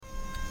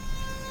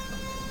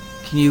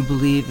Can you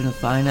believe in a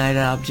finite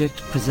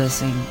object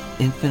possessing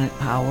infinite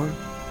power?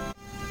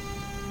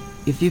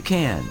 If you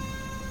can,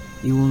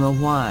 you will know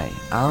why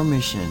our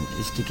mission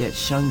is to get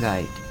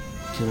Shungite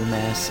to the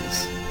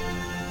masses.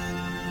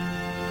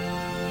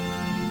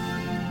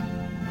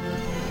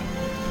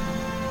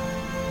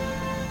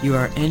 You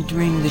are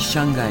entering the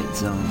Shungite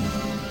zone.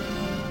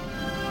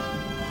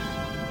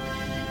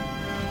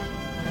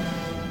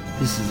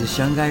 This is the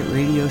Shungite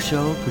radio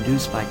show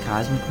produced by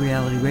Cosmic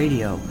Reality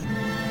Radio.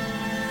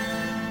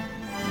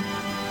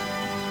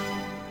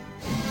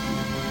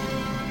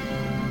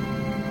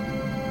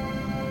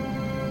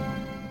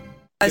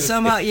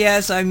 Somehow,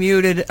 yes, I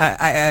muted.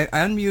 I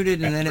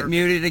unmuted and then it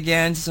muted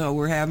again, so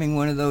we're having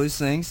one of those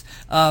things.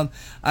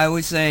 I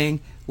was saying,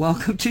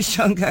 welcome to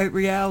Shungite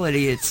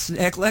Reality. It's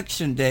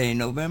Election Day,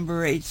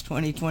 November 8th,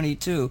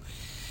 2022.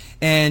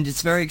 And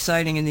it's very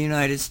exciting in the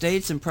United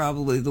States and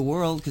probably the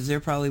world, because they're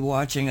probably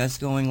watching us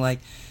going like,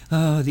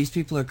 oh, these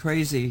people are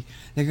crazy.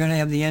 They're going to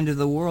have the end of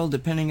the world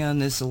depending on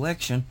this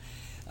election.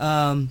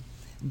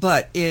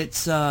 But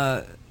it's...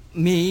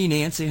 me,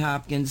 Nancy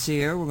Hopkins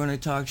here. We're going to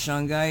talk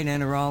Shungite,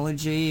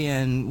 enterology,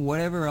 and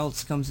whatever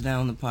else comes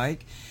down the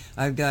pike.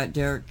 I've got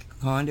Derek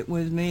Condit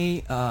with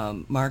me,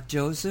 Mark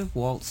Joseph,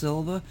 Walt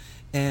Silva,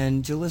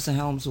 and Jalissa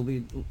Helms will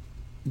be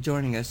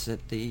joining us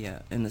at the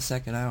in the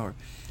second hour.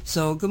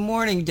 So, good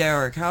morning,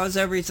 Derek. How's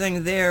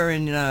everything there?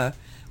 And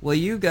well,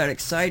 you got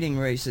exciting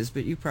races,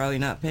 but you're probably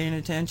not paying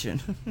attention.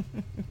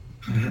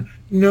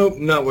 Nope,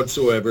 not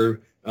whatsoever.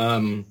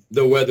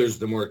 The weather's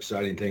the more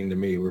exciting thing to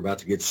me. We're about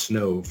to get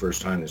snow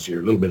first time this year,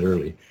 a little bit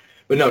early,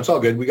 but no, it's all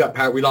good. We got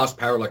power. We lost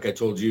power, like I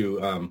told you,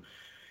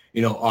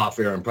 off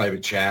air on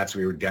private chats.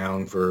 We were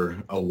down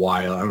for a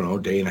while, I don't know,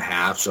 a day and a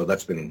half. So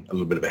that's been a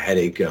little bit of a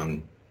headache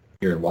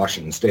here in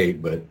Washington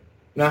State, but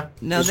nah.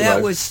 Now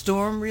that was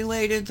storm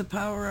related, the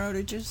power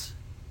outages?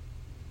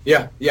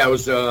 Yeah. It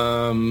was,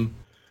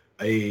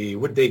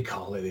 what'd they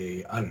call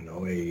it? I don't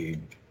know,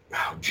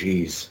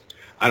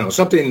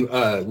 something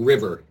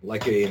river,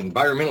 like an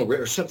environmental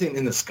river, something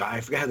in the sky.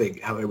 I forgot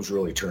how it was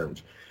really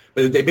termed.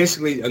 But they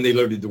basically, and they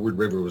loaded the word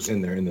river was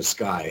in there in the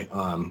sky.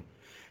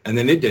 And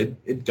then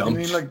it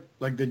dumped. You mean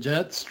like the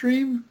jet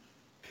stream?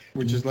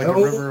 Which is like a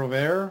river of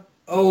air?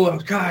 Oh,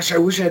 gosh, I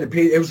wish I had to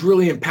pay. It was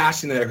really in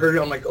passing that I heard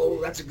it. I'm like, oh,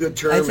 that's a good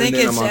term. I think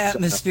it's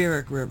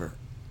atmospheric river.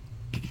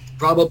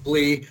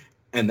 Probably,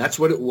 and that's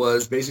what it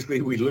was.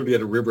 Basically, we literally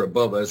had a river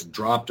above us,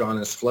 dropped on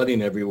us,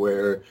 flooding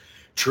everywhere.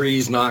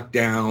 Trees knocked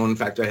down. In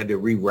fact, I had to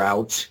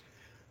reroute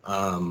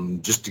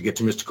just to get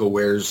to Mystical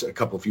Wares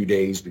a few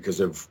days because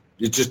of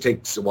it just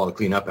takes a while to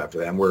clean up after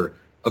that. And we're,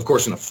 of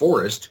course, in a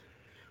forest.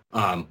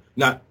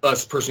 Not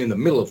us personally in the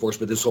middle of the forest,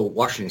 but this whole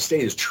Washington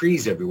State is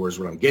trees everywhere is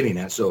what I'm getting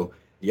at. So,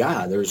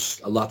 yeah,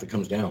 there's a lot that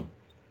comes down.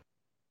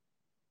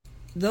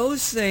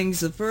 Those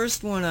things, the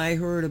first one I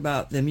heard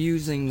about them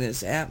using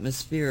this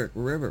atmospheric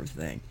river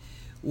thing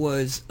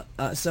was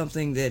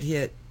something that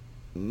hit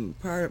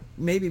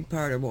maybe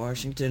part of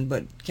Washington,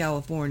 but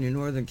California,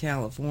 Northern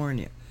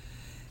California.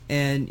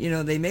 And,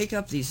 they make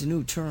up these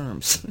new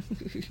terms.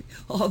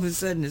 All of a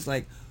sudden it's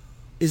like,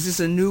 is this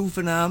a new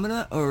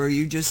phenomena or are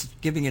you just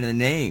giving it a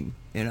name,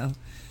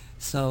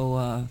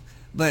 So,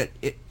 but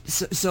it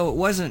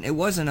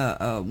wasn't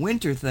a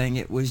winter thing.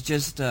 It was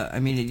just,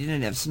 it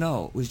didn't have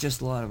snow. It was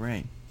just a lot of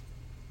rain.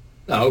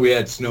 No, we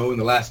had snow in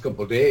the last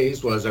couple of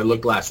days. Well, as I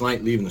looked last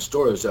night leaving the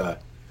store, there's a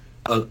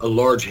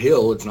large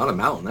hill. It's not a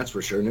mountain, that's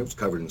for sure, and it was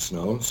covered in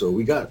snow. So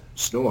we got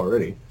snow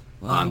already.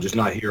 Wow. Just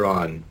not here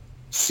on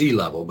sea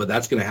level, but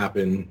that's going to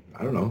happen,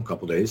 I don't know, a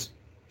couple days.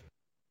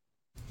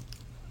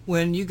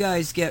 When you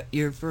guys get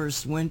your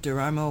first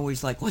winter, I'm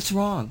always like, what's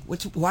wrong?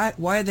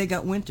 Why they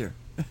got winter?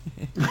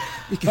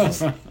 because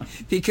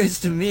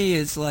to me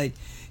it's like,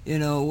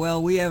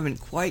 well, we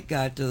haven't quite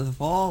got to the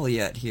fall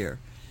yet here.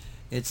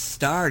 It's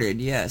started,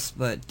 yes,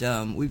 but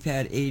we've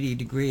had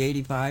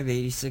 85,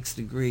 86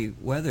 degree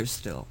weather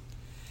still.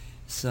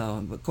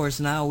 So, of course,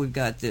 now we've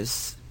got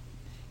this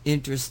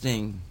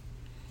interesting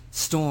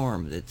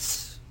storm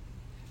that's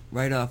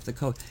right off the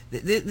coast.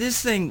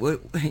 This thing,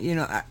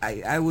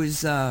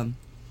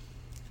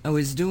 I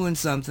was doing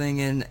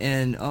something,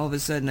 and all of a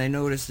sudden I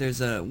noticed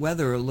there's a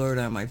weather alert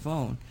on my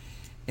phone,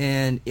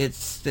 and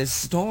it's this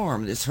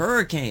storm, this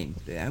hurricane.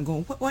 I'm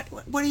going, what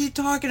are you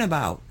talking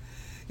about?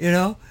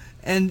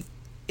 And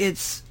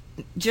it's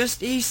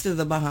just east of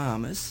the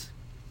Bahamas,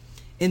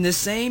 in the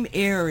same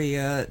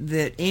area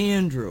that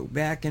Andrew,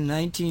 back in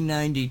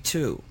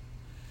 1992.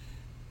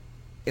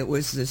 It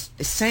was the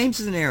same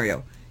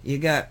scenario. You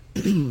got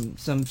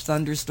some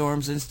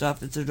thunderstorms and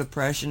stuff. It's a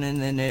depression, and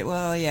then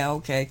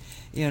now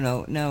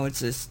it's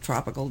this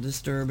tropical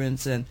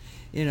disturbance, and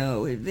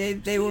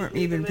they weren't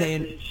even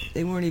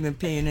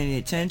paying any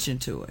attention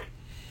to it.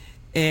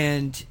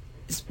 And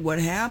what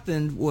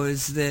happened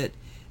was that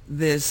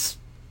this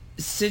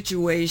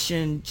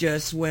situation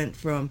just went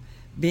from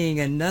being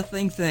a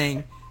nothing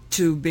thing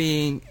to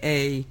being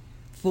a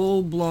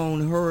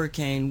full-blown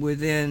hurricane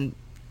within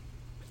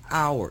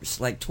hours,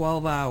 like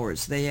 12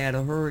 hours. They had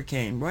a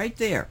hurricane right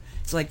there.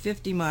 It's like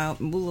 50 miles,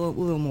 a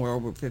little more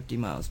over 50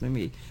 miles,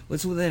 maybe.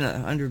 What's within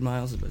 100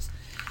 miles of us.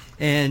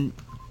 And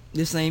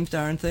the same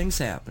darn thing's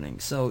happening.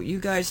 So you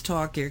guys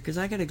talk here, because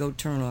I got to go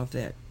turn off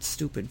that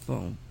stupid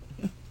phone.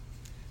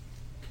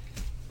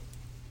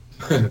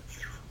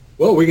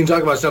 Well, we can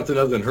talk about something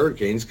other than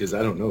hurricanes, because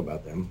I don't know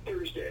about them.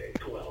 Thursday,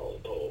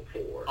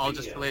 12:04. All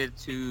just related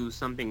to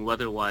something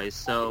weather-wise.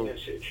 So,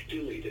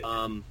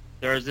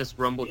 there's this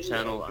Rumble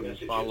channel I'm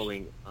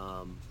following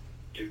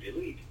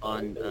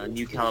on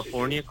New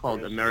California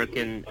called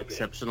American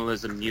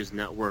Exceptionalism News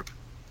Network.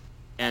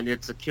 And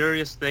it's a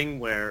curious thing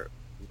where,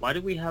 why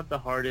do we have the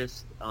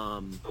hardest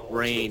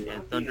rain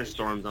and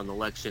thunderstorms on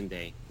election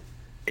day?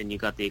 And you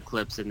got the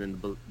eclipse and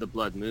then the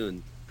blood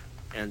moon.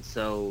 And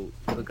so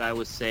the guy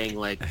was saying,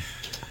 like, I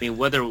mean,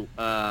 weather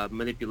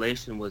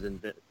manipulation was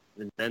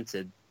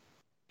invented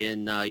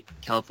in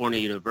California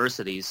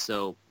universities.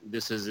 So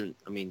this isn't,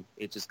 I mean,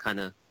 it just kind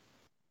of,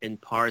 in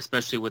part,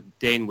 especially with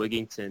Dane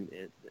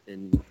Wigington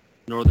in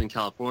Northern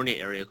California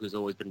area, who's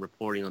always been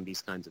reporting on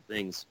these kinds of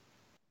things.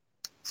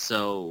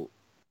 So,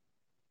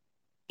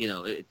 you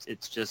know,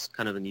 it's just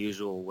kind of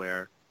unusual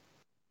where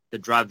the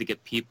drive to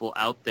get people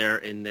out there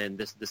and then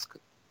this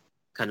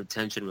kind of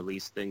tension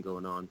release thing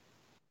going on.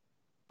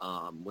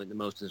 When the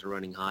emotions are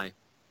running high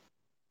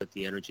with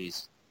the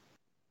energies.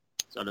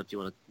 So I don't know if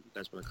you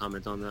guys want to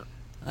comment on that.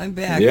 I'm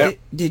back. Yeah.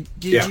 Did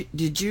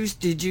you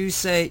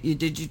say,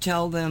 did you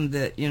tell them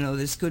that, you know,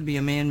 this could be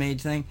a man-made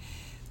thing?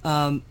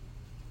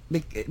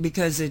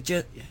 Because it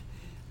just,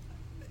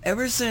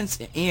 ever since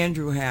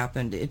Andrew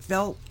happened, it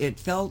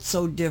felt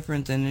so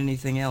different than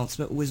anything else.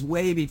 But it was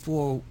way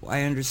before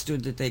I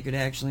understood that they could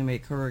actually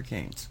make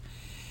hurricanes.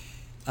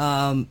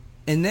 And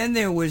then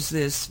there was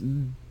this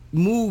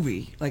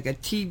movie, like a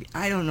TV,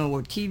 I don't know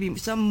what TV,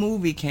 some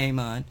movie came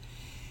on,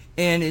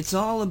 and it's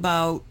all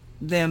about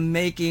them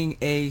making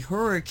a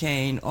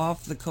hurricane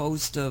off the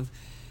coast of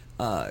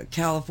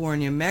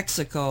California,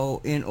 Mexico,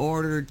 in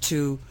order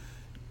to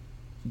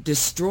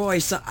destroy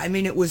some, I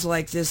mean, it was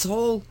like this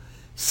whole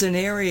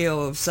scenario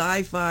of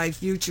sci-fi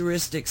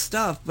futuristic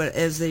stuff, but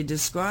as they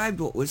described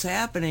what was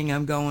happening,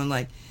 I'm going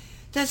like,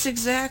 that's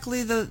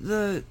exactly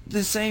the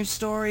same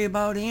story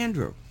about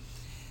Andrew.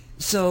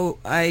 So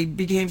I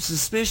became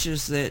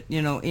suspicious that,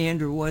 you know,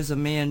 Andrew was a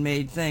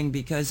man-made thing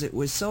because it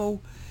was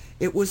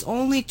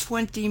only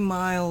 20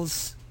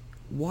 miles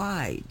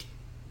wide,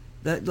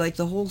 like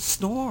the whole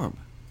storm.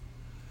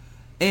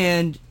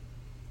 And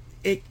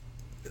it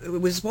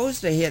was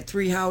supposed to hit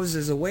 3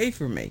 houses away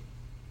from me.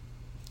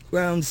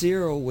 Ground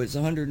zero was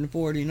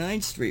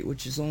 149th Street,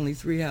 which is only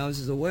 3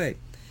 houses away.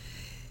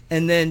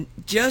 And then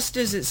just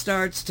as it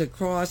starts to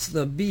cross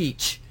the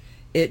beach,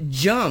 it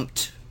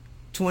jumped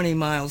 20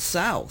 miles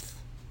south.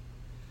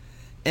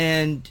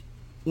 And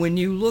when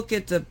you look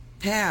at the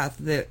path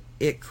that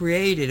it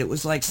created, it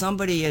was like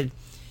somebody had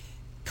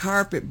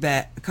carpet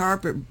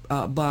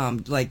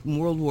bombed, like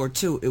World War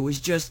II. It was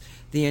just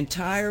the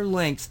entire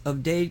length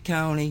of Dade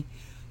County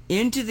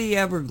into the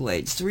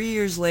Everglades. 3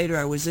 years later,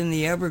 I was in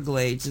the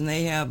Everglades, and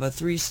they have a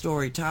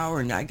 3-story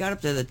tower, and I got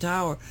up to the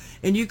tower,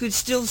 and you could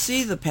still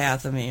see the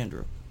path of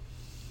Andrew.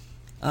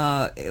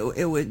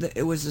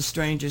 It was the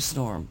strangest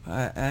storm.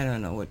 I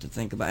don't know what to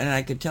think about, and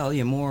I could tell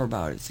you more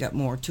about it. It's got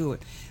more to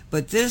it.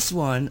 But this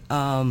one,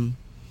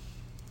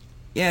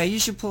 yeah, you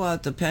should pull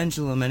out the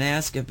pendulum and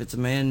ask if it's a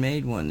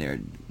man-made one there,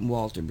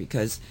 Walter,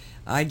 because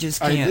I just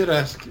can't. I did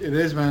ask. It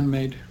is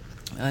man-made.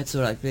 As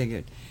what I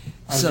figured.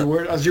 As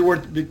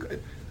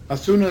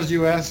soon as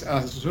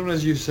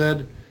you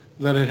said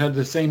that it had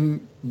the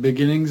same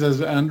beginnings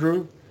as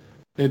Andrew,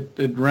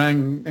 it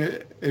rang.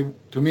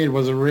 To me, it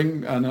was a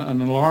ring, an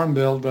alarm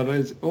bell. That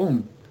is,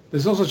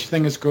 there's no such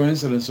thing as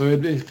coincidence. So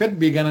if it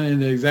began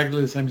in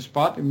exactly the same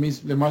spot, it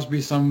means there must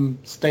be some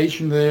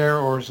station there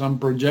or some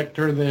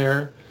projector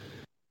there.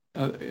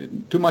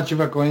 Too much of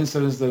a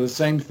coincidence that the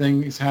same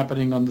thing is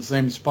happening on the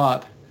same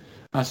spot.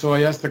 So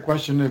I asked the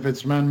question if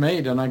it's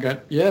man-made, and I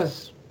got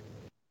yes.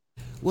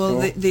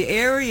 Well, so, the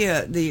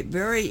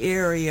very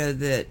area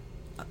that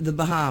the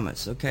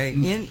Bahamas, okay,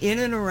 in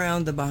and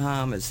around the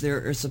Bahamas,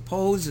 there are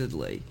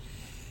supposedly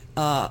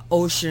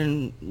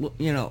ocean,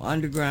 you know,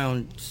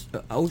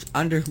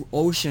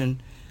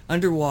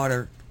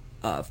 underwater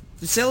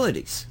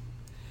facilities.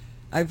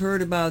 I've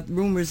heard about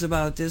rumors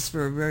about this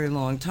for a very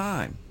long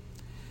time.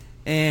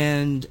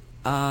 And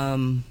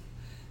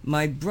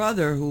my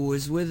brother, who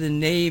was with the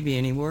Navy,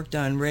 and he worked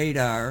on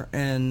radar,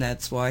 and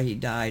that's why he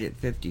died at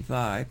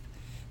 55,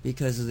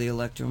 because of the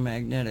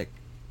electromagnetic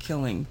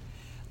killing.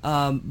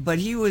 But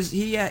he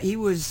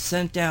was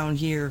sent down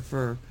here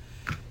for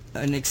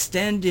an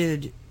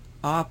extended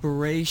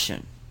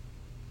operation,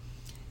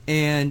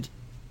 and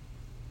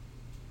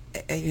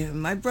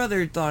my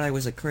brother thought I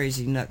was a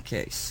crazy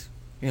nutcase,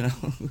 you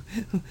know.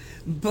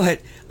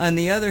 But on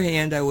the other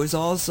hand, I was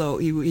also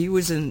he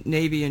was in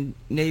Navy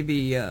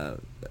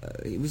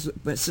he was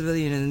a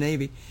civilian in the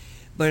Navy,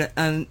 but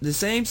on the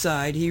same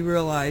side, he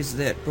realized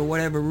that for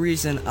whatever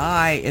reason,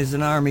 I, as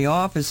an Army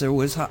officer,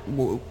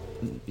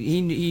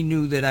 he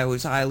knew that I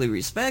was highly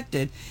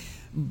respected,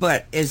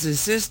 But as his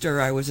sister,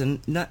 I was a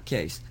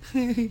nutcase.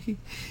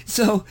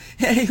 So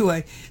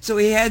anyway, so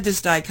he had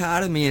this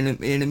dichotomy in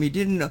him. He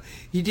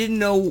didn't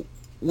know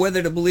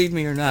whether to believe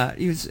me or not.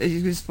 He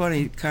was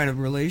funny kind of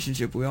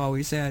relationship we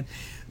always had.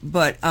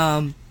 But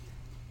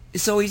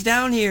so he's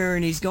down here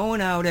and he's going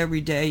out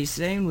every day. He's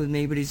staying with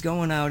me, but he's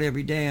going out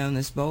every day on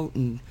this boat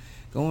and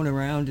going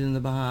around in the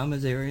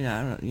Bahamas area.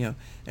 I don't,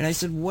 And I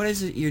said, "What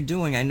is it you're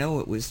doing?" I know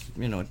it was,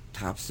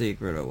 top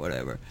secret or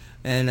whatever.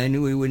 And I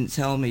knew he wouldn't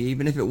tell me.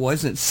 Even if it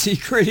wasn't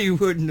secret, he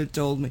wouldn't have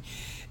told me.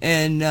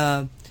 And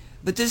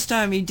but this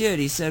time he did.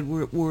 He said,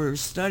 "We're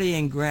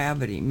studying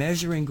gravity,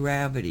 measuring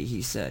gravity,"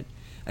 he said.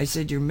 I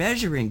said, "You're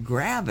measuring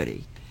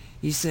gravity?"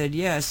 He said,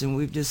 "Yes, and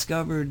we've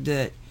discovered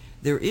that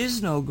there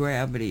is no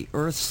gravity.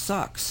 Earth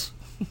sucks."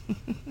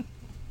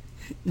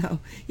 No,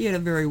 he had a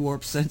very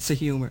warped sense of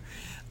humor.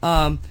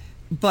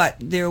 But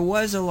there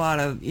was a lot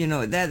of,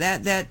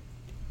 that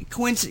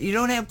coincidence. You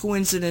don't have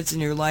coincidence in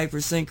your life or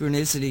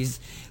synchronicities.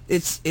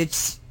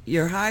 It's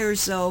your higher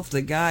self,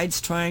 the guide's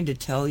trying to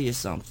tell you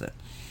something.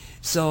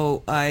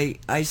 So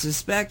I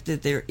suspect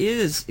that there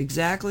is,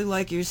 exactly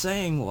like you're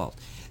saying, Walt,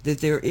 that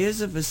there is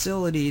a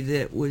facility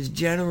that was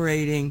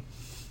generating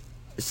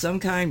some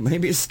kind,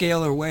 maybe a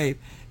scalar wave,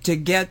 to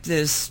get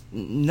this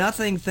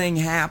nothing thing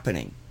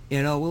happening.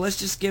 Well, let's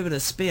just give it a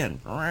spin.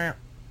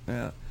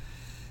 Yeah.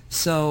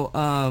 So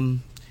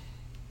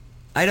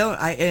I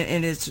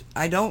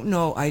don't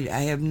know. I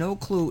have no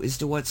clue as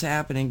to what's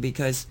happening,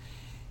 because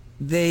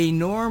they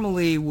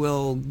normally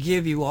will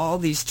give you all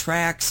these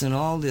tracks and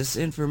all this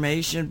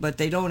information, but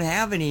they don't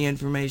have any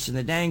information.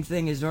 The dang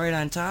thing is right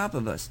on top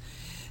of us.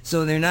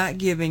 So they're not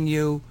giving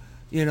you,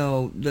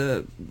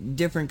 the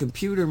different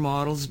computer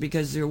models,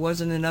 because there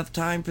wasn't enough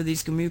time for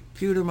these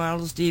computer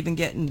models to even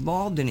get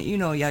involved in it.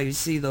 Yeah, you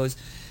see those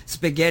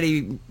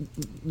spaghetti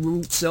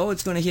routes, so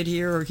it's going to hit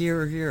here or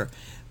here or here.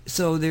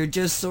 So they're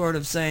just sort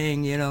of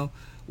saying,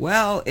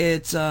 well,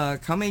 it's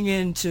coming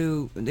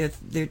into,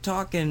 they're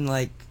talking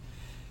like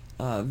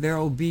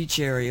Vero Beach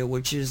area,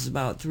 which is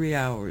about 3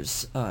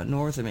 hours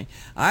north of me.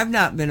 I've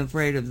not been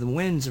afraid of the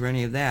winds or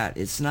any of that.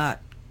 It's not,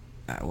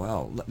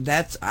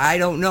 I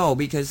don't know,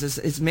 because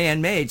it's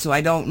man-made, so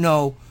I don't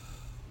know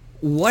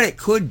what it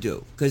could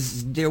do,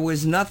 because there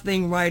was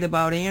nothing right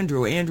about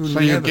Andrew. So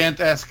you can't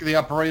ask the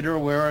operator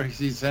where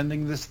he's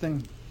sending this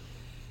thing?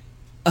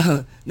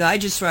 No, I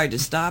just tried to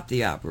stop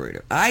the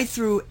operator. I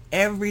threw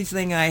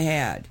everything I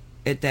had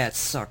at that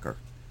sucker.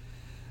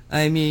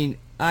 I mean,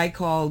 I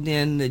called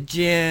in the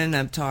gin.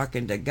 I'm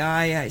talking to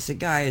Gaia. I said,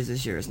 "Gaia, is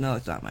this yours?" "No,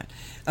 it's not mine."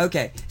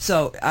 Okay,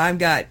 so I've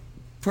got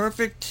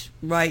perfect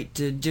right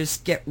to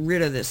just get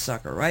rid of this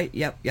sucker, right?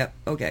 Yep.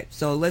 Okay,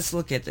 so let's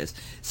look at this.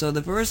 So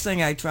the first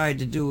thing I tried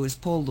to do was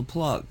pull the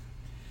plug,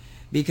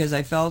 because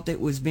I felt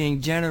it was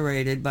being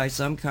generated by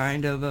some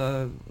kind of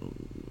a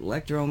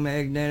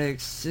electromagnetic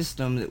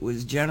system that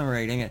was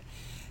generating it.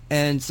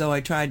 And so I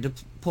tried to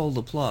pull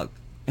the plug.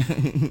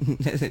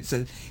 It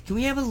said, "Can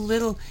we have a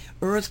little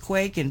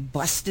earthquake and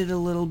bust it a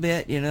little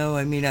bit?"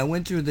 I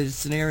went through the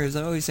scenarios.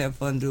 I always have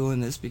fun doing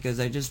this, because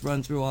I just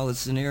run through all the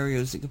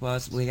scenarios that could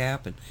possibly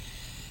happen.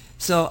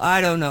 So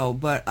I don't know,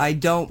 but I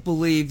don't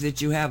believe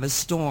that you have a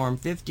storm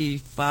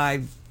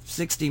 55,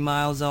 60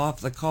 miles off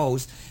the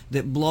coast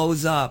that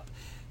blows up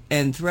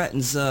and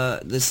threatens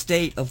the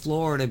state of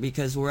Florida,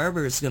 because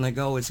wherever it's going to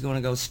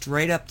go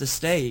straight up the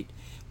state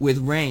with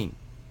rain.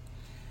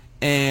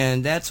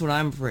 And that's what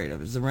I'm afraid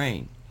of, is the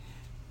rain.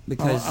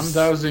 Because I'm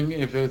doubting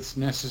if it's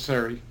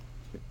necessary.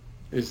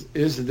 Is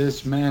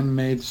this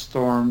man-made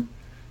storm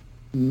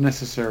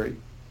necessary?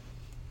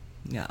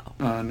 No.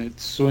 And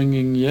it's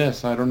swinging,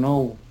 yes, I don't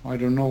know. I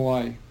don't know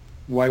why.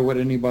 Why would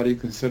anybody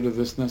consider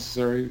this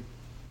necessary?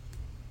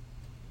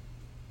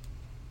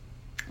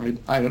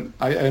 I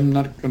am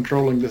not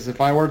controlling this. If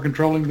I were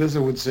controlling this, I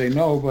would say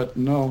no, but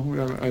no,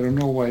 I don't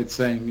know why it's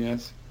saying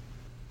yes.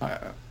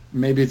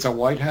 Maybe it's a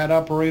white hat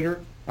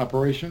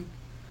operation?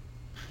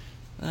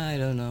 I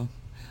don't know.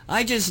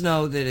 I just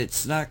know that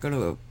it's not going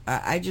to,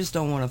 I just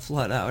don't want to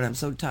flood out. I'm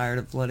so tired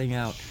of flooding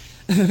out.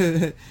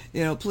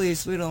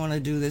 Please, we don't want to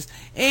do this.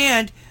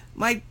 And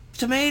my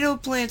tomato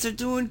plants are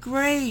doing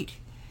great.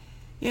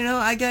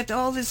 I got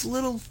all this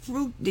little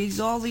fruit,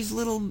 all these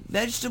little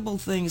vegetable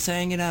things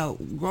hanging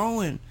out,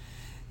 growing.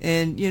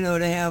 And,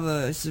 to have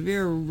a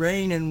severe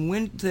rain and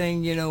wind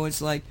thing,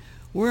 it's like,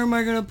 where am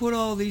I going to put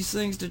all these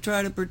things to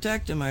try to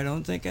protect them? I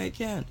don't think I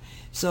can.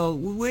 So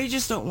we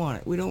just don't want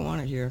it. We don't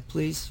want it here.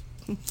 Please,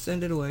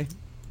 send it away.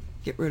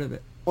 Get rid of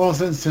it. Well,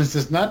 since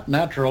it's not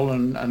natural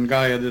and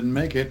Gaia didn't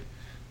make it,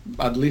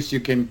 at least you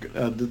can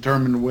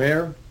determine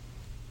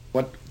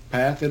what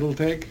path it'll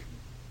take,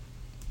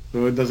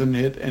 so it doesn't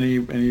hit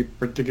any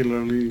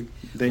particularly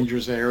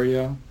dangerous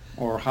area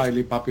or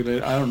highly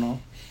populated. I don't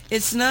know.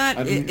 It's not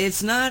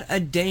a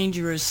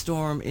dangerous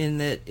storm in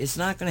that it's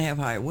not going to have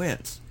high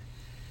winds.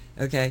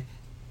 Okay,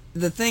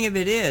 the thing of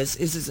it is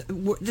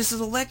this is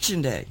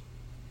election day,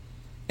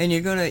 and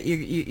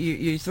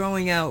you're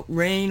throwing out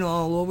rain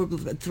all over,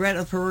 threat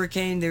of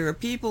hurricane. There are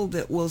people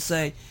that will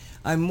say,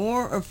 I'm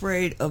more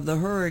afraid of the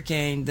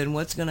hurricane than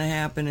what's going to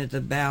happen at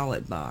the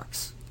ballot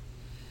box.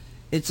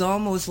 It's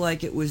almost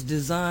like it was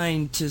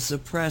designed to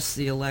suppress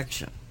the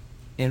election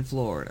in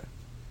Florida.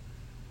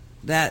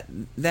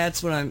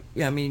 That's what I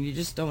mean, you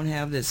just don't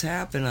have this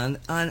happen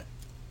on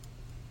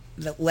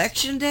the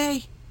election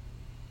day.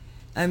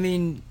 I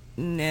mean,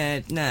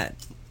 not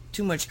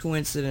too much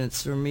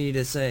coincidence for me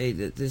to say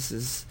that this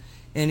is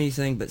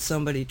anything but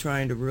somebody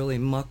trying to really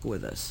muck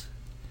with us.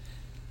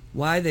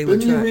 Why they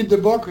would Didn't try... you read the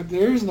book?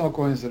 There is no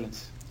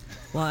coincidence.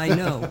 Well, I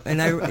know,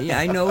 and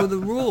I know the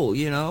rule,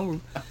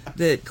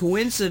 that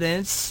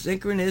coincidence,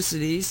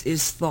 synchronicities,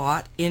 is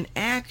thought in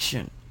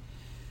action.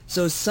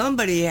 So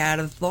somebody had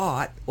a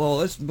thought, well,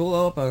 let's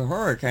blow up a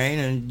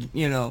hurricane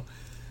and,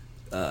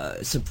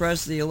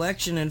 suppress the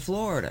election in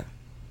Florida.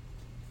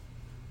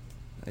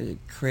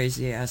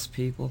 Crazy-ass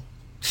people.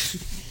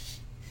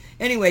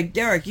 Anyway,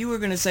 Derek, you were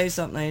going to say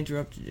something. I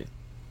interrupted you.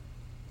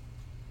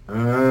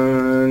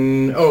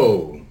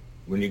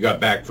 When you got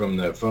back from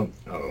the phone.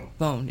 Oh.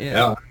 Phone,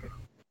 yeah.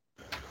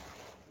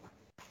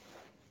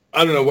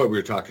 I don't know what we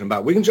were talking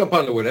about. We can jump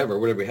onto whatever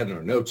we had in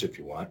our notes if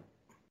you want.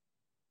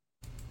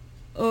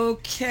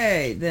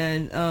 Okay,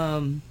 then,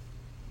 all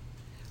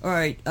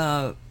right,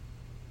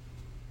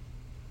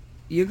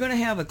 you're going to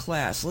have a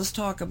class. Let's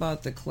talk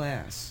about the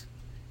class.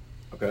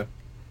 Okay.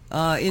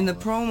 In the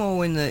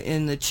promo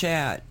in the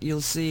chat, you'll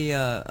see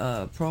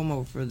a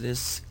promo for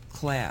this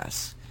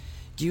class.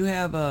 Do you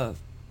have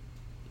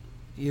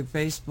your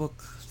Facebook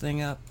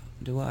thing up?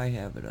 Do I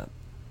have it up?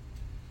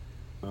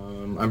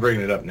 I'm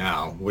bringing it up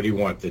now. What do you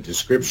want, the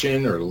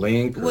description or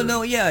link? Or... Well,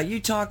 no, yeah,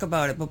 you talk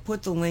about it, but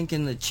put the link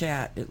in the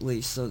chat at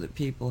least so that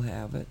people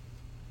have it.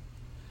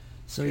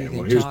 So you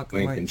can here's talk the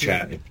link right in to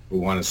chat it. if we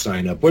want to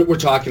sign up. What we're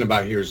talking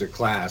about here is a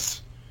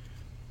class.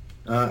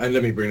 And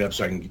let me bring it up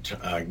so I can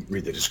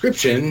read the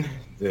description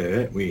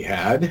that we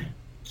had.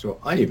 So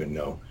I even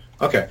know.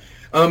 Okay.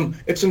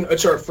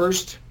 It's our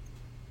first.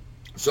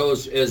 So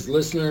as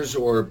listeners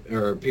or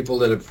people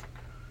that have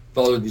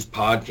followed these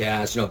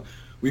podcasts,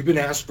 we've been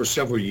asked for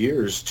several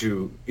years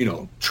to,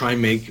 try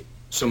and make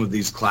some of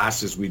these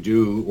classes we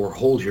do or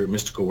hold here at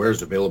Mystical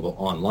Wares available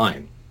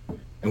online.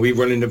 And we've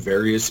run into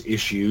various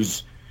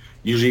issues,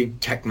 usually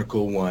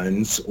technical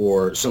ones,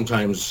 or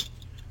sometimes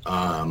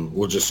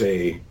we'll just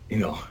say,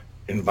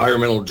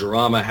 environmental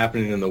drama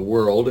happening in the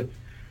world.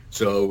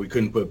 So we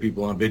couldn't put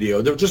people on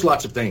video. There were just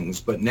lots of things.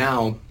 But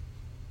now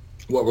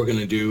what we're going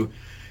to do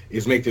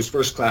is make this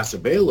first class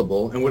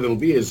available. And what it'll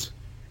be is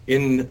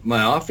in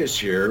my office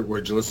here,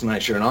 where Jalissa and I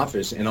share an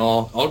office, and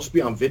I'll just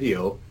be on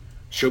video.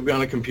 She'll be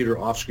on a computer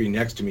off screen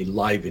next to me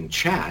live in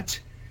chat.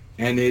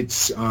 And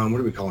it's, what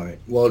are we calling it?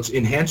 Well, it's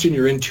Enhancing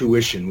Your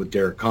Intuition with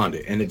Derek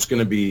Condit. And it's going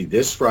to be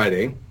this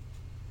Friday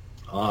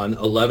on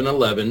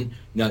 11/11.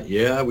 Now,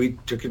 yeah, we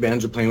took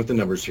advantage of playing with the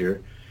numbers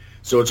here.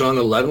 So it's on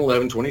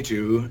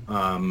 11/11/22.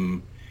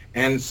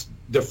 And it's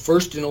the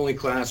first and only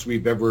class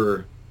we've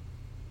ever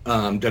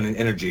done an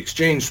energy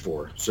exchange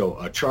for, so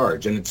a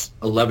charge, and it's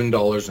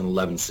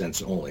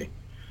 $11.11 only.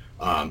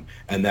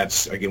 And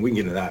that's, again, we can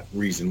get into that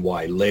reason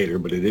why later,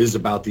 but it is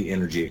about the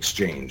energy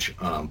exchange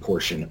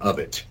portion of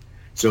it.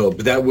 So,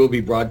 but that will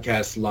be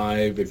broadcast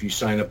live. If you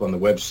sign up on the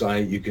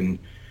website, you can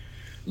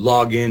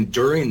log in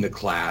during the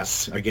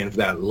class, again, for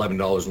that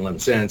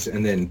 $11.11,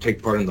 and then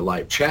take part in the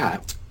live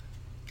chat.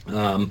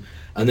 And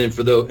then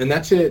and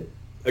that's it.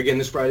 Again,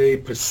 this Friday,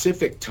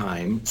 Pacific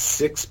time,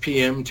 6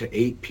 p.m. to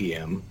 8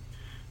 p.m.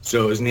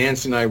 So as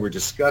Nancy and I were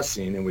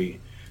discussing, and we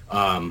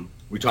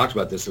talked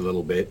about this a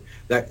little bit,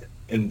 that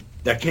can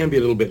be a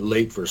little bit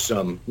late for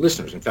some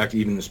listeners. In fact,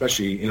 even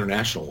especially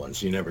international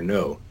ones, you never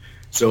know.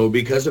 So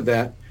because of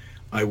that,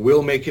 I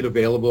will make it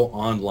available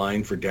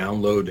online for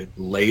download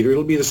later.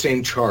 It'll be the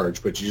same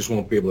charge, but you just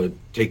won't be able to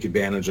take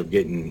advantage of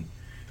getting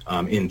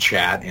in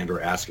chat and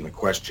or asking a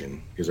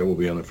question, because I will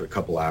be on there for a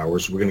couple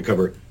hours. We're going to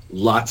cover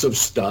lots of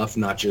stuff,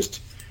 not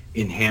just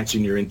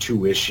enhancing your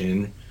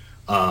intuition,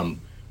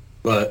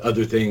 but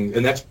other things,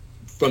 and that's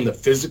from the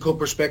physical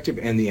perspective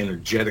and the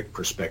energetic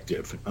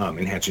perspective,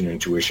 enhancing your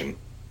intuition.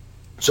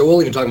 So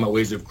we'll even talk about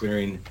ways of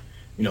clearing,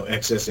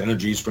 excess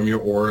energies from your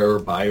aura or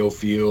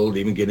biofield,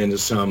 even get into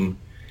some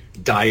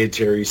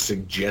dietary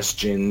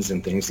suggestions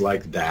and things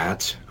like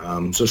that.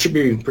 So it should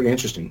be pretty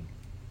interesting.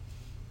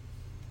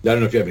 I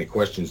don't know if you have any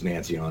questions,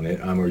 Nancy, on it,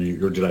 or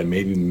did I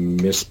maybe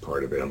miss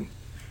part of it?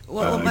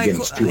 Well, again,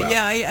 it's 2 hours.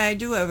 yeah, I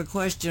do have a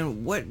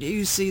question. What do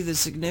you see the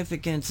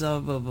significance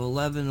of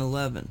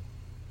 11/11?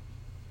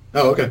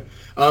 Oh, okay.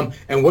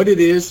 And what it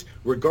is,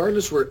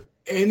 regardless where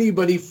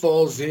anybody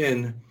falls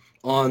in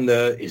on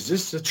is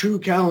this a true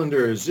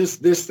calendar? Is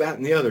this, that,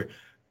 and the other?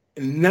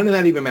 None of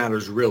that even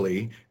matters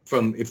really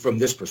from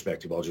this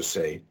perspective, I'll just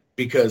say,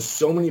 because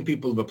so many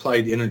people have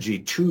applied energy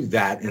to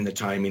that and the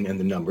timing and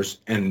the numbers.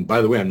 And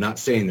by the way, I'm not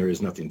saying there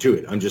is nothing to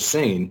it. I'm just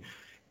saying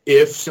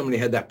if somebody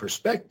had that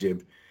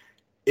perspective,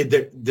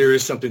 there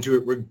is something to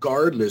it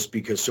regardless,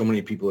 because so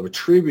many people have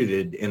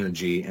attributed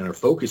energy and are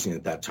focusing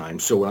at that time.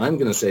 So what I'm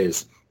going to say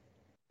is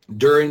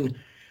and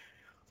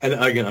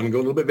again, I'm going to go a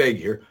little bit vague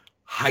here,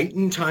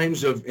 heightened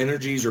times of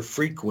energies or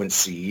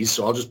frequencies.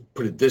 So I'll just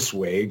put it this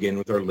way, again,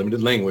 with our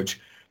limited language,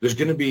 there's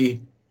going to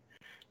be,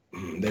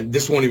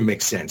 this won't even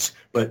make sense,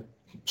 but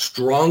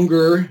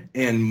stronger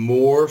and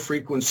more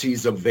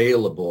frequencies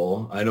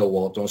available. I know,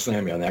 Walt, don't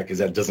slam me on that because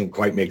that doesn't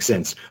quite make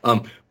sense.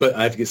 But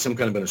I have to get some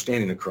kind of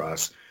understanding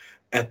across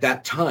at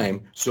that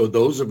time. So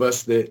those of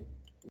us that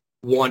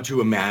want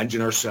to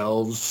imagine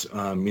ourselves,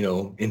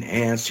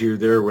 enhanced here,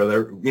 there,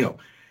 whether,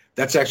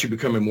 that's actually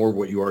becoming more of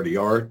what you already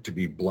are, to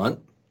be blunt.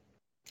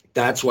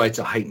 That's why it's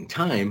a heightened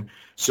time.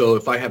 So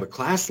if I have a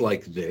class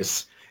like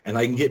this and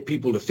I can get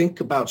people to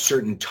think about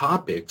certain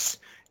topics,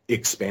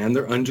 expand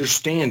their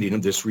understanding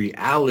of this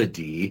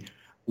reality,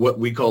 what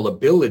we call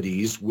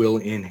abilities will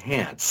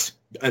enhance.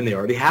 And they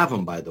already have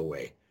them, by the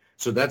way.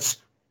 So that's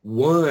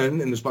one, and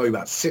there's probably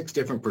about 6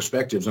 different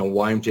perspectives on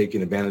why I'm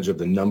taking advantage of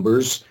the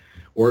numbers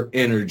or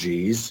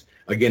energies.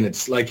 Again,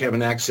 it's like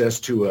having access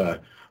to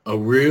a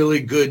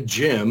really good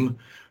gym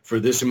for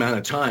this amount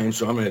of time.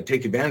 So I'm going to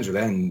take advantage of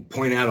that and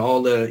point out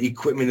all the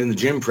equipment in the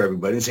gym for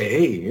everybody and say,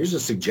 hey, here's a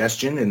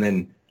suggestion. And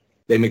then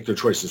they make their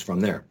choices from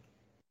there.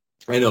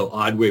 I know,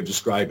 odd way of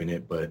describing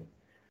it, but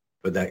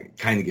that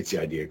kind of gets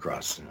the idea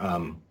across. You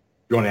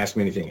want to ask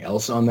me anything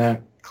else on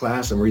that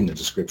class? I'm reading the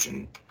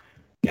description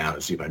now to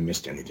see if I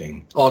missed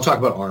anything. Oh, I'll talk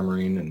about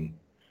armoring and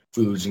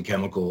foods and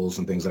chemicals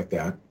and things like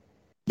that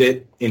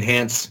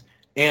enhance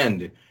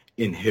and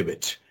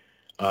inhibit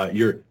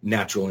your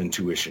natural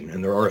intuition.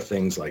 And there are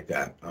things like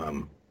that.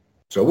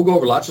 So we'll go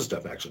over lots of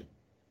stuff, actually.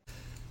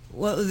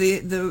 Well,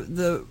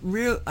 the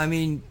real, I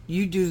mean,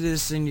 you do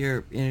this in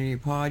your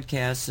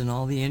podcasts and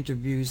all the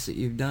interviews that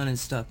you've done and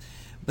stuff,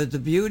 but the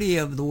beauty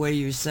of the way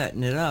you're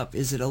setting it up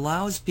is it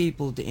allows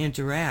people to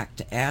interact,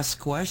 to ask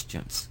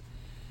questions.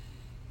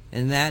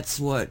 And that's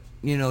what,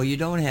 you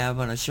don't have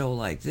on a show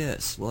like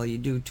this. Well, you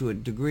do to a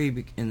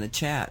degree in the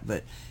chat,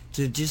 but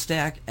to just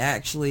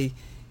actually,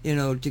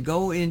 to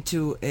go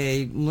into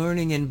a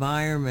learning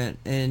environment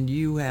and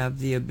you have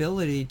the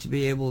ability to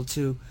be able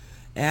to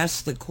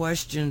ask the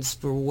questions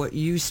for what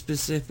you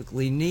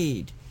specifically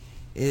need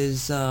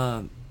is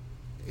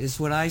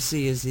what I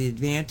see as the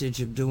advantage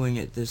of doing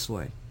it this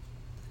way.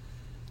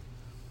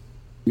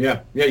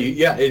 Yeah,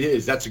 it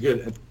is. That's a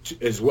good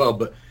as well.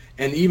 But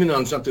and even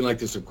on something like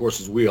this, of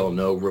course, as we all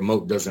know,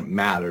 remote doesn't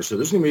matter. So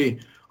there's going to be,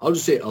 I'll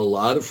just say, a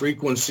lot of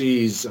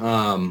frequencies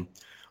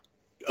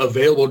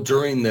available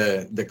during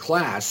the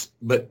class.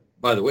 But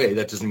by the way,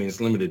 that doesn't mean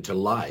it's limited to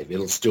live.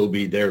 It'll still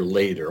be there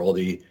later. All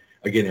the,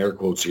 again, air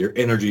quotes here,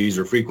 energies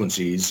or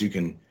frequencies you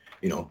can,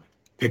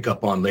 pick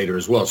up on later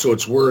as well. So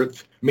it's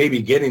worth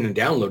maybe getting and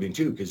downloading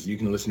too, because you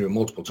can listen to it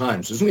multiple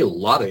times. There's going to be a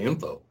lot of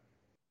info.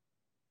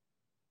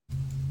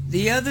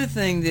 The other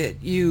thing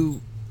that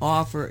you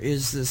offer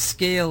is the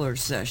scalar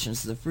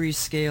sessions, the free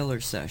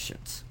scalar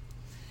sessions.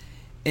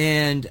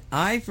 And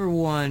I, for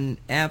one,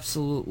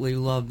 absolutely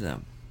love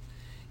them.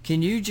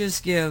 Can you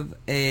just give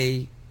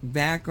a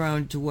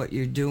background to what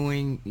you're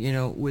doing,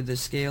 with the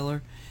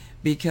scalar?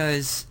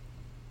 Because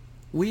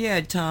we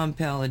had Tom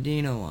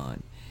Palladino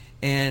on,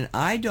 and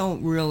I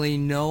don't really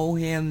know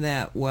him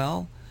that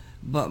well,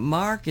 but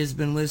Mark has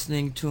been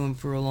listening to him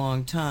for a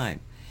long time.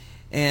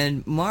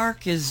 And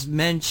Mark has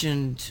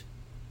mentioned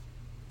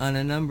on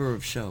a number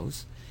of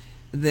shows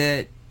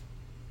that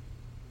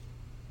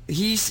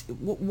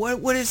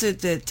what is it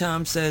that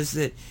Tom says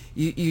that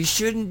you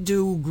shouldn't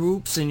do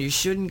groups and you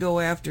shouldn't go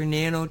after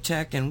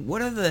nanotech, and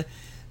what are the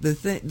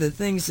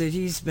things that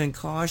he's been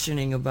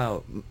cautioning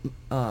about,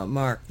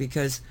 Mark?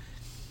 Because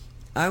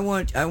I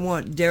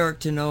want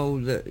Derek to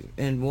know that,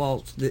 and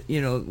Walt, that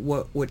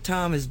what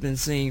Tom has been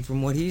seeing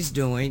from what he's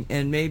doing,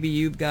 and maybe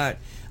you've got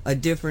a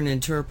different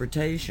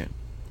interpretation.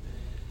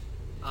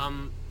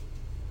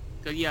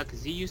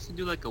 Because he used to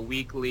do like a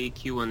weekly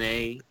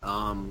Q&A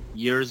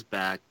years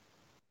back.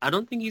 I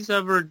don't think he's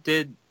ever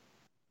did,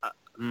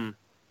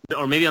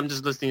 or maybe I'm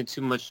just listening to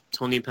too much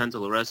Tony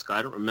Pantalleresco.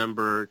 I don't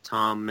remember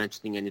Tom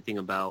mentioning anything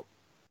about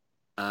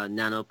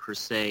nano per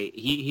se.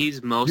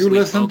 He's mostly... You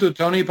listen to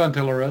Tony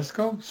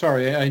Pantalleresco?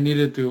 Sorry, I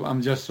needed to.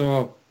 I'm just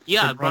so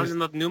Yeah, surprised. I brought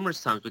him up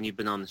numerous times when you've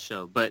been on the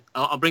show, but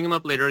I'll bring him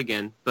up later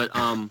again. But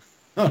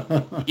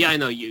yeah, I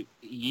know you.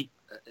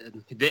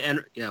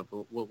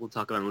 We'll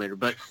talk about him later.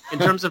 But in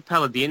terms of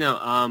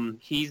Palladino,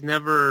 he's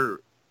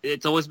never.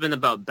 It's always been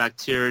about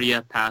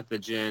bacteria,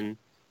 pathogen,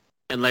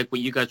 and like what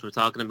you guys were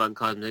talking about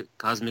in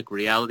cosmic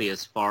reality,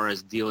 as far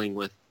as dealing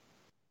with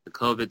the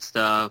COVID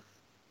stuff.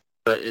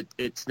 But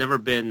it's never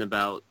been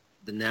about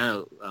the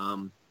nano.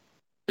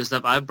 The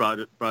stuff I brought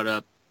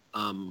up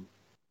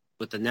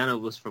with the nano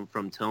was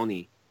from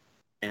Tony,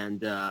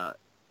 and yeah,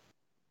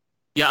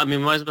 I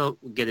mean, might as well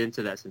get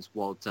into that since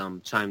Walt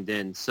chimed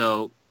in.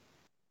 So.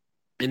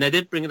 And I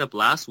did bring it up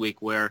last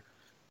week where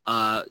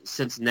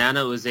since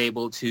nano is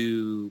able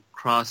to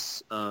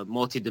cross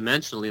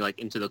multidimensionally, like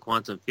into the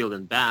quantum field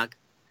and back,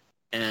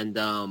 and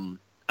I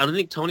don't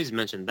think Tony's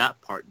mentioned that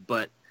part,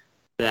 but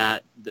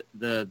that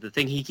the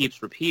thing he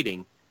keeps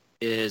repeating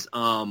is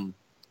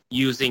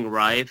using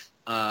Rife,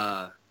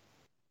 PEMFs,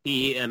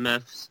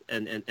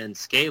 and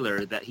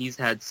Scalar, that he's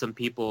had some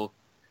people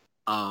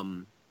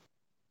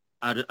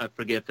I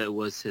forget if it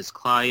was his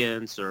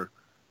clients or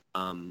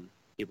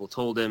people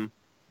told him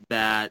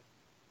that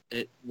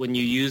when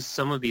you use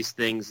some of these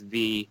things,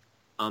 the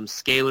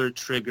scalar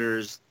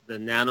triggers the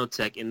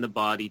nanotech in the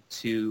body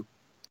to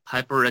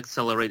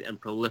hyperaccelerate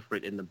and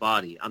proliferate in the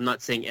body. I'm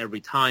not saying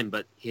every time,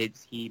 but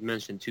he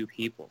mentioned 2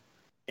 people,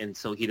 and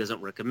so he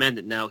doesn't recommend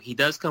it. Now, he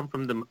does come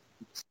from the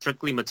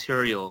strictly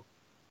material,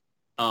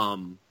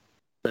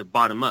 the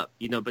bottom up,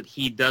 but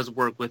he does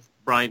work with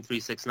Brian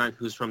 369,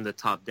 who's from the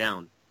top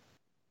down.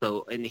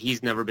 So, and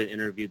he's never been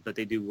interviewed, but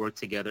they do work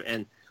together.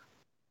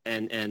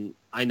 And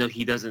I know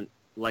he doesn't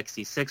like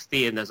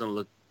C60 and doesn't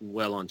look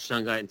well on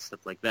Shungite and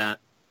stuff like that.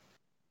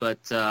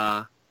 But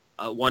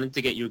I wanted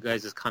to get your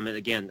guys' comment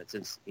again,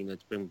 since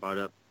it's been brought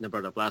up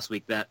last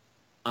week, that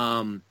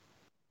and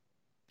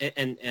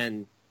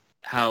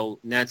how,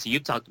 Nancy, you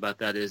talked about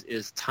that is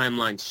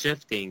timeline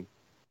shifting,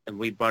 and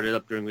we brought it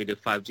up during We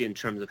Did 5G in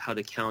terms of how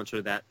to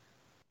counter that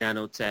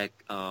nanotech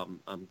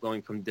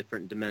going from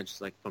different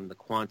dimensions, like from the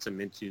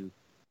quantum into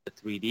the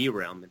 3D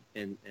realm,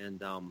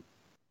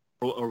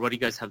 or what do you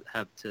guys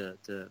have to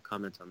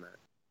comment on that?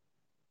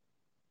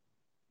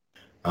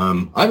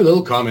 I have a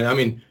little comment. I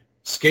mean,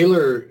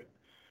 scalar,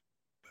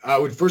 I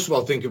would first of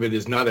all think of it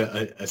as not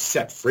a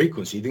set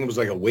frequency. You think it was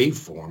like a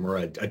waveform or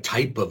a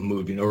type of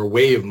moving or a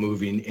way of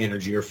moving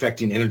energy or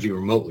affecting energy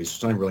remotely. So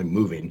it's not really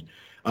moving.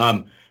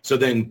 So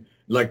then,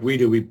 like we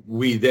do,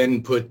 we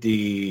then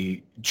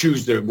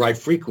choose the right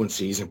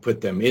frequencies and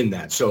put them in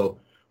that. So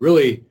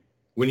really,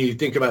 when you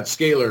think about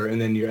scalar,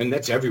 and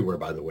that's everywhere,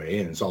 by the way,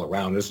 and it's all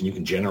around us, and you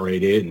can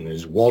generate it, and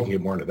there's Walt can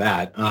get more into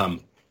that.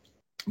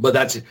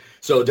 But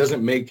so it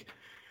doesn't make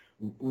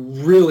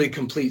really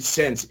complete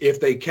sense if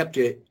they kept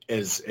it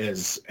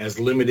as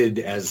limited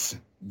as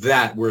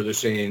that, where they're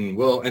saying,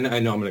 well, and I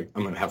know I'm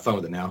gonna have fun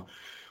with it now.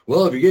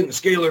 Well, if you're getting a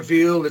scalar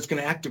field, it's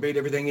going to activate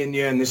everything in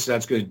you, and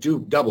that's going to do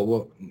double.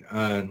 Well,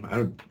 I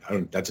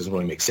don't. That doesn't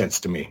really make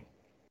sense to me.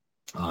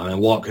 And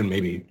Walt can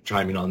maybe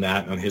chime in on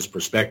that, on his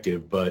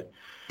perspective, but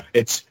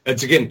it's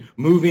again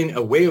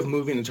a way of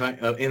moving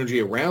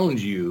energy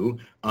around you,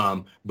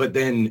 but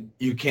then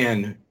you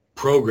can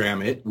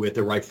program it with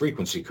the right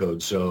frequency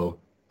code. So,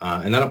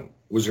 and I don't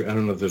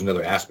know if there's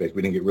another aspect.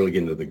 We didn't really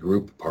get into the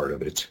group part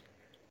of it.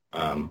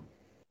 But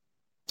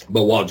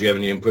Walt, do you have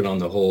any input on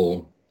the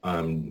whole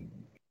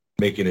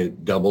making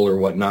it double or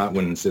whatnot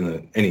when it's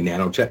in any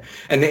nanotech?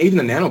 And even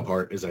the nano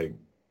part, is I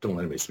don't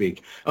let anybody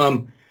speak.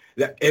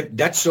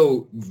 That's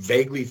so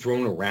vaguely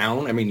thrown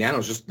around. I mean, nano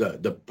is just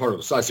the part of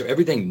the size. So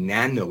everything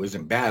nano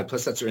isn't bad.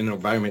 Plus, that's in the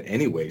environment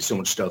anyway. So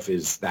much stuff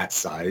is that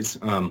size.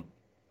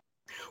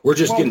 We're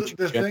just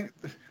getting...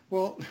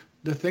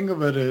 The thing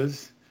of it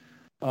is,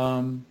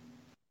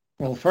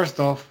 first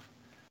off,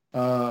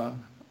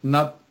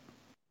 not...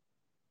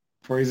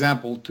 For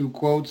example, to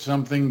quote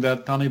something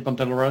that Tony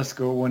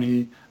Pantelleresco, when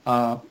he...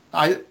 I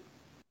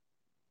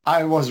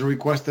was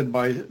requested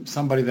by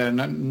somebody that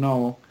I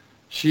know.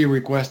 She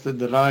requested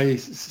that I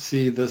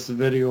see this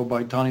video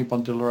by Tony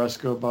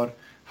Pantelleresco about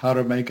how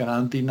to make an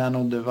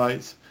anti-nano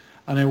device.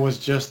 And it was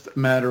just a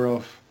matter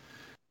of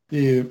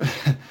the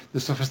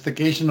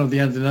sophistication of the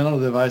anti-nano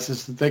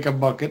devices to take a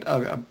bucket,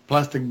 a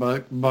plastic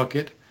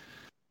bucket,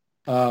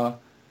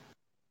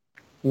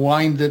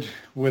 wind it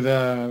with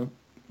a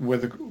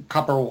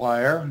copper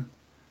wire,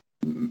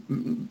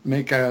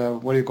 make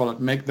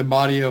make the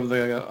body of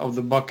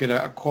the bucket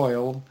a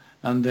coil,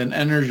 and then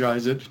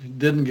energize it.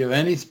 Didn't give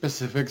any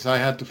specifics. I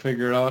had to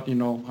figure out,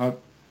 how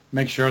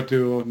make sure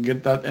to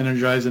get that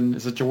energized in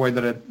such a way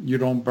that you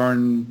don't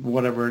burn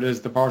whatever it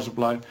is, the power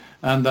supply.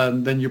 And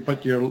then you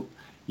put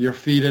your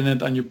feet in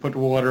it, and you put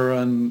water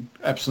and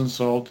Epsom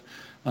salt,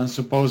 and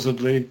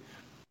supposedly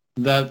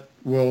that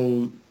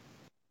will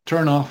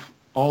turn off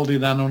all the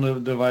nano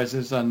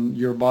devices, and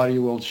your body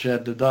will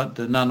shed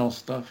the nano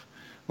stuff.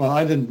 Well,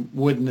 I didn't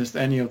witness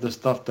any of the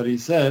stuff that he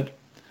said,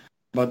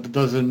 but it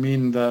doesn't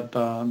mean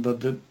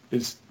that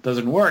it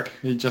doesn't work.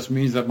 It just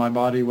means that my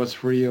body was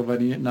free of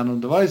any nano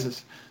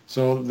devices.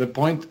 So the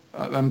point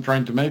I'm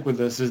trying to make with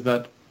this is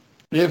that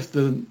if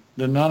the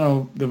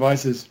nano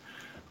devices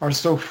are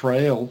so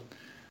frail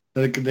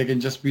that they can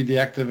just be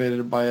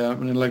deactivated by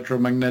an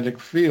electromagnetic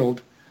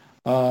field,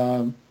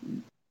 the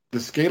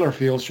scalar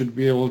field should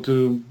be able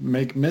to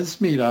make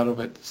mincemeat out of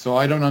it. So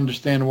I don't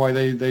understand why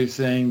they're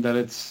saying that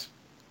it's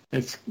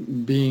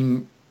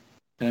being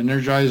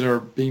energized or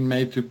being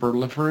made to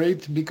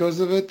proliferate because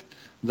of it.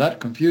 That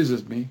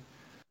confuses me.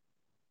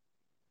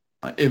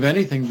 If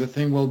anything, the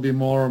thing will be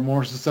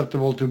more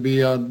susceptible to be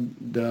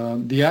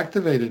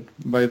deactivated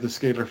by the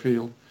scalar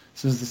field,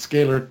 since the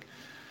scalar,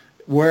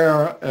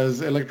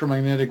 whereas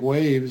electromagnetic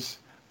waves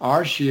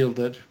are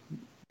shielded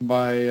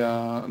by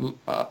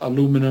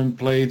aluminum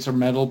plates or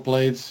metal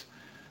plates,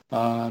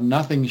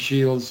 nothing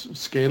shields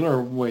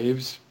scalar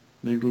waves.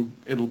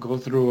 It'll go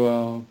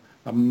through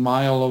a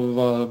mile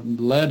of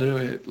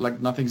lead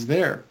like nothing's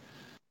there.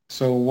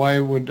 So why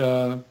would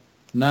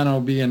nano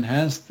be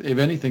enhanced? If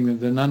anything,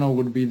 the nano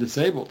would be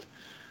disabled.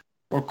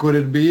 Or could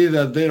it be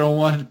that they don't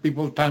want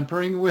people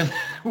tampering with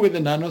the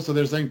nano, so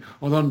they're saying,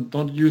 "Oh,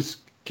 don't use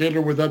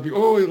cater with that.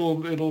 Oh,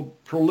 it'll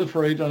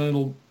proliferate and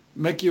it'll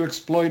make you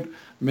exploit.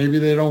 Maybe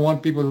they don't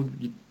want people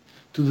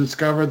to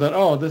discover that,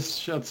 oh, this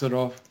shuts it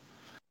off.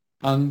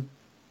 And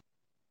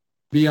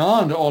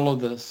beyond all of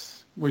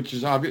this, which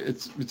is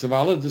obvious, it's a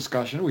valid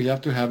discussion. We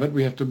have to have it.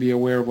 We have to be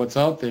aware of what's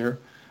out there.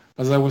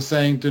 As I was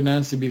saying to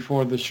Nancy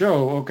before the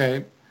show,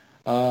 okay,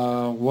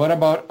 what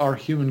about our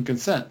human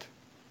consent?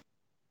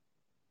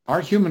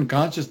 Our human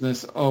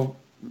consciousness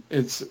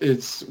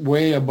it's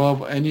way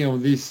above any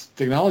of these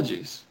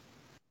technologies.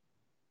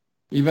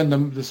 Even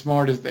the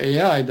smartest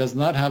AI does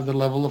not have the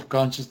level of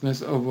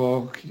consciousness of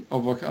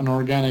an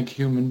organic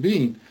human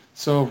being.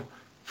 So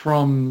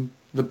from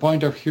the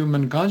point of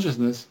human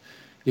consciousness,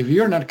 if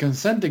you're not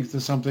consenting to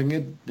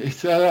something,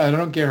 I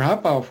don't care how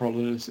powerful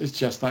it is, it's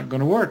just not going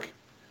to work.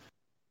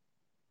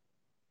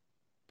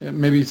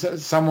 Maybe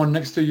someone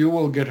next to you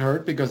will get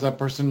hurt because that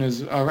person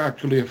is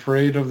actually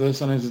afraid of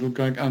this and is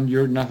going, and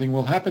nothing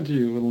will happen to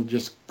you. It'll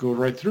just go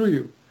right through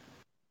you.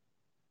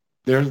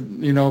 There's,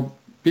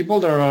 people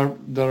that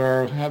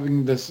are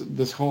having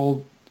this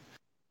whole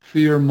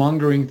fear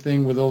mongering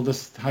thing with all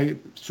this high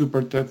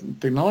super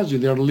technology.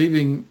 They're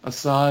leaving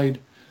aside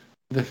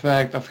the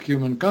fact of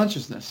human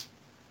consciousness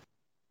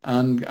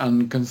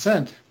and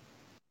consent.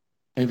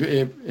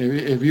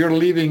 If you're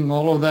leaving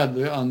all of that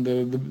on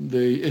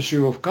the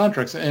issue of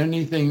contracts,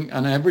 anything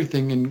and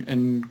everything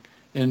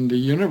in the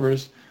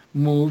universe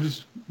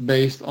moves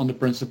based on the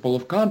principle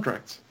of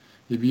contracts.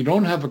 If you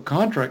don't have a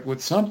contract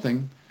with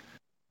something,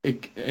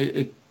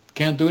 it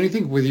can't do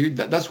anything with you.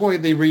 That's why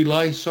they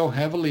rely so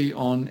heavily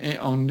on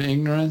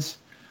ignorance,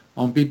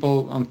 on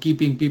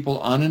keeping people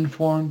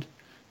uninformed,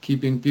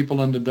 keeping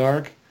people in the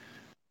dark,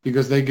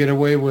 because they get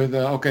away with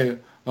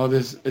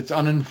it's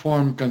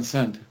uninformed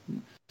consent.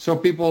 So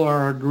people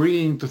are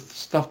agreeing to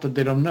stuff that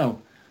they don't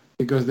know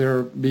because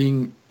they're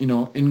being,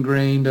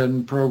 ingrained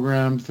and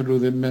programmed through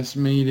the mass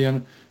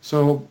media.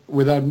 So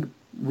without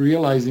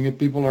realizing it,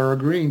 people are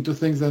agreeing to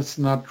things that's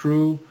not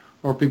true,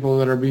 or people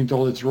that are being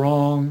told it's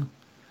wrong.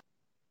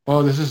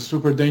 Oh, this is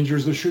super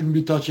dangerous. They shouldn't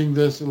be touching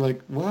this.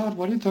 Like, what?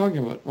 What are you talking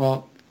about?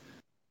 Well,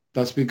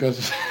 that's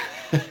because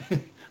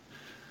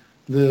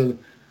the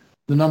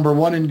number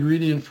one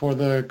ingredient for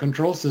the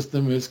control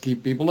system is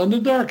keep people in the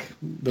dark.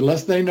 The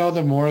less they know,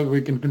 the more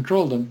we can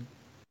control them.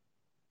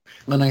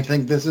 And I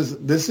think this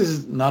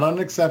is not an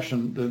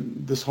exception.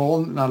 This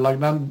whole not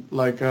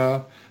like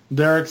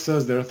Derek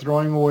says, they're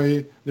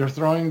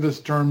throwing this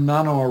term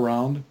nano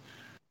around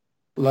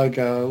like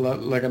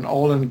an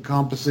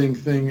all-encompassing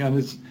thing. And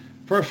it's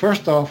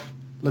first off,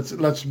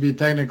 let's be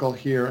technical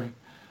here.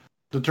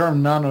 The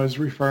term nano is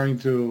referring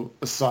to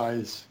a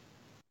size.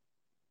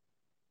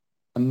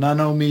 A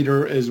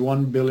nanometer is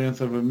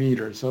 1/1000th of a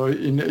meter. So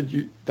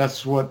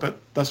that's what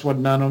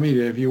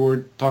nanometer. If you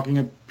were talking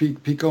of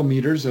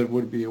picometers, it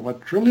would be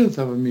what trillionth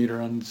of a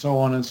meter, and so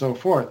on and so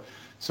forth.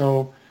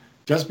 So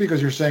just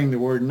because you're saying the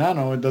word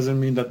nano, it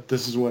doesn't mean that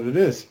this is what it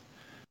is.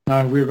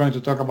 Now, if we're going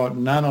to talk about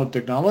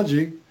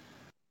nanotechnology,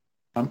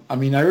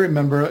 I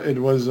remember it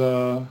was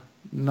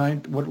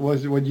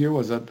what year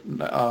was that?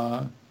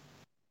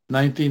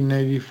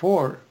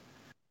 1984,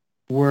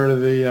 where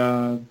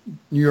the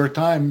New York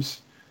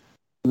Times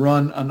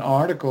run an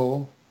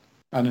article,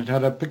 and it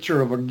had a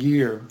picture of a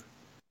gear,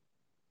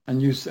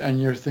 and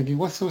you're thinking,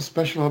 what's so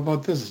special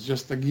about this? It's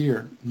just a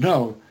gear.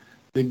 No,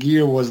 the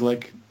gear was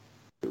like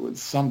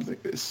something.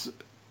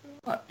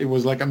 It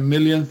was like a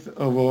millionth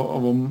of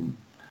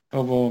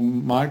a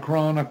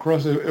micron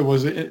across. It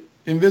was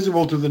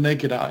invisible to the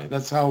naked eye.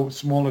 That's how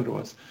small it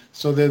was.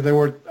 So they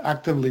were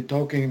actively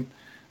talking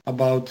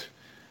about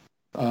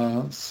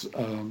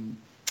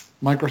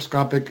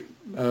microscopic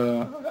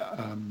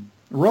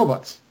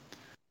robots.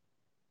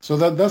 So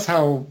that's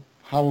how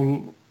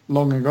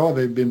long ago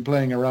they've been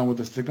playing around with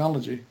this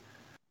technology.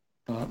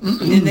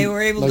 And they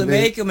were able to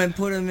make them and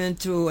put them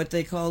into what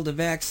they called a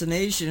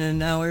vaccination, and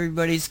now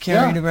everybody's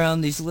carrying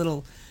around these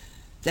little.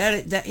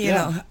 But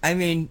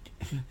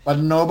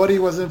nobody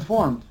was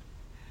informed.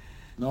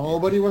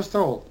 Nobody was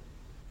told.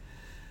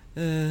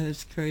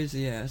 It's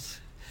crazy,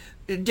 yes.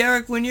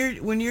 Derek, when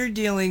you're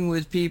dealing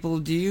with people,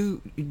 do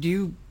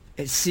you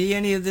see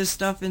any of this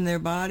stuff in their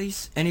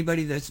bodies? Is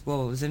anybody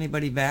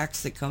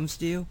vaxxed that comes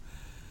to you?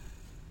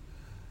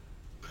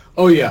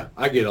 Oh yeah,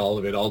 I get all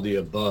of it, all the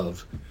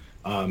above.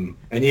 And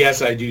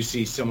yes, I do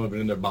see some of it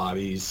in their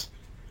bodies.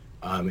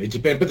 It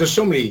depends, but there's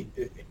so many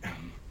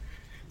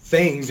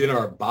things in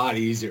our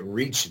bodies that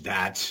reach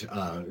that,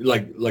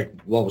 like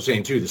what we're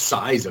saying too, the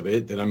size of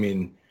it, that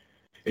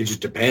it just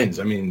depends.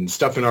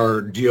 Stuff in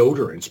our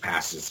deodorants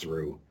passes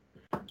through.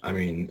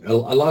 a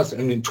lot.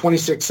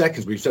 26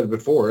 seconds. We've said it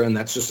before, and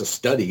that's just a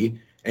study.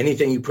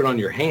 Anything you put on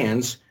your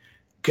hands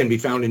can be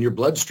found in your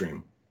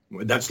bloodstream.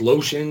 That's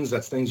lotions.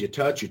 That's things you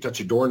touch. You touch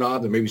a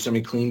doorknob that maybe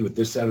somebody cleaned with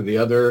this, that, or the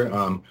other.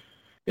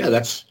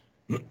 That's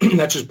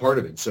that's just part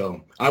of it.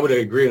 So I would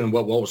agree on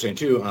what Walt was saying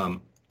too.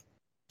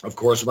 Of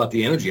course, about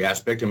the energy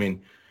aspect.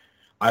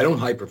 I don't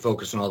hyper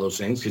focus on all those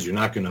things because you're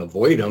not going to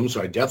avoid them.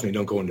 So I definitely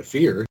don't go into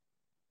fear.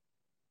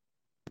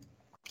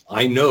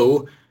 I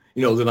know,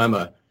 that I'm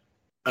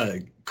a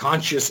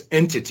conscious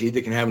entity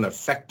that can have an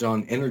effect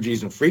on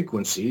energies and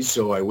frequencies.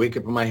 So I wake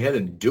up in my head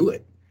and do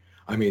it.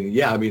 I mean,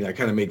 yeah, I mean, I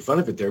kind of made fun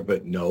of it there,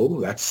 but no,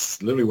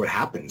 that's literally what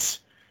happens.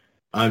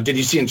 Did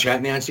you see in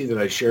chat, Nancy, that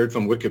I shared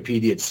from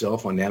Wikipedia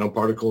itself on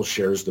nanoparticles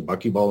shares the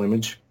buckyball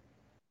image?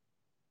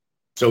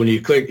 So when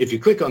you click, if you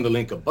click on the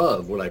link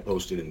above, what I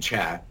posted in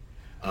chat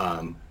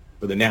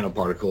for the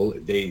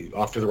nanoparticle, they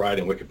off to the right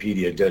in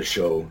Wikipedia does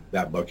show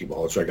that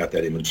buckyball. So I got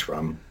that image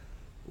from.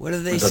 What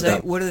do they say?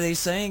 What are they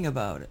saying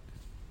about it?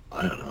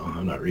 I don't know.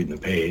 I'm not reading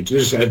the page.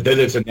 It's that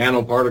it's a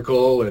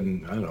nanoparticle,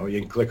 and I don't know. You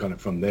can click on it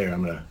from there.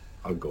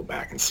 I'll go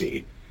back and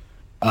see.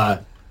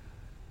 Carbon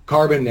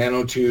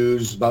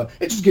nanotubes.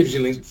 It just gives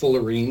you links.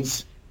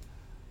 Fullerenes,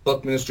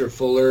 Buckminster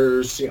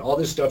Fullers. See, all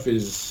this stuff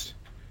is.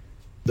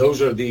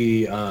 Those are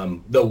the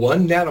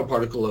one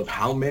nanoparticle of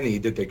how many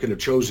that they could have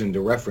chosen to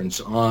reference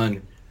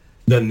on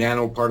the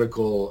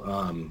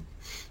nanoparticle,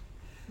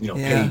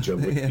 page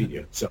of Wikipedia.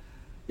 Yeah. So,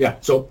 yeah.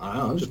 So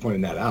I'm just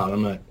pointing that out.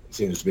 I'm not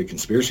saying there's a big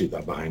conspiracy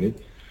thought behind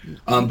it.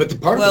 But the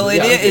part well, of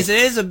it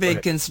is a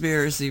big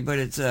conspiracy, but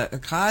it's a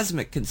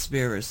cosmic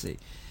conspiracy.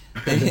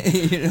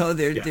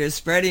 They're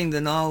spreading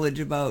the knowledge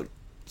about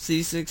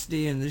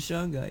C60 and the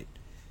shungite.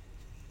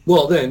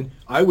 Well, then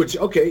I would say,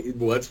 okay,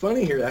 well, it's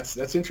funny here.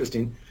 That's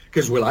interesting.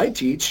 Because what I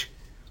teach,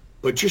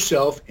 put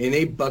yourself in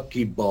a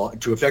buckyball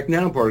to affect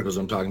nanoparticles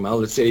I'm talking about.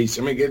 Let's say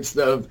somebody gets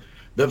the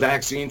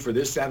vaccine for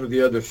this, that, or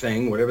the other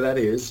thing, whatever that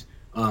is.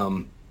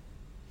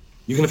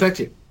 You can affect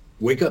it.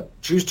 Wake up.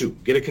 Choose to.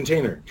 Get a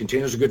container.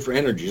 Containers are good for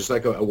energy. Just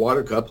like a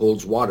water cup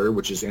holds water,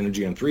 which is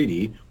energy in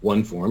 3D,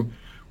 one form.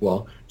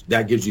 Well,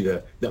 that gives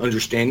you the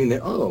understanding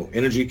that,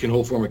 energy can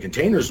hold form of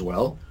containers as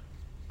well.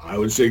 I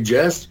would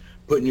suggest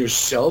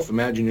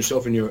imagine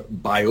yourself in your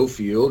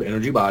biofield,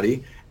 energy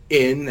body,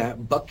 in that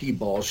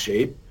buckyball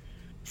shape,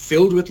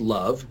 filled with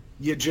love.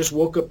 You just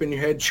woke up in your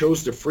head,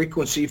 chose the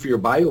frequency for your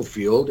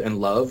biofield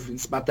and love.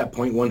 It's about that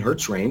 0.1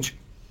 hertz range.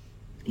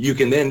 You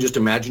can then just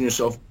imagine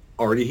yourself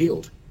already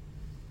healed.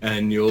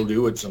 And you'll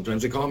do what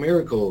sometimes they call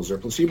miracles or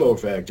placebo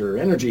effect or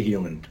energy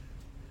healing.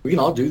 We can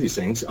all do these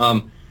things.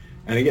 And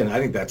again, I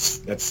think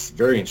that's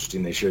very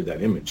interesting. They shared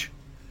that image.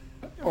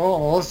 Oh,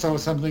 also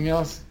something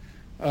else.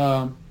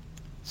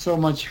 So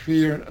much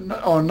fear.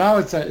 Oh, now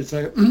it's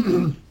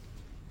a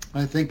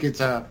I think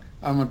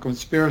I'm a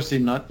conspiracy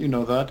nut, you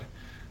know that.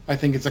 I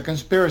think it's a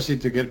conspiracy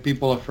to get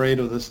people afraid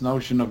of this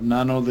notion of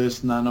nano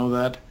this, nano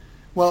that.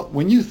 Well,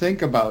 when you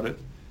think about it,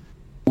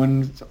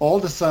 when all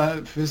the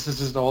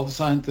physicists, all the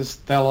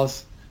scientists tell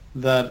us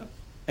that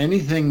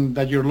anything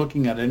that you're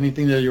looking at,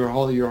 anything that you're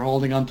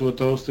holding onto a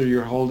toaster,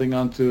 you're holding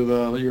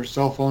onto your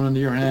cell phone in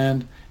your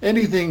hand,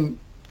 anything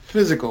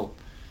physical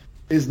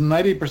is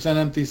 90%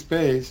 empty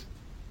space.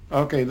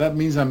 Okay, that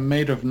means I'm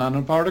made of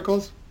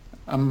nanoparticles.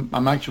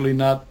 I'm actually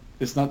not.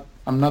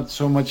 I'm not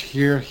so much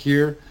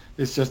here.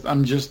 It's just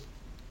I'm just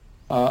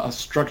a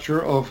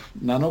structure of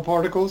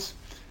nanoparticles.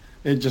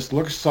 It just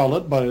looks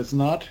solid, but it's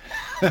not.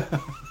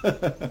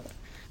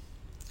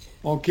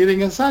 All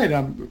kidding aside,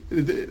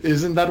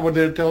 isn't that what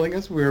they're telling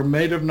us? We're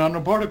made of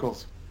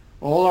nanoparticles.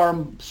 All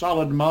our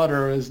solid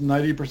matter is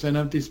 90%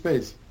 empty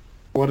space.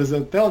 What does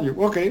that tell you?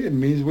 Okay, it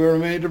means we're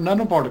made of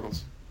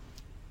nanoparticles.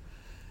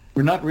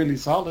 We're not really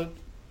solid.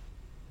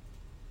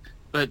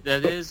 But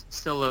that is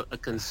still a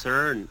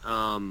concern.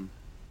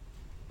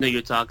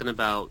 You're talking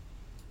about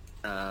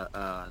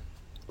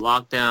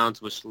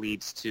lockdowns, which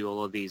leads to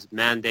all of these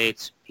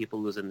mandates,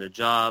 people losing their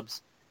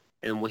jobs,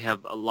 and we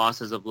have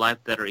losses of life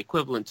that are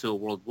equivalent to a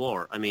world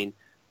war. I mean,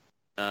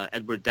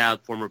 Edward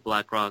Dowd, former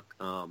BlackRock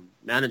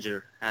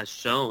manager, has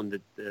shown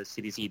that the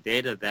CDC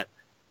data that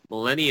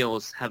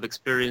millennials have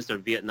experienced their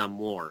Vietnam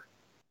War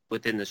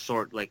within the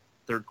short,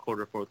 third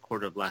quarter, fourth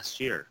quarter of last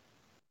year.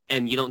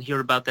 And you don't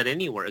hear about that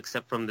anywhere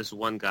except from this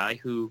one guy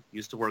who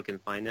used to work in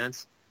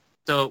finance.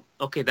 So,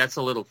 okay, that's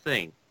a little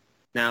thing.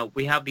 Now,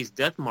 we have these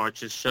death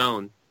marches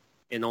shown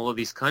in all of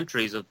these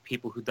countries of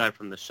people who died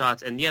from the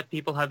shots, and yet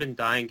people have been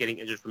dying, getting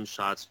injured from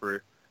shots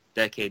for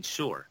decades,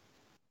 sure.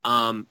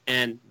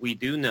 And we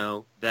do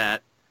know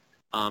that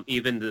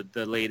even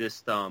the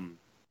latest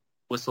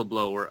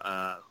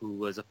whistleblower who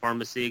was a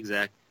pharmacy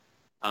exec,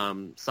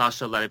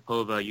 Sasha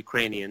Laripova,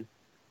 Ukrainian,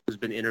 who's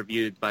been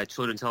interviewed by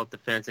Children's Health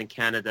Defense in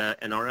Canada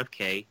and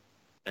RFK,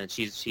 and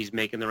she's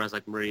making the rounds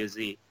like Maria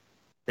Z,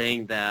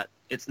 saying that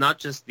it's not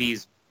just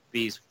these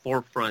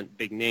forefront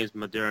big names,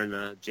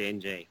 Moderna,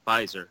 J&J,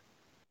 Pfizer,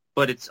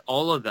 but it's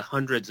all of the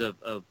hundreds of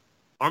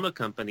pharma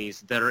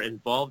companies that are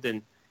involved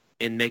in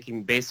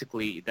making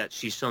basically that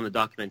she's shown the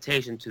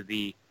documentation to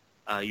the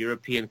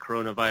European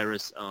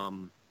Coronavirus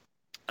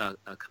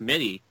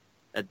Committee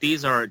that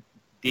these are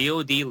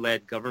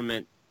DOD-led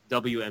government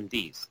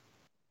WMDs.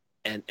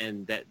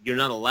 And that you're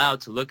not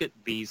allowed to look at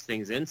these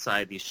things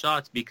inside these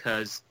shots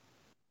because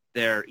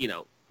they're,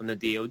 from the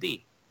DOD,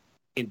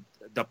 in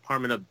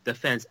Department of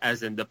Defense,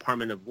 as in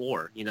Department of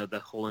War, the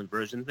whole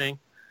inversion thing.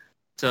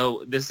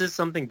 So this is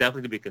something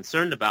definitely to be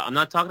concerned about. I'm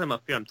not talking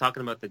about fear. I'm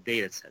talking about the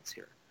data sets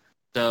here.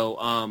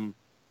 So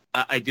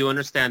I do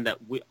understand that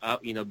we,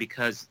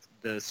 because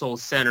the soul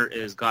center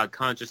is God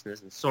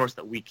consciousness and source,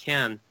 that we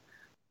can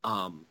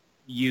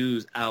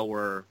use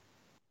our,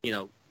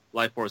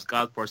 life force,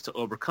 God force to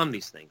overcome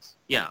these things.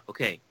 Yeah,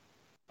 okay.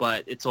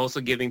 But it's also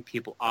giving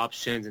people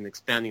options and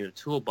expanding their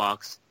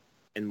toolbox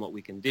and what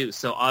we can do.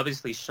 So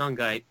obviously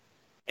Shungite,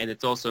 and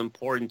it's also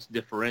important to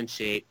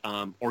differentiate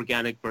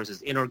organic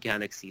versus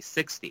inorganic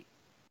C60,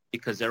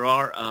 because there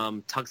are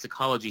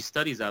toxicology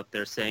studies out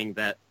there saying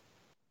that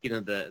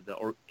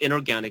the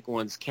inorganic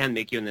ones can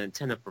make you an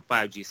antenna for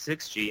 5G,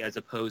 6G, as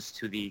opposed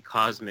to the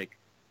cosmic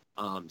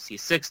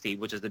C60,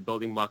 which is the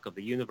building block of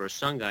the universe,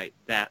 Shungite,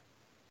 that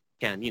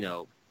can,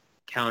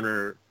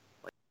 counter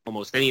like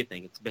almost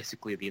anything. It's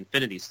basically the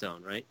Infinity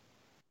Stone, right?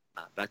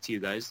 Back to you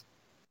guys.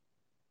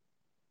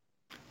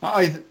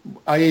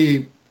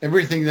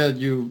 Everything that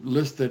you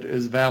listed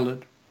is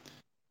valid,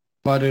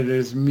 but it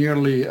is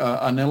merely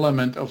an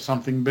element of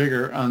something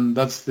bigger, and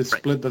that's the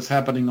split that's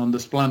happening on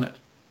this planet.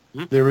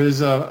 Mm-hmm. There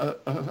is a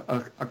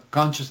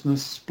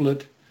consciousness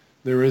split.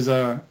 There is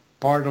a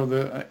part of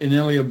the,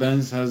 Inelia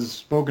Benz has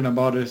spoken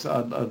about this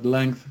at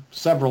length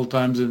several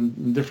times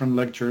in different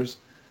lectures,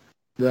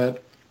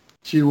 that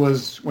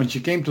when she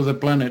came to the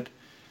planet,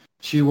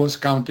 she was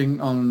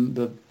counting on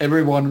that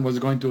everyone was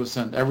going to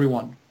ascend,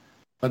 everyone.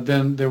 But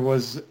then there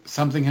was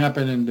something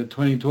happened in the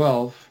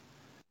 2012.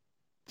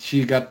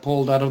 She got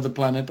pulled out of the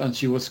planet, and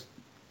she was,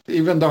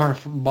 even though her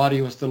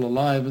body was still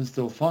alive and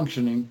still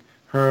functioning,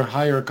 her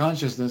higher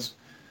consciousness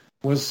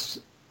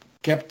was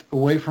kept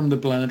away from the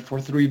planet for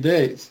 3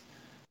 days,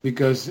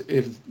 because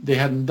if they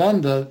hadn't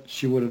done that,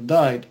 she would have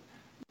died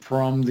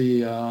from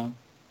the,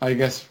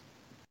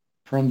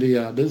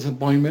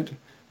 disappointment,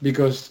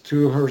 because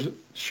to her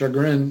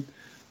chagrin,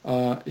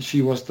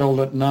 she was told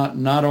that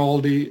not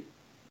all the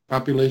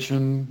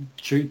population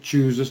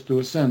chooses to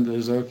ascend.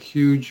 There's a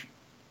huge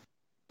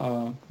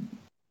part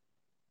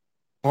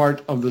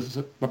of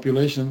the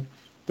population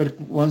that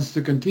wants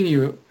to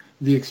continue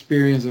the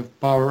experience of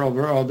power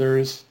over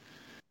others,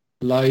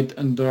 light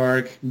and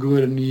dark,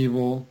 good and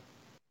evil.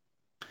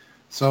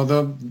 So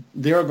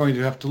they are going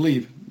to have to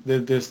leave.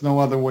 There's no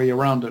other way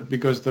around it,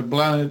 because the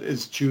planet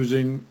is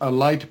choosing a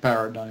light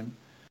paradigm,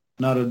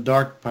 not a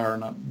dark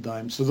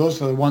paradigm. So those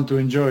that want to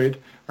enjoy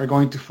it are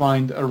going to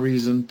find a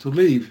reason to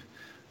leave.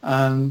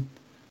 And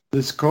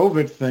this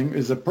COVID thing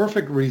is a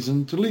perfect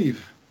reason to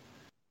leave.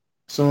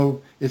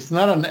 So it's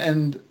not an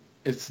end.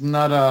 It's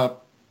not a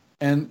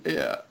end.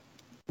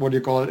 What do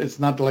you call it? It's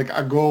not like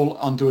a goal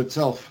unto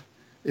itself.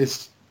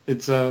 It's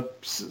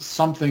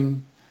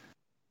something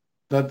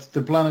that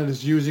the planet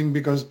is using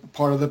because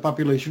part of the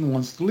population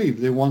wants to leave.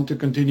 They want to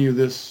continue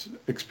this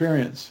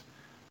experience.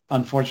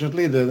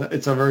 Unfortunately,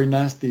 it's a very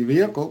nasty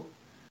vehicle.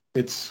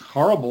 It's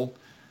horrible,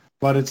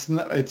 but it's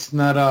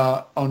not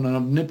an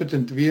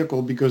omnipotent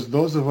vehicle, because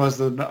those of us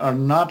that are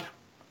not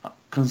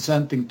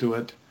consenting to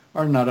it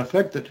are not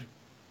affected.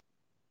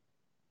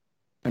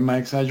 Am I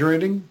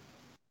exaggerating?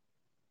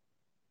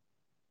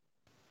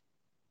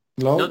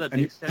 Hello? No, that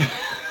makes sense.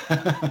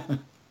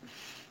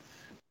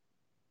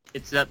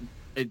 It's that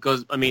it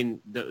goes. I mean,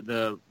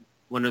 the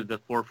one of the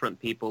forefront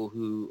people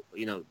who,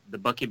 the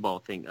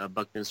buckyball thing,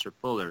 Buckminster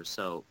Fuller.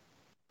 So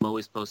I'm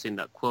always posting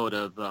that quote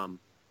of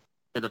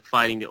instead of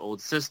fighting the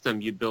old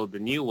system, you build the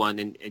new one,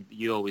 and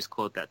you always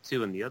quote that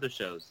too in the other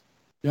shows.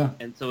 Yeah.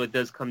 And so it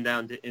does come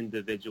down to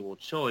individual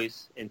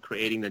choice in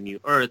creating the new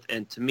Earth.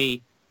 And to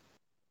me,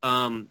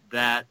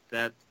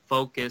 that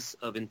focus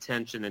of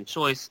intention and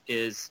choice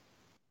is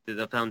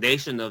the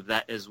foundation of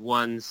that is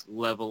one's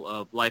level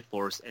of life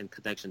force and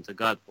connection to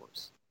God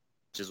force,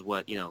 which is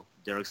what,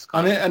 Derek's...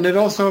 And it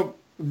also,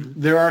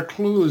 there are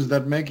clues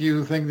that make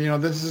you think,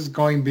 this is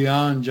going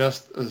beyond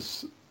just a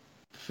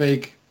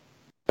fake,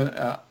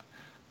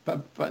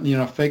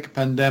 fake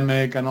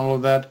pandemic and all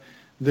of that.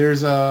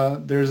 There's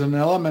an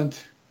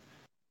element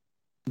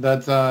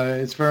that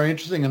it's very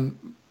interesting,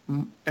 and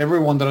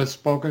everyone that I've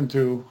spoken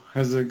to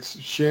has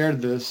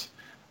shared this.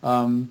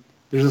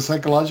 There's a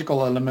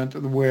psychological element,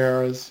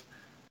 whereas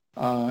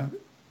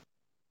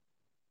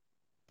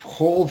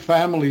whole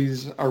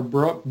families are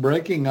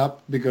breaking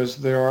up because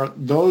there are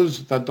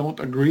those that don't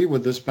agree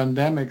with this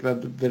pandemic,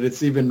 that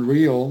it's even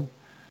real,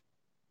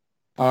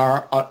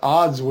 are at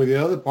odds with the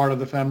other part of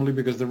the family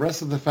because the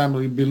rest of the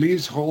family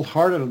believes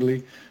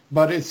wholeheartedly.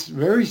 But it's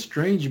very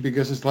strange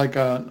because it's like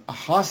a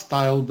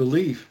hostile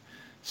belief,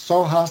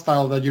 so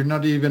hostile that you're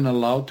not even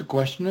allowed to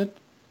question it.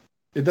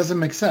 It doesn't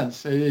make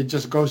sense. It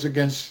just goes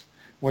against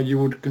what you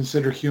would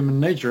consider human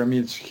nature. I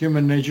mean, it's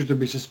human nature to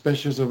be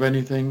suspicious of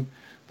anything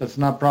that's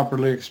not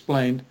properly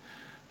explained.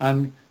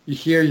 And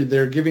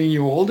they're giving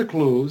you all the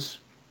clues.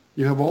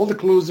 You have all the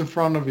clues in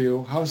front of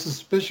you, how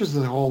suspicious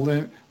the whole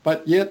thing,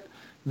 but yet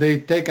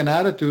they take an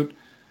attitude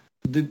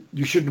that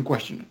you shouldn't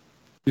question it.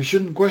 You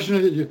shouldn't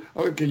question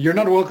it. You're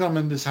not welcome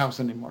in this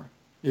house anymore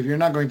if you're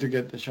not going to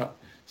get the shot.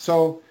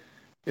 So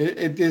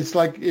it's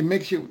like, it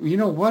makes you,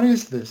 what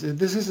is this?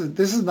 This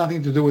is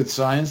nothing to do with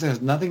science. It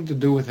has nothing to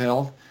do with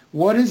health.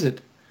 What is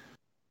it?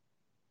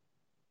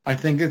 I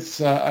think it's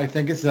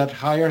that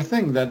higher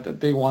thing that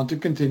they want to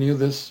continue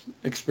this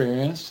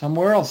experience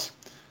somewhere else,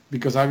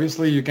 because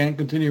obviously you can't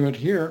continue it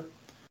here.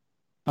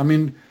 I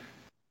mean,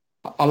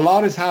 a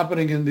lot is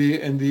happening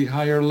in the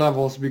higher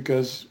levels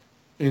because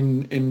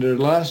in their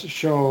last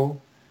show,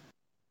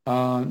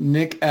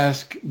 Nick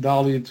asked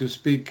Dolly to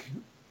speak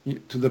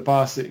to the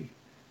posse,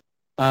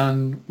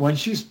 and when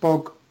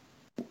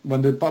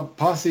the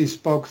posse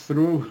spoke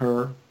through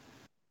her,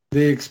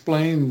 they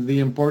explained the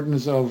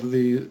importance of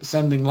the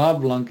sending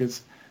love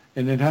blankets,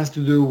 and it has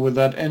to do with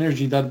that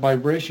energy, that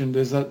vibration.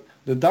 Is that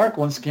the dark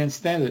ones can't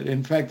stand it.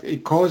 In fact,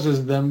 it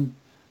causes them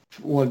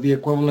what the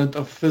equivalent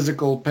of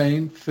physical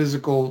pain,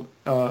 physical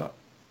uh,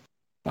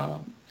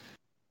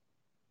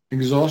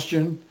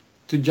 exhaustion,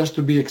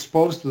 to be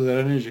exposed to that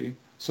energy.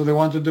 So they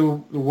want to do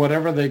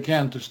whatever they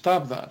can to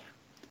stop that.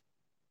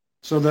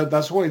 So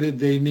that's why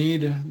they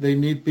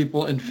need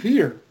people in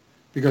fear,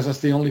 because that's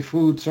the only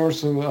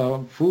source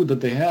of food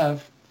that they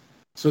have.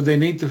 So they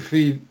need to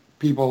feed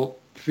people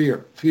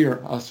fear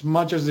as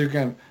much as they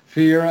can,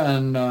 fear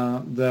and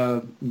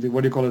the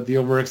what do you call it, the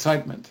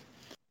overexcitement,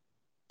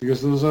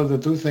 because those are the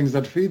two things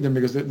that feed them,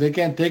 because they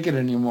can't take it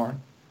anymore.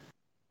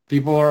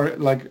 People are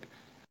like,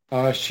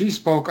 she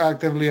spoke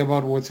actively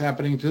about what's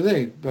happening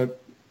today, that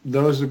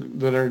those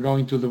that are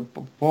going to the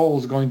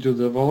polls, going to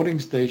the voting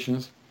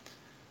stations,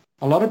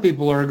 a lot of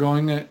people are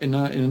going in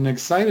an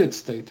excited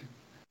state.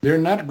 They're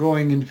not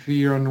going in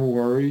fear and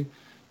worry.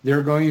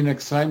 They're going in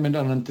excitement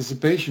and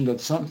anticipation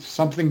that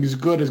something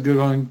good is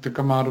going to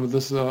come out of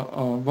this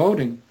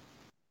voting,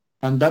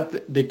 and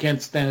that they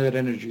can't stand that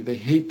energy. They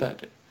hate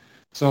that.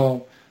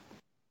 So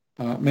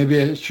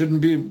maybe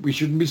we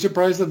shouldn't be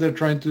surprised that they're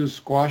trying to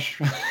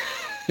squash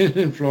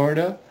in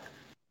Florida.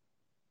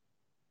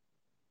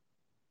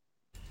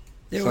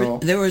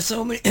 There were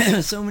so many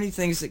so many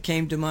things that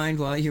came to mind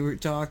while you were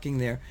talking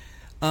there,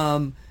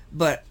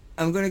 but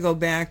I'm going to go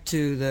back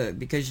to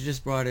because you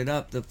just brought it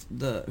up,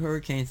 the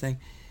hurricane thing.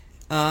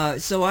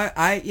 So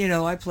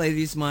I play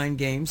these mind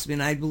games,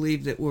 and I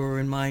believe that we're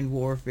in mind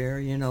warfare.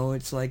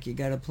 It's like you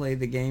got to play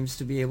the games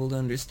to be able to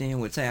understand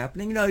what's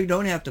happening. You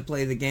don't have to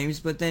play the games,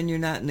 but then you're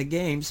not in the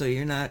game, so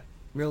you're not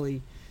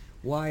really.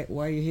 Why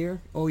are you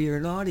here? Oh, you're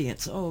an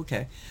audience. Oh,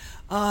 okay.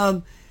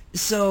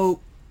 So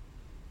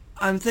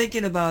I'm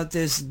thinking about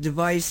this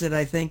device that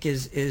I think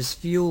is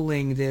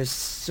fueling this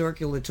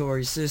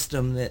circulatory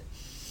system that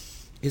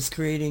is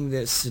creating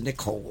this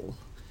Nicole.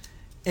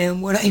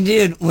 And what I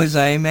did was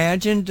I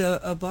imagined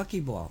a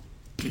buckyball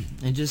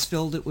and just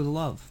filled it with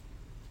love.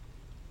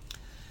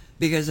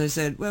 Because I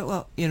said,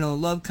 well,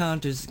 love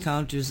counters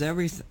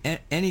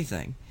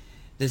anything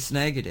that's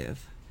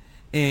negative.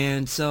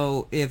 And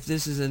so if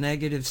this is a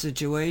negative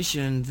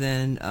situation,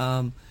 then,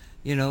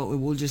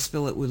 we'll just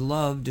fill it with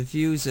love,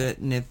 diffuse it,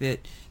 and if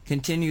it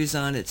continues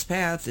on its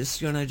path,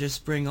 it's going to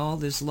just bring all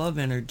this love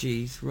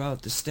energy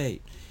throughout the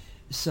state.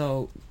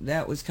 So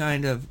that was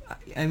kind of,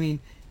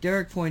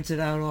 Derek points it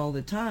out all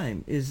the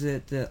time, is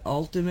that the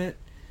ultimate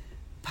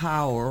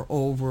power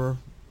over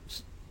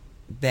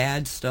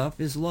bad stuff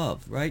is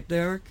love. Right,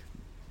 Derek?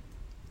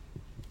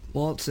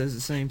 Walt says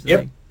the same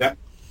thing. Yep.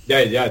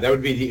 That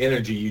would be the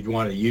energy you'd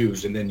want to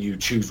use, and then you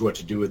choose what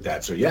to do with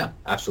that. So, yeah,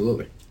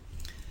 absolutely.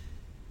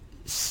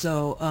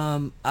 So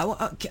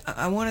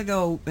I want to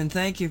go and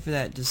thank you for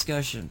that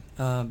discussion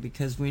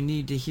because we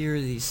need to hear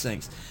these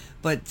things.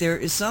 But there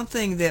is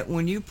something that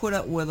when you put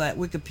up with that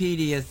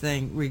Wikipedia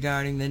thing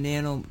regarding the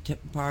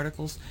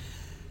nanoparticles,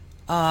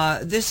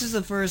 this is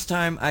the first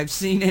time I've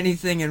seen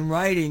anything in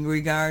writing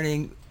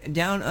regarding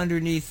down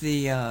underneath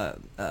the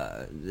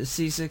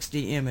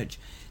C60 image.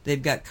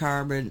 They've got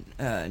carbon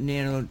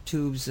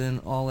nanotubes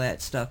and all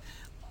that stuff.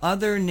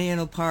 Other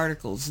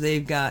nanoparticles,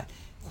 they've got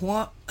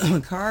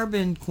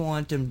carbon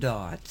quantum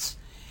dots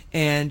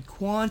and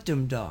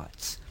quantum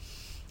dots.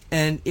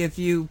 And if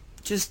you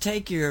just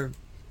take your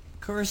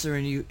cursor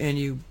and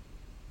you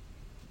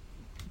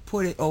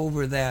put it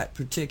over that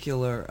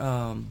particular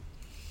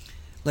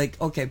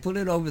put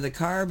it over the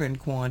carbon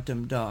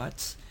quantum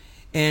dots,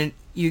 and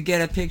you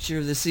get a picture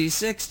of the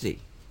C60,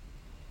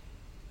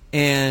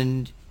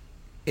 and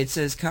it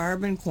says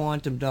carbon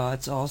quantum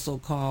dots, also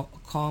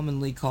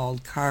commonly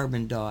called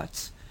carbon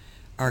dots,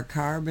 are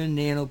carbon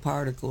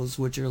nanoparticles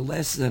which are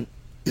less than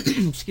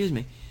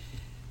 10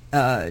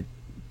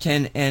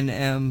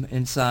 nm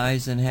in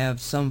size and have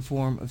some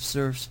form of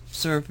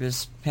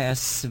surface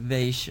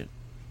passivation.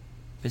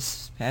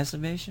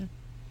 Passivation?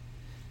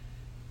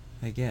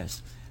 I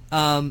guess.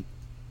 I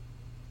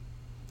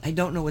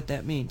don't know what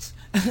that means.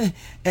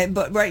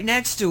 But right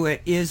next to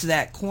it is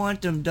that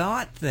quantum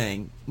dot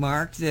thing,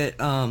 Mark, that...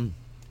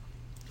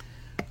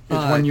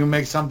 it's when you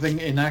make something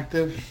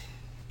inactive.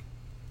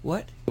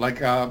 What? Like,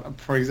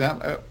 for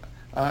example,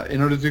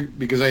 in order to,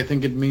 because I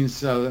think it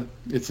means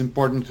it's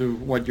important to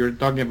what you're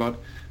talking about.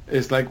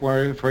 It's like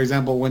where, for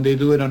example, when they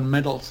do it on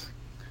metals,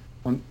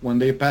 when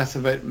they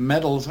passivate,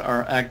 metals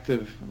are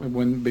active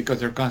because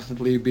they're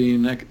constantly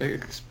being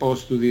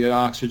exposed to the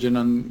oxygen,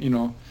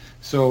 and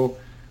so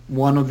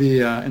one of the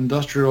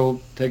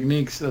industrial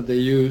techniques that they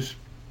use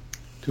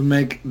to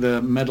make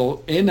the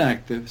metal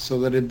inactive so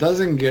that it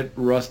doesn't get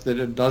rusted,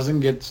 it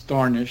doesn't get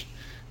tarnished,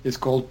 is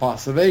called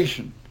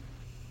passivation.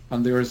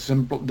 and there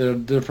are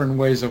different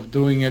ways of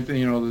doing it.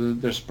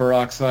 There's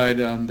peroxide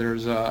and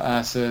there's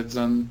acids,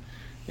 and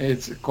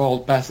it's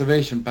called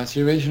passivation.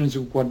 Passivation is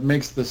what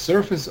makes the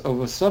surface of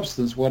a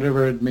substance,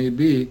 whatever it may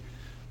be,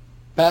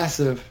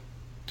 passive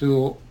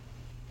to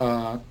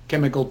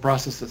chemical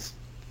processes.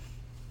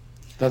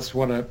 That's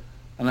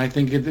and I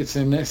think it's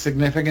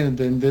significant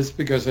in this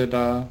because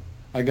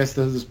I guess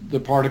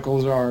the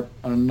particles are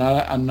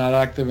not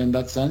active in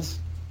that sense.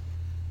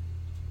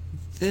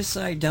 This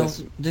I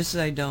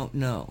don't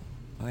know.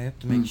 I have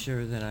to make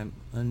sure that I'm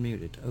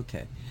unmuted.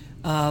 Okay.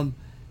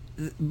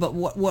 But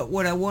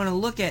what I want to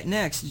look at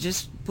next,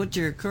 just put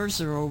your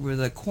cursor over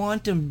the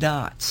quantum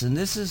dots, and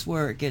this is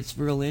where it gets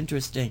real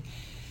interesting.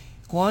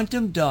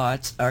 Quantum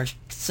dots are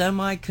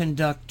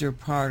semiconductor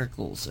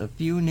particles a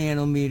few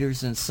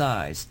nanometers in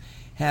size,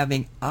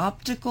 having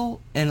optical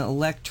and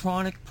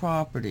electronic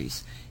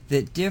properties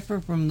that differ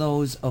from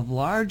those of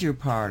larger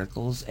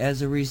particles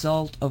as a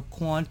result of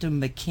quantum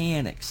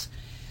mechanics.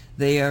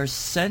 They are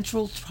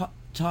central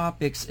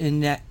topics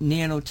in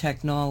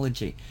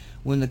nanotechnology.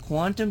 When the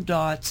quantum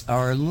dots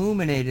are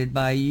illuminated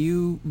by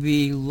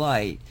UV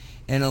light,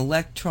 an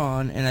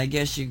electron, and I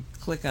guess you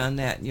click on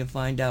that and you'll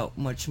find out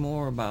much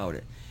more about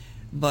it.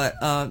 But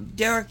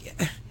Derek,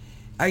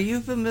 are you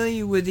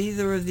familiar with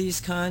either of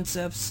these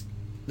concepts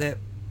that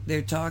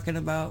they're talking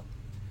about?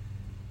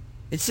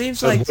 It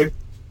seems like...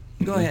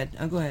 Go ahead.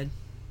 Go ahead.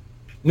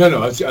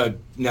 No. It's,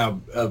 now,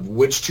 of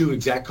which two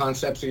exact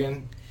concepts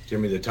again? Give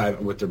me the type,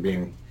 what they're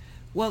being...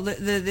 Well,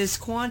 this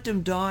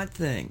quantum dot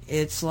thing,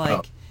 it's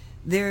like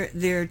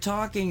they're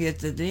talking at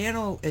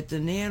the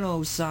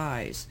nano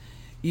size.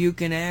 You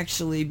can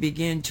actually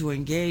begin to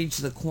engage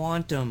the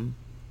quantum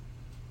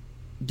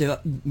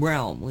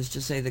realm. Let's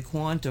just say the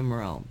quantum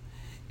realm.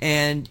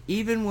 And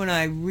even when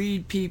I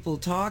read people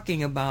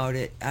talking about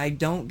it, I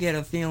don't get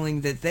a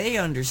feeling that they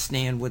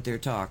understand what they're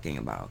talking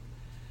about.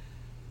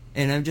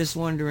 And I'm just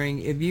wondering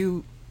if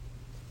you...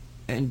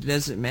 And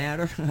does it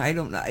matter? I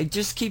don't know. It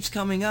just keeps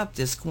coming up,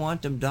 this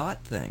quantum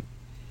dot thing.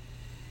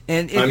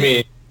 And I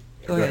mean...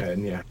 Go ahead.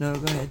 Yeah. No,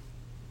 go ahead.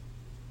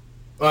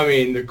 I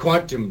mean, the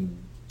quantum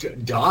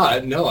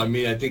dot, no. I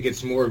mean, I think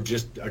it's more of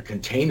just a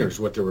container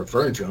is what they're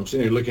referring to. I'm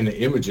sitting here looking at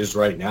images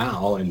right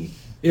now, and,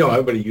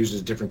 everybody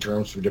uses different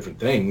terms for different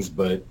things,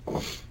 but...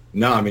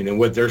 No, I mean, and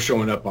what they're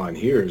showing up on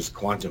here is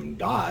quantum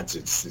dots.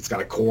 It's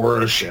got a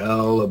core, a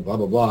shell, blah,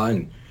 blah, blah,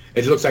 and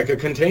it looks like a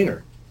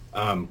container,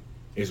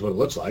 is what it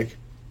looks like.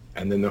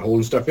 And then they're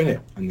holding stuff in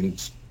it, and then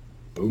it's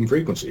boom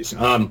frequencies.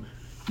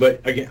 But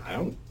again, I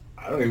don't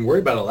even worry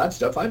about all that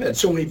stuff. I've had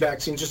so many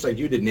vaccines, just like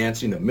you did,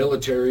 Nancy, in the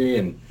military,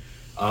 and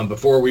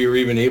before we were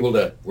even able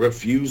to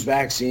refuse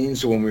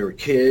vaccines. So when we were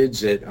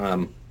kids,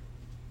 I've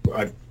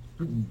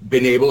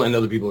been able, and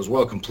other people as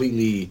well,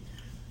 completely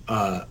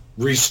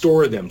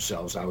restore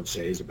themselves, I would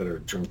say is a better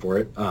term for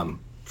it,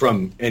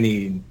 from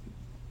any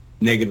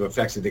negative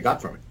effects that they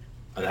got from it.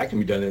 And that can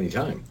be done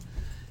anytime.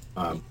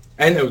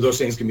 And those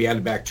things can be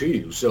added back to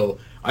you. So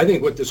I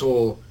think what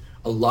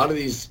a lot of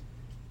these,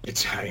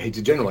 I hate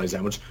to generalize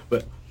that much,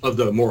 but of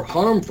the more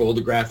harmful,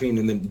 the graphene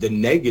and the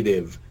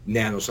negative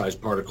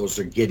nano-sized particles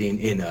they're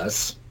getting in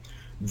us,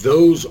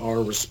 those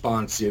are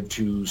responsive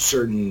to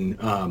certain,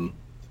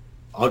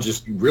 I'll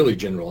just really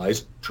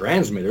generalize,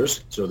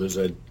 transmitters. So there's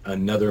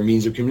another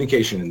means of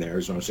communication in there,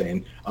 is what I'm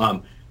saying,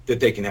 that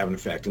they can have an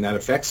effect. And that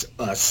affects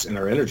us and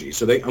our energy.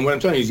 So and what I'm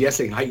telling you is, yes,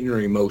 they can heighten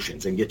your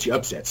emotions and get you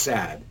upset,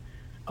 sad,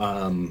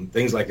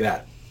 things like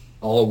that,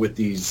 all with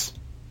these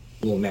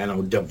little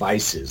nano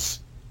devices.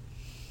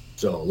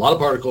 So a lot of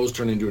particles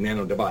turn into a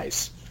nano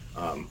device,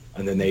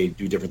 and then they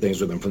do different things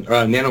with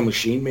them. Nano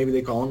machine, maybe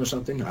they call them, or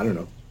something. I don't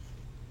know.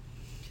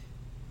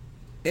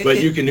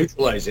 But you can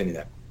neutralize any of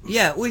that.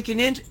 Yeah, we can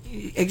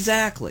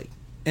exactly,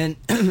 and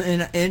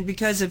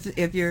because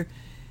if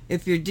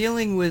you're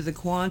dealing with the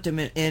quantum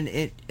and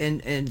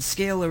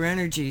scalar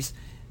energies,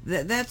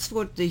 that's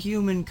what the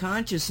human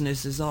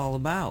consciousness is all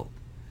about.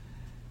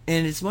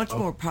 And it's much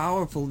more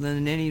powerful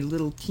than any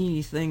little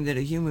teeny thing that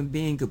a human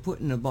being could put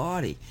in a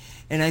body.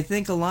 And I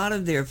think a lot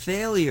of their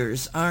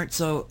failures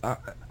aren't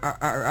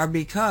are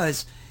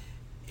because,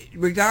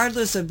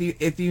 regardless of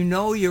if you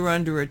know you're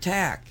under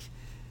attack,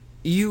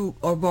 you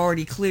have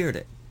already cleared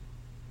it.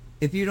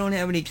 If you don't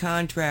have any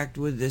contract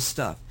with this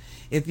stuff,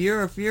 if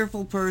you're a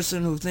fearful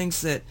person who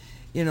thinks that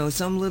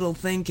some little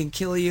thing can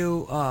kill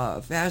you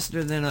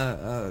faster than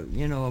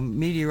a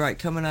meteorite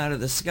coming out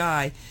of the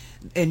sky,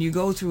 and you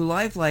go through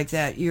life like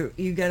that,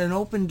 you got an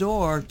open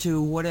door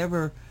to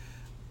whatever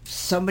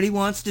somebody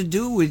wants to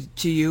do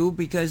to you,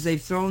 because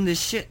they've thrown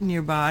this shit in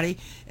your body,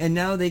 and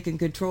now they can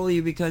control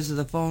you because of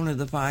the phone or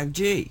the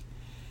 5G.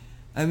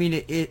 I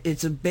mean,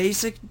 it's a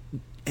basic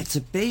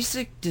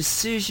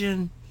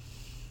decision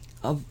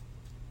of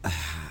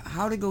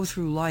how to go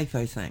through life,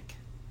 I think.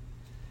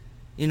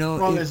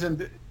 Well,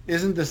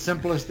 isn't the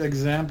simplest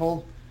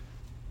example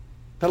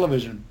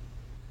television?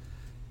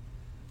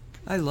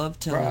 I love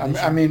television.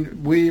 I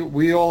mean,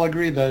 we all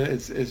agree that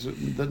it's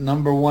the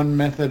number one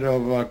method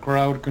of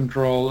crowd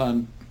control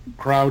and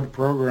crowd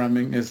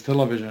programming is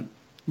television.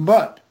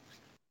 But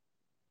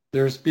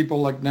There's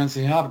people like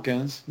Nancy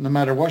Hopkins, no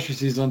matter what she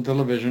sees on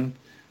television,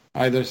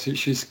 either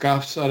she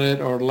scoffs at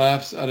it or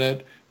laughs at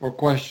it or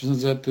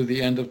questions it to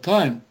the end of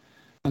time.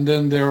 And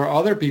then there are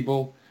other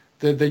people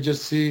that they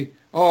just see,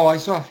 oh, I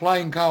saw a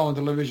flying cow on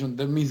television.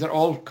 That means that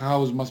all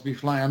cows must be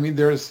flying. I mean,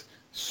 there's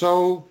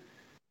so,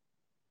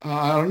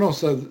 I don't know,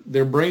 so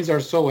their brains are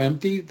so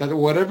empty that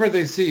whatever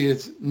they see,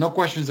 it's no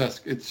questions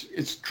asked.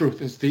 It's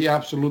truth. It's the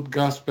absolute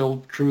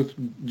gospel truth.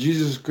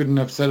 Jesus couldn't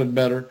have said it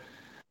better.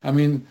 I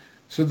mean,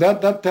 so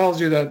that tells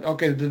you that,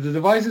 okay, the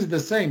device is the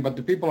same, but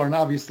the people are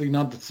obviously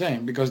not the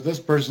same because this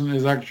person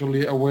is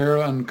actually aware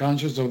and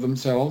conscious of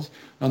themselves,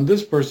 and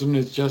this person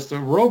is just a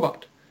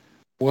robot.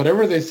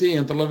 Whatever they see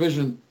on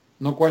television,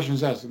 no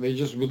questions asked. They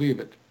just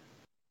believe it.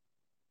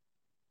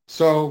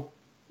 So,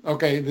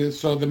 okay,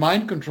 so the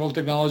mind control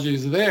technology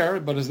is there,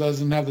 but it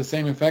doesn't have the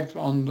same effect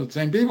on the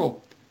same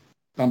people.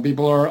 Some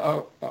people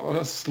are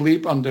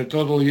asleep and they're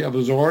totally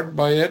absorbed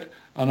by it,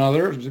 and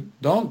others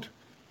don't.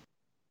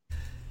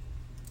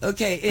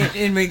 Okay,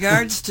 in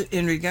regards to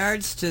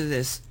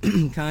this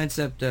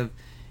concept of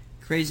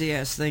crazy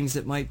ass things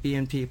that might be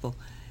in people,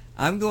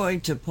 I'm going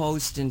to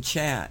post in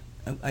chat.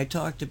 I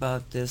talked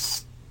about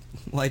this.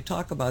 Well, I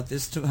talk about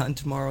this on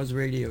tomorrow's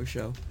radio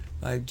show,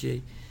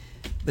 5G.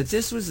 But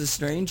this was the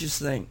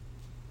strangest thing.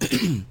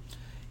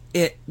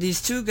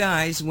 These two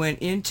guys went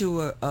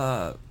into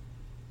a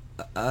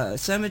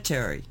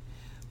cemetery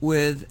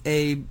with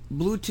a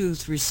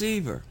Bluetooth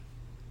receiver,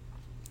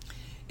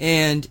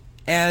 and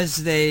as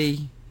they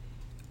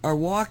are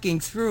walking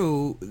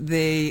through,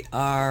 they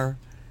are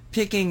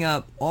picking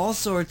up all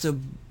sorts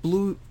of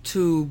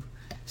Bluetooth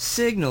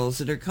signals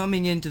that are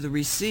coming into the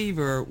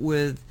receiver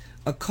with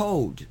a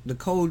code, the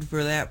code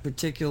for that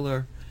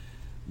particular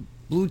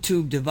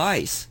Bluetooth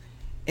device.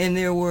 And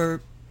there were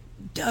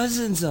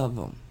dozens of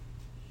them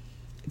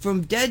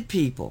from dead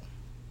people.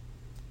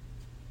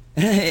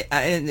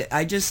 And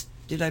I just,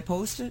 did I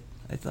post it?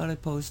 I thought I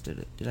posted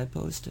it. Did I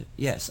post it?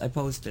 Yes, I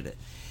posted it.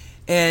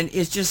 And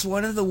it's just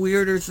one of the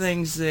weirder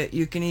things that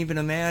you can even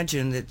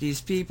imagine, that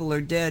these people are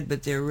dead,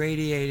 but they're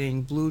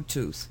radiating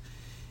Bluetooth.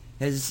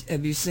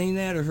 Have you seen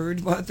that or heard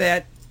about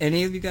that?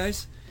 Any of you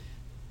guys?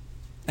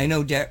 I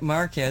know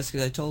Mark has,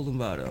 because I told him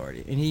about it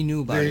already, and he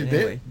knew about it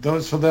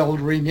anyway. So they'll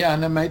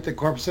reanimate the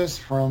corpses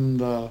from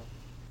the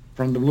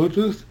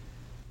Bluetooth?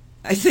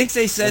 I think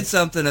they said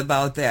something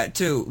about that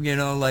too. You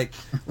know, like,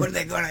 what are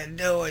they going to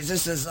do? Is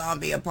this a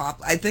zombie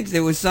apocalypse? I think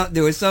there was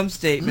some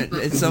statement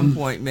at some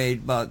point made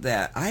about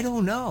that. I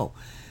don't know,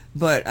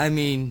 but I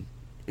mean,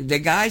 the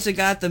guys that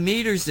got the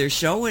meters, they're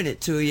showing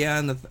it to you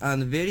on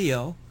the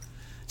video.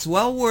 It's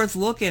well worth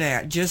looking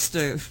at just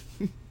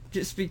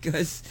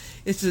because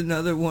it's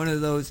another one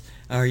of those.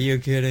 Are you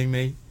kidding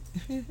me?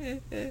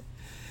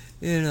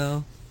 You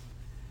know.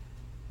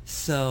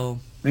 So.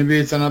 Maybe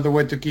it's another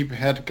way to keep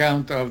head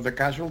count of the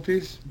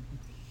casualties.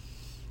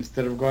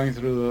 Instead of going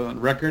through the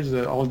records,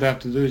 all they have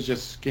to do is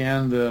just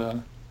scan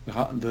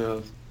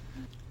the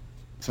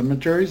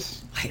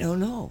cemeteries. I don't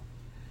know.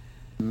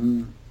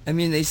 I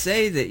mean, they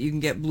say that you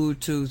can get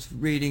Bluetooth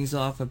readings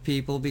off of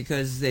people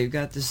because they've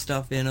got this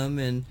stuff in them,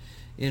 and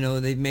you know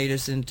they've made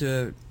us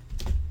into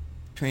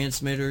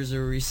transmitters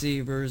or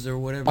receivers or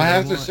whatever. I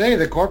have to say,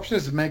 the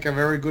corpses make a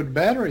very good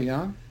battery,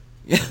 huh?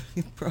 Yeah,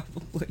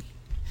 probably.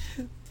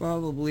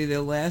 Probably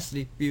they'll last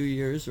a few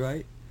years,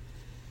 right?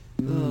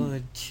 Oh,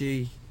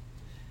 gee.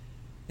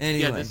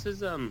 Anyway. Yeah, this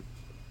is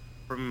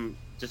from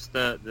just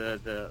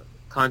the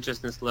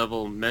consciousness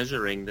level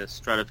measuring, the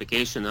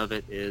stratification of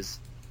it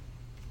is,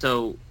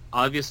 so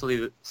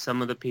obviously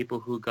some of the people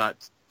who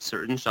got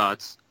certain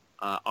shots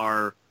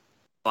are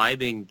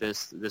vibing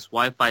this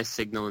Wi-Fi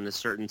signal in a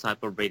certain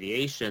type of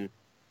radiation,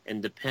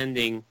 and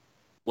depending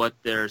what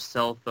their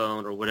cell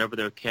phone or whatever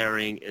they're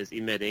carrying is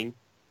emitting,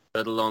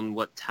 let alone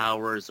what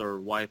towers or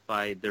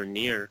Wi-Fi they're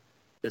near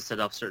to set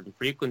off certain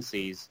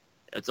frequencies.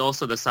 It's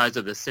also the size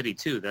of the city,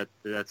 too.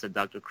 That's a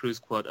Dr. Cruz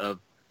quote of,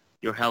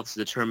 your health's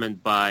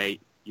determined by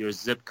your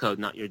zip code,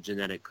 not your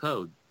genetic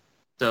code.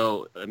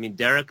 So, I mean,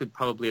 Derek could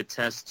probably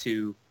attest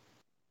to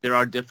there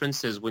are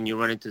differences when you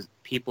run into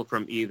people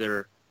from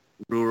either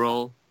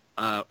rural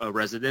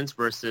residents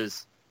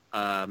versus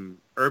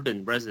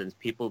urban residents,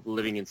 people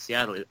living in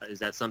Seattle. Is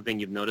that something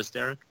you've noticed,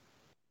 Derek?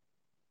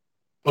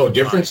 Oh,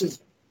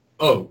 differences?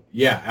 Oh,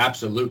 yeah,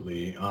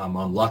 absolutely, on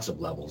lots of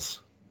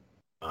levels.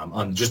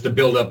 On just the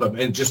buildup of,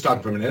 and just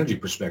talking from an energy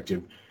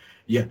perspective,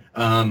 yeah,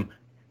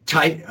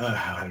 tight,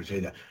 how do I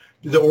say that?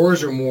 The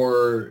auras are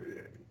more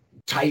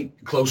tight,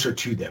 closer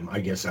to them,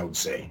 I guess I would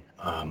say,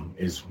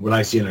 is what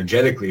I see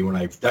energetically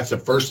that's the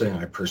first thing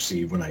I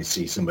perceive when I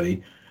see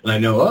somebody, and I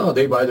know, oh,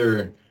 they've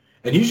either,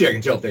 and usually I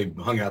can tell if they've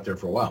hung out there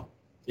for a while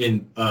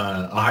in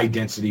a high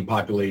density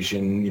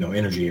population,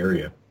 energy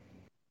area.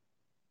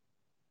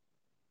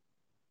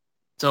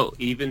 So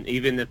even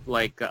if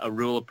like a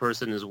rural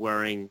person is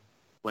wearing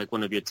like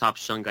one of your top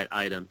Shungite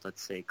items,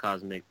 let's say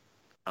Cosmic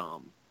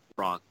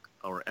Rock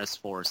or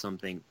S4 or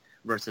something,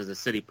 versus a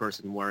city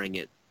person wearing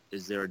it,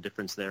 is there a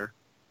difference there?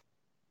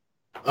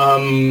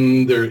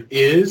 There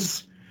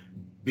is.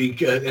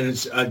 because and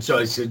it's so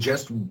I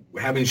suggest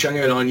having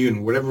shungite on you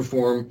in whatever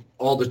form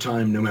all the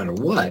time, no matter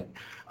what.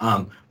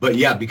 But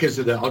yeah, because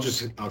of the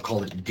I'll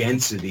call it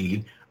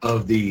density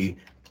of the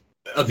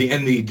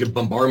the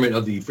bombardment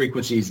of the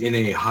frequencies in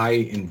a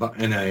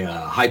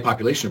high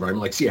population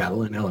environment like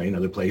Seattle and LA and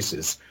other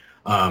places.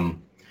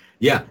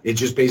 Yeah, it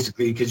just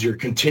basically, because you're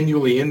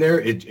continually in there,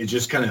 it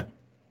just kind of,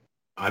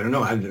 I don't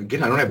know.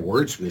 Again, I don't have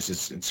words for this.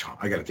 It's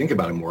I got to think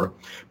about it more.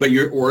 But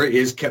your aura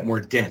is kept more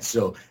dense.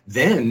 So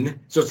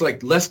it's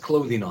like less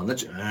clothing on.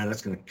 That's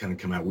going to kind of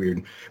come out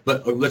weird.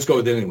 But let's go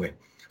with it anyway.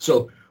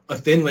 So a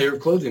thin layer of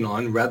clothing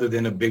on rather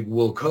than a big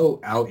wool coat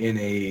out in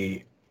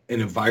an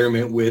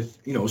environment with,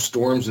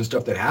 storms and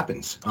stuff that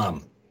happens.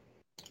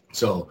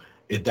 So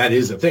that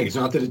is a thing. It's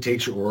not that it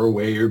takes your aura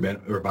away or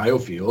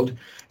biofield.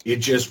 It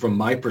just, from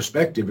my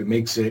perspective, it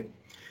makes it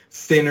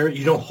thinner.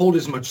 You don't hold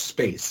as much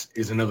space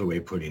is another way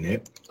of putting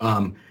it.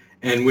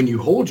 And when you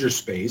hold your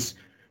space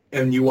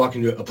and you walk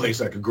into a place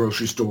like a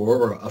grocery store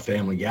or a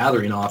family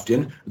gathering,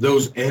 often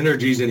those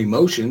energies and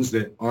emotions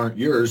that aren't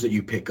yours that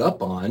you pick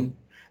up on,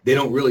 they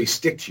don't really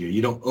stick to you.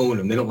 You don't own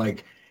them. They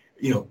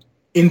don't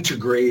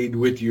integrate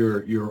with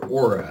your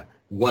aura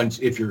once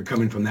if you're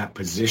coming from that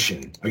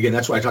position. Again,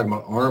 that's why I talk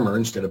about armor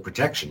instead of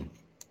protection.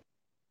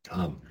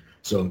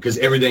 So because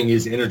everything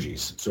is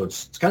energies, so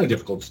it's kind of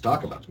difficult to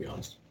talk about, to be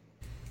honest.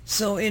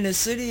 So in a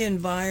city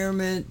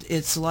environment,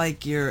 it's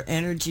like your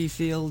energy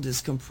field is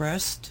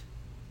compressed?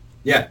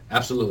 Yeah,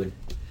 absolutely.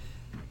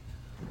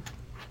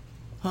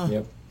 Huh.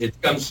 Yep.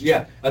 It comes,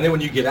 yeah. And then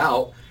when you get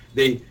out,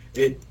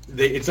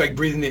 it's like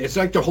breathing. It's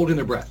like they're holding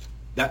their breath.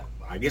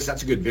 I guess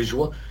that's a good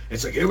visual.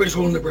 It's like everybody's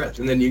holding their breath,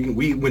 and then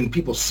when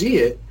people see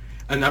it,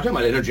 and I'm talking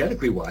about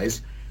energetically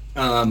wise,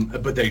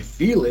 but they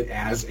feel it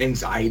as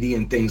anxiety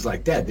and things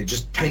like that. They're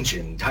just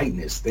tension,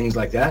 tightness, things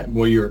like that.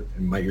 Well,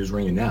 my ear's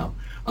ringing now.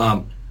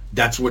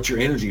 That's what your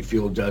energy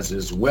field does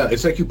as well.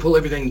 It's like you pull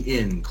everything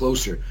in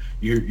closer.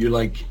 You're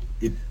like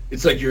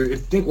it's like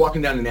think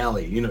walking down an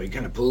alley. You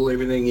kind of pull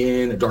everything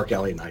in, a dark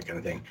alley at night kind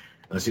of thing.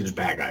 Let's see, there's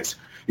bad guys.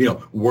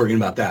 Worrying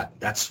about that.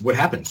 That's what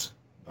happens.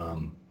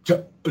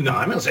 No,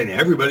 I'm not saying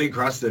everybody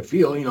across the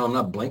field. I'm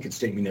not blanket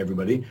stating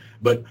everybody,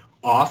 but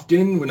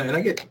often we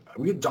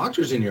get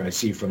doctors in here I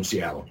see from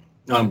Seattle.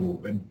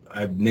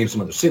 I've named some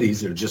other cities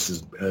that are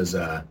just as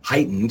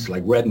heightened,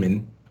 like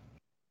Redmond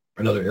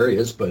and other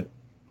areas, but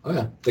oh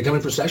yeah, they come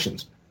in for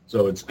sessions.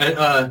 So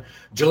and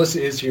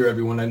Jalissa is here,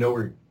 everyone. I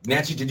know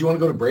Nancy, did you want to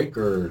go to break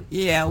or?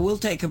 Yeah, we'll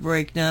take a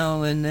break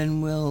now and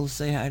then we'll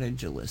say hi to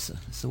Jalissa.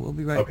 So we'll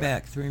be right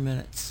back, 3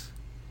 minutes.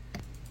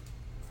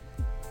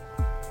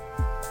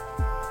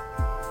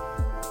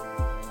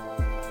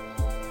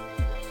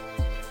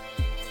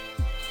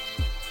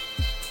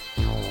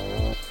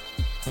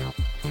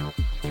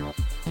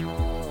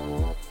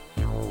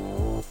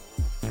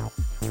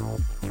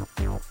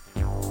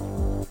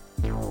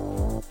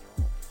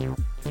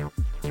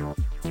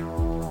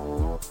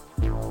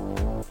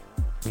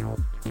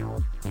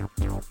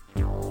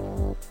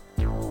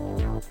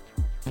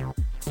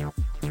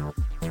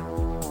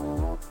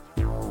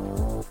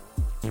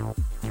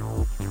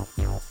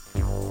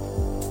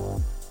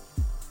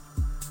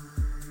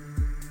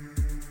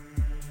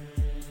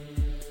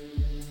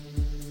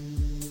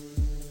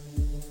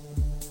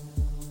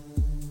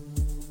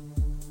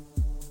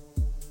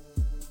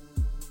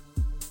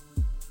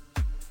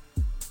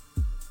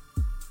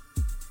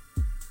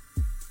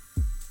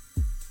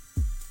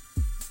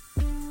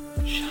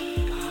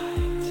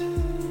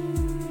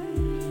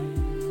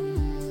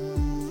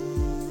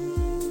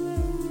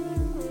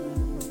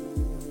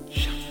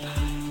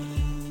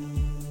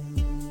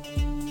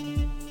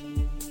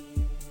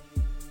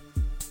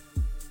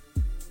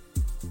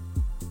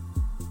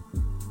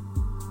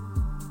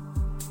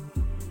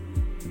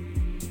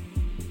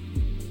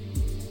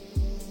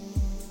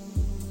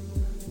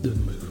 The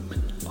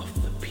movement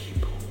of the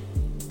people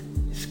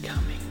is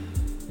coming.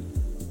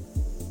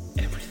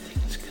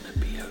 Everything's gonna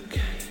be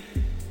okay.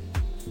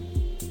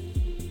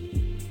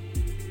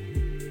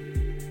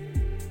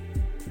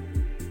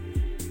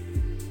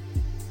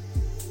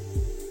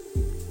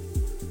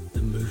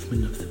 The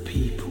movement of the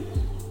people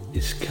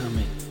is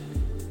coming.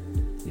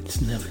 It's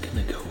never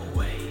gonna go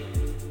away.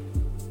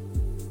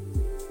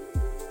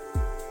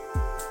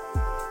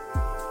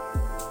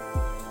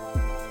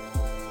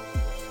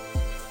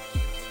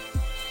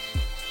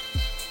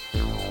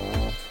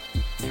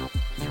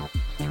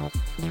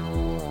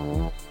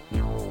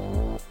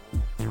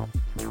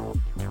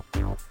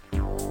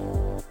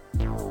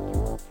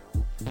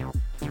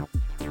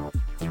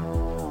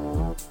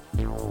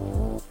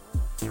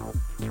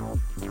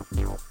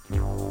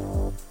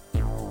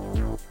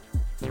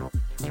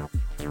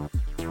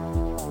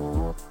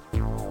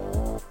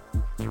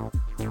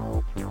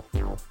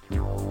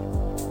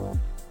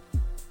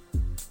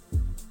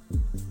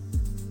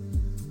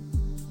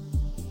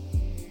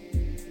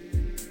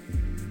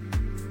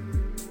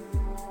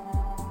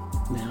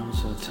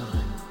 Now's our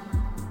time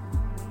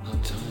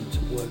to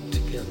work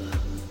together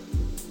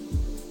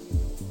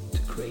to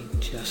create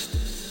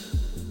justice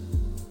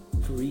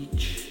for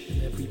each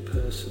and every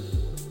person.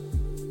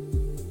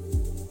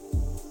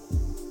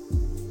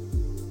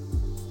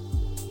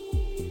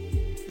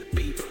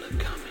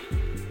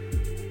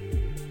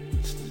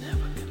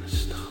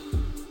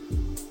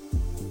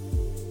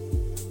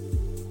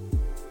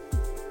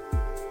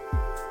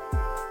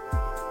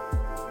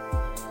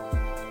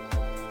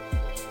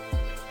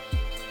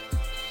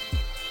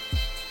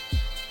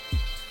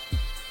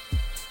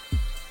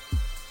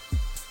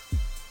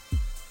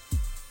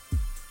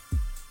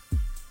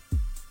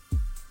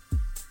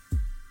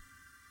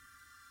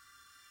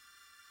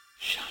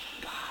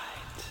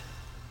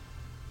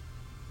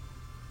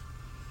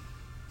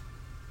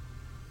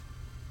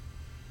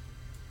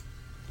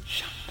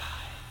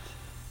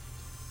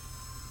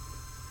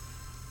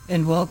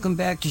 And welcome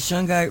back to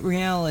Shungite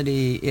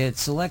Reality.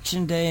 It's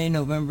Election Day,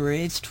 November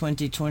 8th,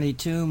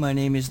 2022. My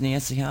name is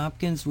Nancy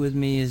Hopkins. With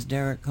me is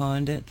Derek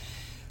Condit,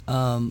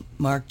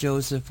 Mark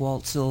Joseph,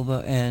 Walt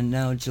Silva, and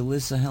now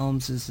Jalissa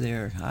Helms is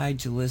there. Hi,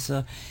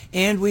 Jalissa.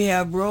 And we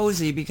have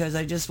Rosie, because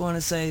I just want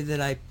to say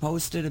that I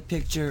posted a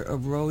picture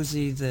of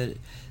Rosie, the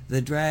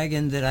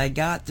dragon that I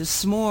got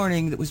this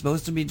morning that was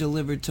supposed to be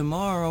delivered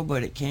tomorrow,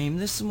 but it came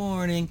this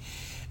morning.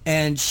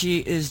 And she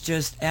is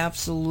just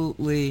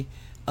absolutely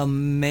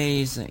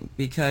amazing,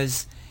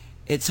 because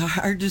it's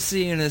hard to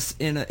see in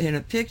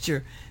a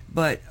picture,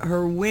 but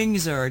her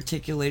wings are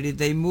articulated.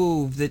 They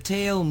move. The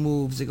tail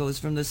moves. It goes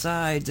from the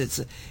sides.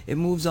 It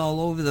moves all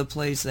over the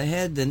place. The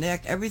head, the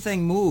neck,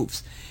 everything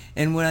moves.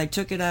 And when I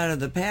took it out of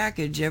the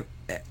package,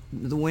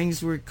 the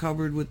wings were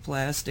covered with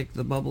plastic,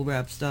 the bubble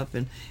wrap stuff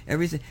and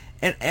everything.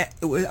 And I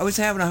was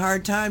having a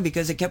hard time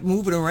because it kept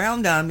moving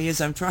around on me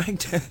as I'm trying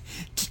to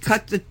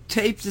cut the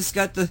tape that's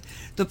got the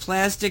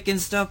plastic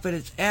and stuff. But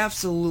it's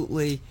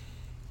absolutely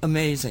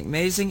amazing.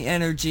 Amazing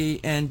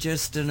energy, and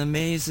just an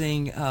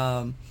amazing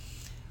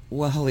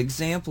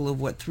example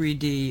of what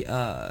 3D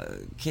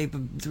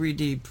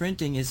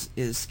printing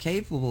is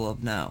capable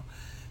of now.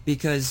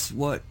 Because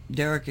what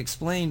Derek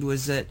explained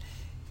was that,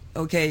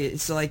 okay,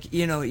 it's like,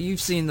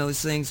 you've seen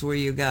those things where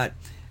you got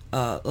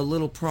a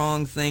little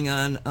prong thing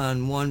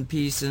on one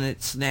piece and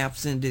it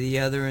snaps into the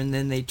other, and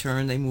then they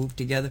move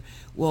together.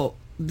 Well,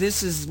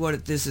 this is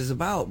what this is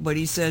about. But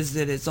he says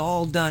that it's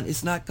all done.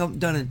 It's not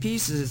done in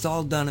pieces. It's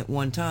all done at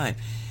one time.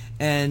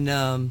 And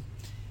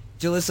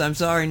Jalissa, I'm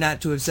sorry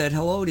not to have said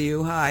hello to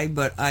you. Hi,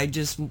 but I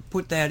just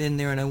put that in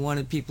there, and I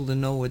wanted people to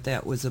know what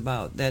that was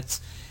about. That's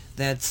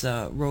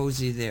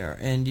Rosie there.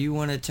 And do you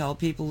want to tell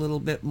people a little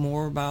bit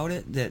more about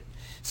it,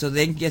 so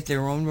they can get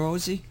their own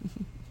Rosie?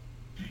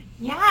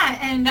 Yeah,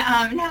 and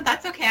no,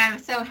 that's okay. I'm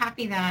so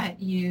happy that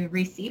you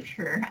received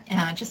her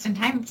just in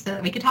time so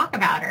that we could talk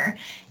about her.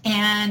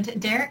 And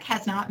Derek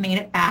has not made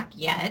it back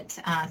yet,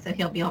 so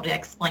he'll be able to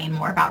explain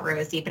more about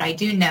Rosie. But I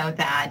do know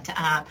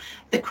that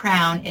the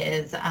crown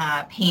is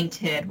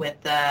painted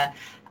with the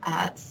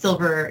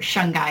silver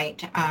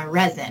shungite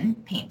resin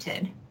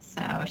painted.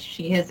 So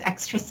she is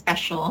extra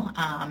special,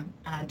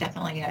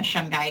 definitely a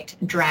shungite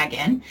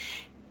dragon.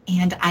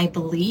 And I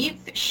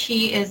believe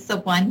she is the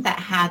one that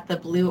had the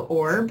blue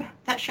orb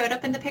that showed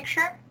up in the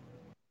picture.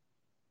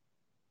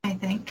 I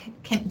think.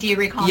 Do you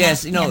recall?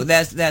 Yes, that? no,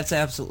 that's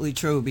absolutely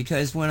true.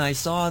 Because when I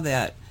saw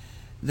that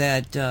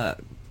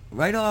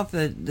right off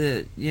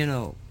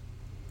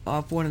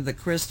off one of the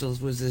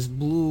crystals was this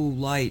blue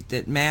light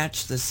that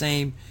matched the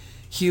same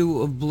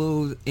hue of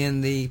blue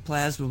in the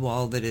plasma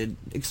ball that had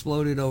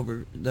exploded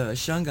over the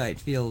Shungite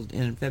field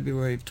in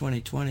February of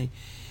 2020.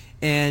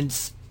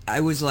 And I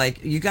was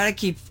like, you got to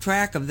keep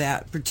track of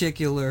that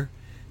particular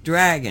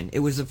dragon. It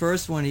was the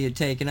first one he had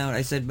taken out.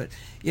 I said, but,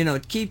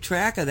 keep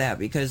track of that,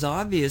 because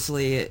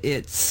obviously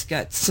it's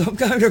got some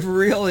kind of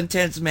real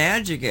intense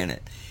magic in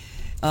it.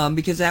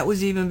 Because that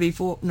was even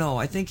before, no,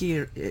 I think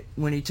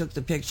when he took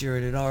the picture,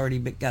 it had already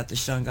got the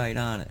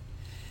Shungite on it.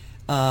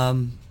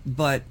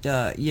 But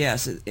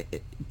yes,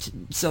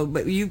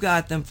 but you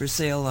got them for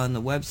sale on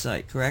the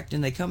website, correct?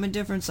 And they come in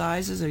different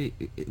sizes? Or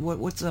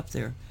what's up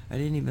there? I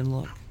didn't even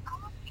look.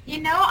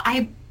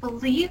 I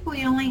believe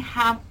we only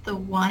have the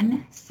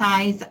one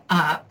size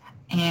up,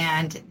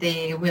 and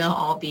they will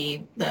all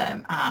be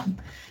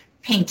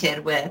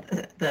painted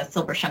with the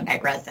silver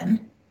shungite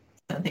resin.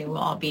 So they will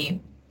all be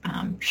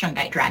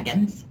shungite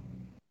dragons.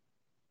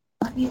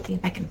 Let me see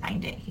if I can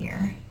find it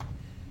here.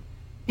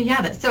 But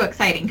yeah, that's so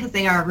exciting because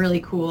they are really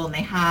cool, and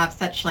they have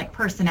such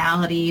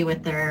personality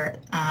with their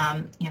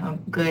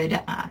good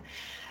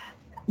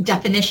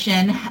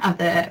definition of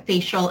the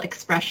facial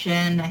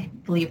expression. I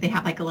believe they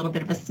have a little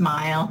bit of a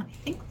smile. I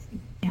think,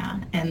 yeah.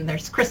 And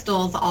there's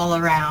crystals all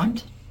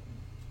around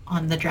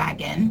on the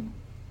dragon.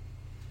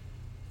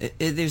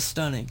 They're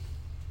stunning.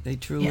 They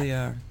truly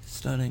are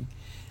stunning.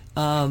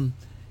 And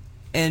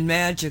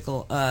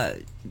magical. I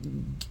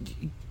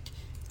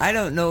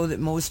don't know that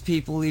most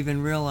people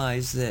even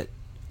realize that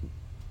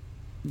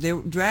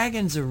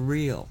dragons are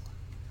real.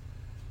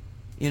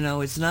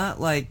 It's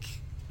not like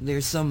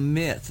there's some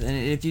myth. And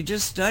if you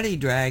just study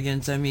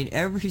dragons,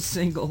 every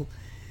single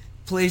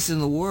place in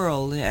the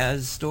world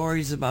has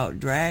stories about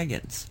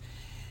dragons.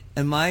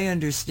 And my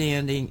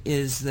understanding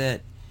is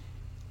that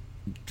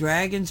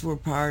dragons were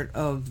part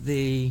of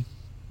the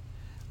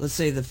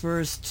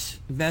first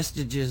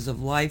vestiges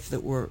of life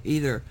that were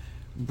either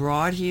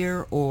brought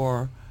here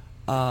or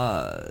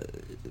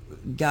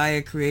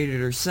Gaia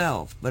created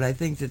herself. But I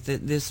think that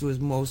this was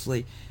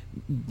mostly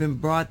been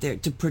brought there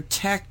to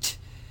protect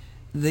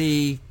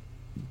the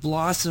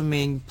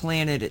blossoming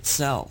planet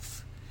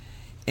itself.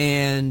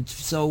 And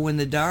so when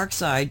the dark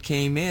side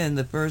came in,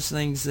 the first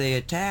things they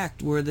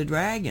attacked were the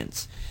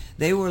dragons.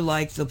 They were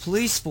like the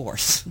police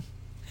force.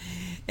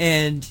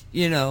 And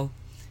they're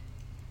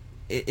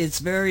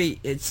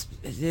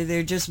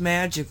just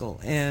magical.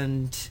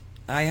 And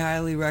I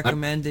highly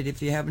recommend it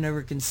if you haven't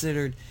ever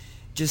considered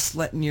just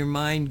letting your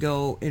mind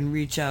go and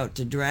reach out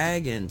to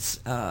dragons.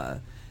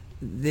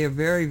 they're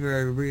very,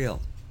 very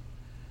real.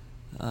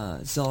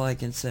 That's all I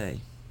can say.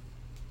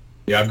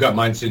 Yeah, I've got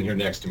mine sitting here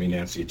next to me,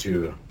 Nancy,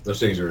 too. Those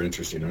things are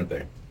interesting, aren't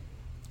they?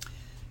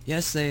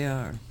 Yes, they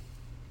are.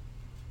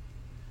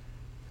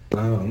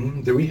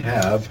 Do we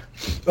have...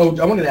 Oh,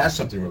 I wanted to ask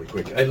something really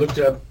quick. I looked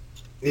up,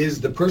 is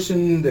the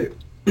person that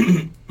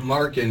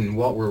Mark and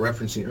Walt were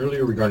referencing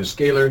earlier regarding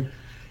scalar,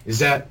 is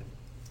that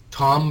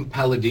Tom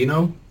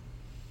Palladino?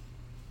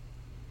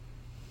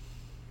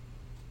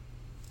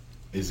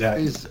 Is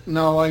that...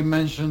 No, I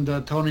mentioned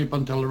Tony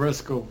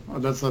Pantelleresco.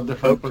 That's a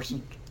different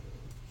person.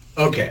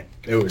 Okay,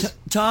 it was...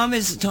 Tom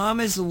is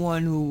the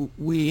one who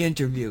we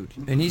interviewed,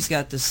 and he's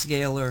got the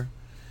scalar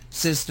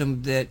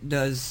system that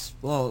does,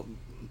 well,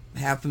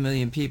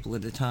 500,000 people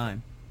at a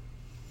time.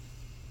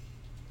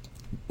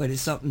 But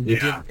it's something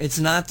different. It's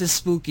not the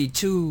Spooky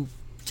 2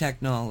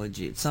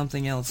 technology. It's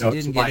something else. No, I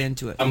didn't get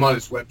into it. I'm on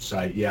his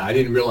website. Yeah, I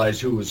didn't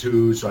realize who was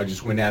who, so I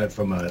just went at it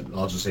from a,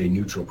 I'll just say,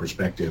 neutral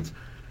perspective.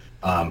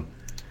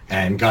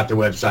 And got the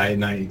website,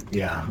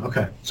 and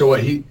okay. So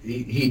what,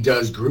 he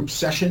does group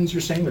sessions, you're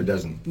saying, or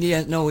doesn't?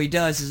 Yeah, no, he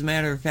does. As a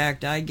matter of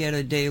fact, I get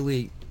a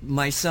daily,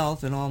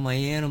 myself and all my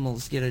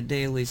animals get a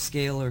daily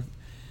scalar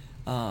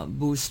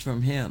boost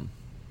from him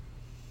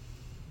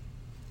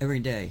every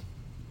day.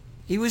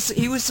 He was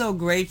so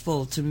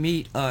grateful to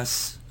meet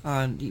us.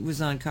 He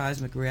was on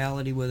Cosmic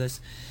Reality with us.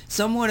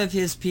 Somewhat of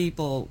his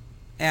people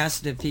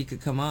asked if he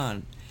could come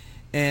on,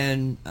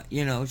 and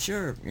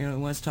sure, he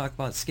wants to talk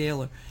about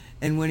scalar.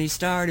 And when he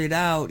started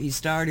out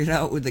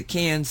with a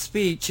canned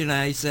speech, and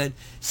I said,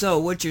 "So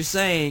what you're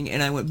saying?"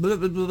 And I went blah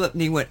blah blah, blah,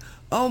 and he went,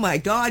 "Oh my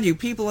God, you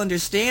people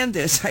understand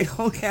this. I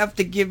don't have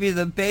to give you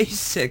the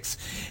basics."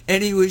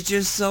 And he was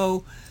just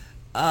so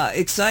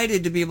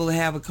excited to be able to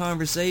have a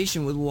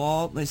conversation with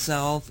Walt,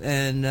 myself,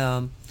 and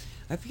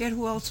I forget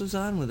who else was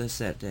on with us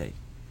that day.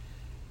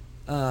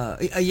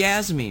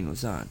 Yasmin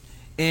was on,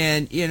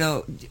 and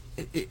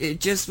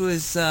it just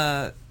was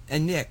a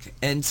Nick,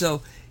 and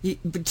so.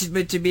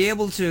 But to be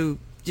able to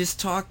just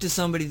talk to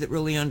somebody that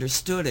really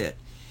understood it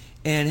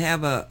and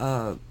have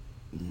a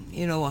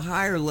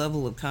higher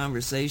level of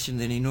conversation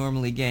than he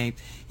normally gave,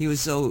 he was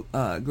so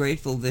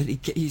grateful that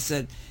he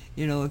said,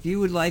 if you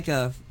would like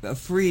a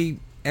free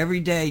every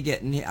day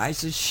getting, I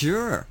said,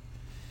 sure.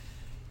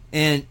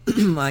 And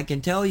I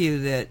can tell you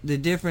that the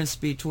difference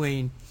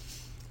between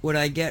what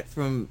I get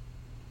from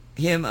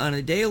him on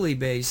a daily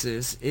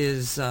basis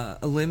is a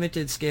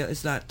limited scale.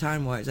 It's not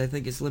time-wise. I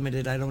think it's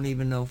limited. I don't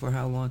even know for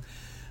how long.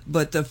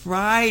 But the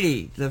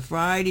Friday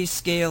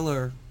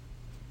scalar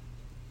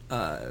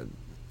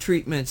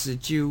treatments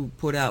that you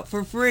put out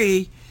for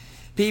free,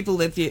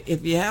 people, if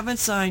you haven't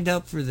signed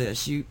up for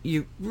this,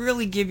 you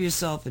really give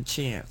yourself a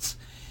chance,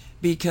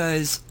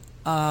 because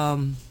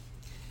I've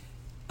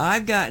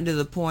gotten to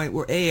the point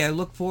where A, I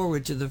look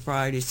forward to the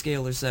Friday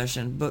scalar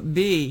session, but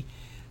B,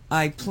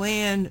 I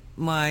plan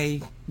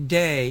my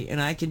day, and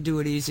I can do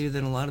it easier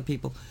than a lot of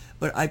people,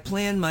 but I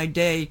plan my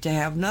day to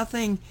have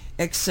nothing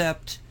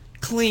except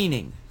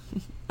cleaning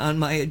on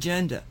my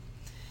agenda,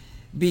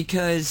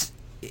 because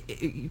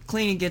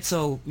cleaning gets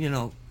so,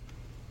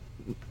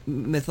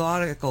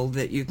 methodical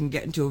that you can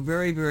get into a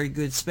very, very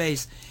good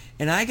space.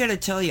 And I got to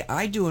tell you,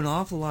 I do an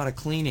awful lot of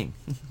cleaning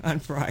on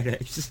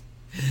Fridays.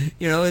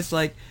 It's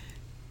like,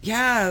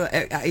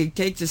 yeah, I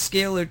take the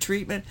scalar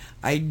treatment.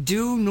 I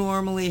do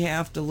normally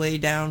have to lay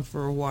down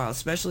for a while,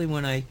 especially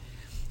when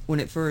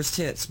it first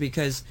hits,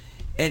 because,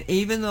 and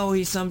even though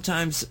he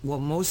sometimes, well,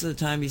 most of the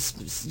time he's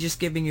just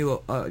giving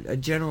you a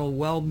general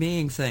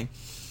well-being thing,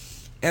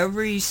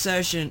 every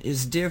session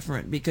is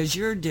different because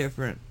you're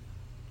different.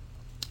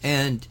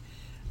 And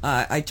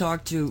I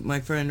talked to my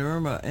friend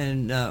Irma,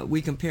 and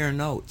we compare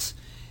notes,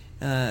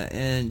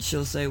 and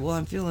she'll say, well,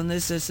 I'm feeling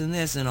this, this, and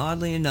this, and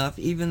oddly enough,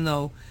 even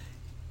though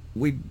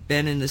we've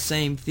been in the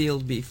same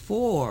field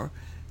before,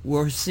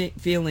 we're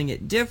feeling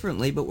it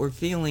differently, but we're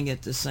feeling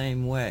it the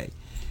same way.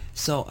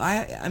 So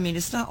I mean,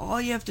 it's not, all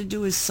you have to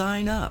do is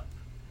sign up.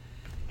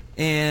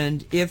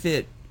 And if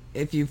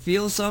you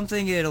feel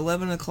something at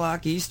 11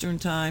 o'clock Eastern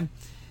time,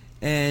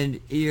 and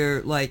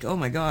you're like, oh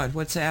my God,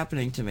 what's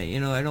happening to me?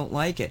 I don't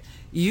like it.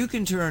 You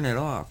can turn it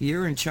off.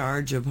 You're in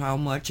charge of how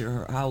much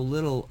or how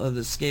little of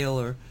the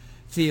scalar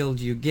field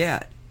you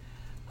get.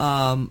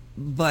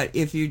 But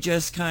if you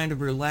just kind of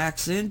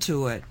relax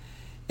into it,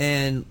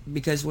 and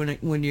because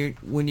when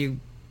you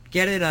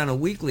get it on a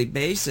weekly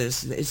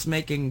basis, it's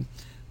making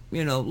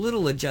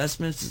little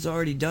adjustments. It's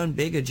already done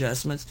big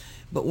adjustments.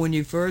 But when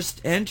you first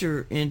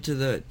enter into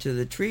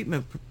the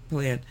treatment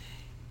plan,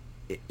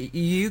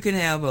 you can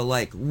have a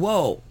like,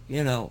 whoa,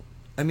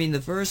 I mean,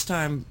 the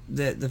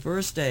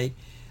first day,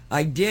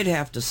 I did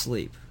have to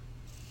sleep.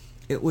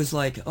 It was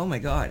like, oh my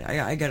God,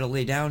 I got to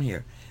lay down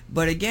here.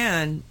 But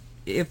again,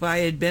 if I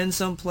had been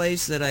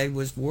someplace that I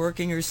was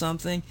working or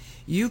something,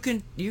 you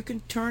can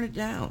turn it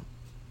down.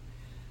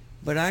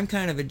 But I'm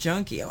kind of a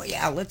junkie. Oh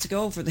yeah, let's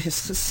go for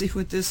this. Let's see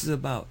what this is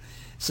about.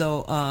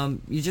 So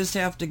you just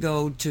have to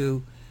go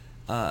to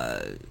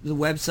the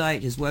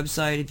website, his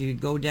website. If you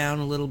go down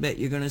a little bit,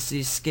 you're going to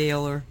see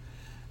scalar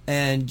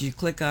and you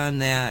click on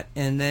that,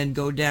 and then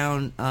go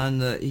down on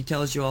the, he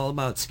tells you all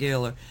about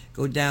Scalar.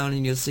 Go down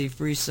and you'll see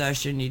free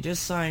session. You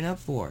just sign up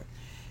for it.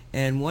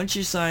 And once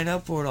you sign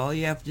up for it, all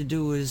you have to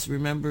do is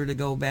remember to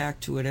go back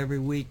to it every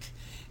week.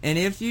 And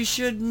if you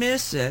should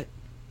miss it,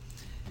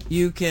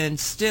 you can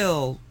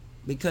still,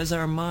 because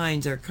our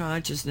minds, our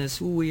consciousness,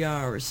 who we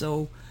are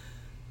so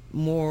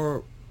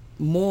more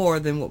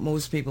than what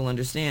most people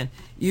understand,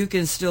 you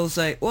can still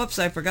say, whoops,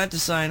 I forgot to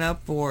sign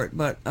up for it,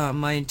 but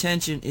my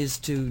intention is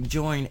to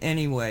join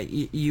anyway.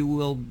 You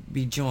will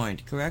be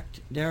joined, correct?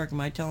 Derek, am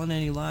I telling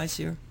any lies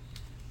here?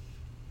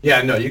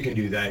 Yeah, no, you can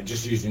do that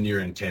just using your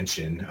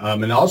intention.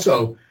 And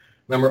also,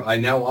 remember, I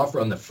now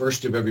offer on the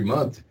 1st of every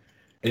month,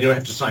 and you don't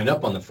have to sign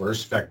up on the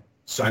 1st. In fact,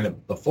 sign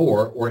up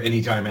before or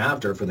anytime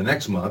after for the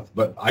next month.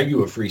 But I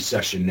do a free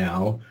session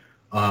now.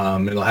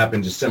 It'll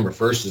happen December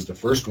 1st is the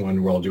first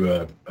one where I'll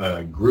do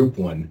a group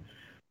one.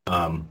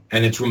 And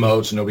it's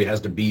remote, so nobody has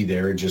to be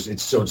there.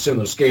 It's similar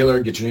to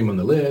Scalar, get your name on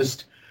the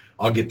list.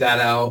 I'll get that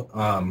out.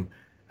 And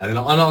then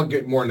I'll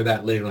get more into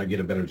that later when I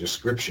get a better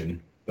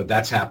description. But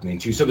that's happening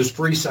too. So there's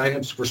free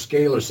signups for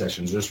Scalar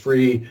sessions. There's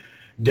free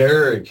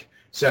Derek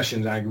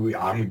sessions. I'm going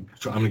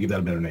to give that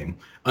a better name.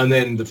 And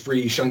then the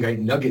free Shungite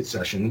Nugget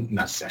session,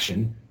 not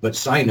session, but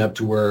sign up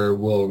to where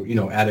we'll,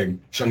 add a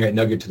Shungite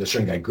Nugget to the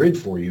Shungite grid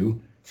for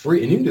you,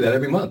 free. And you can do that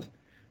every month.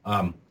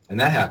 And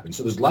that happens.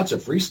 So there's lots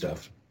of free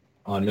stuff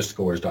on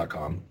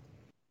mysticalwares.com.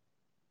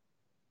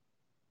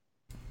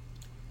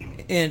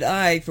 And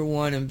I, for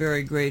one, am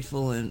very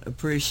grateful and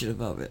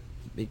appreciative of it,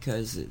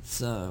 because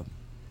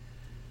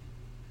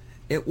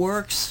it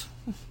works.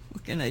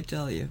 What can I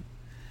tell you?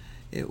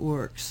 It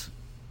works.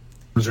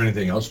 Was there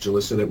anything else,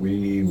 Jalissa, that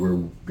we were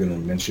going to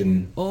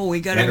mention? Oh, we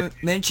got to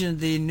mention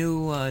the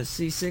new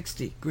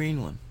C60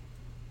 green one.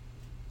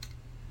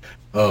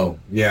 Oh,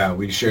 yeah,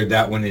 we shared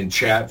that one in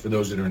chat for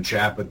those that are in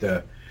chat. But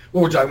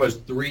what we're talking about is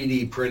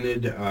 3D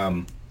printed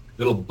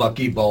little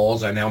bucky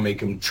balls. I now make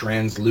them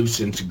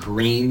translucent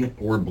green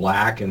or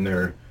black, and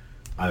they're,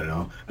 I don't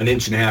know,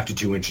 1.5 to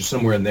 2 inches,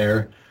 somewhere in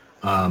there.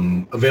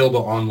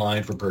 Available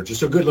online for purchase.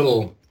 So good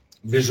little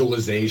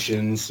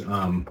visualizations,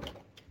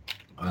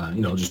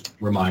 just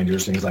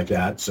reminders, things like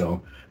that.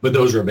 So, but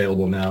those are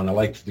available now, and I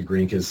liked the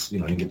green because, you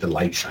get the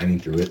light shining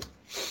through it.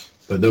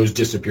 But those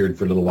disappeared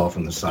for a little while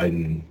from the site,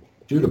 and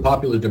due to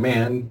popular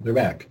demand, they're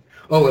back.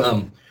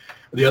 Oh,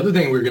 the other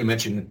thing we were going to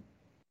mention,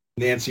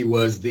 Nancy,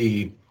 was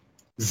the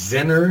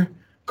Zener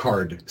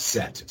card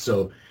set.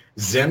 So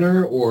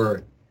Zener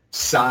or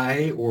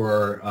psi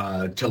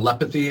or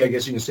telepathy, I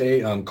guess you can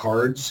say,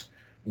 cards,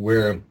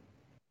 where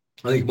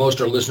I think most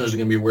of our listeners are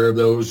going to be aware of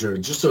those, or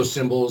just those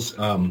symbols,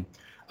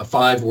 a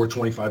 5 or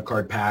 25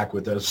 card pack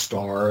with a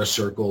star, a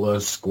circle,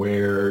 a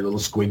square, little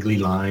squiggly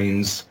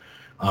lines,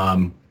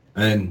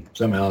 and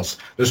something else.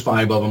 There's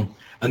 5 of them.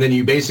 And then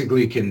you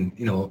basically can,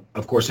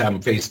 of course, have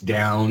them face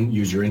down,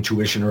 use your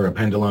intuition or a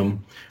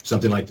pendulum,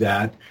 something like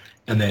that,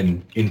 and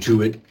then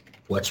intuit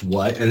what's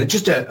what. And it's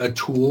just a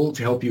tool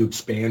to help you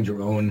expand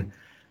your own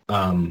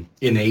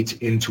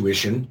innate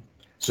intuition.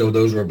 So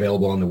those are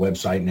available on the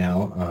website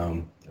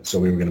now. So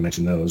we were going to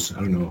mention those.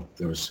 I don't know if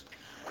there was...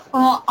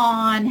 Well,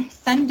 on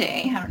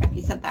Sunday, I don't know if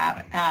you said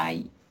that,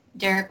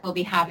 Derek will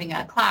be having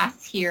a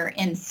class here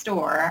in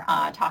store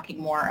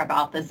talking more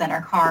about the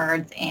Zener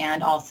cards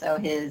and also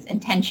his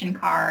intention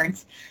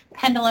cards,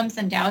 pendulums,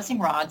 and dowsing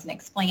rods, and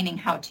explaining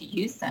how to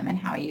use them and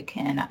how you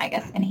can, I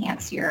guess,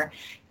 enhance your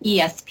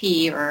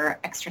ESP or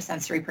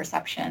extrasensory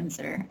perceptions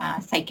or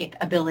psychic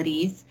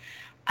abilities.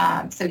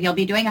 So he'll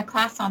be doing a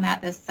class on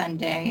that this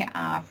Sunday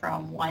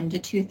from 1 to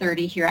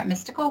 2:30 here at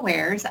Mystical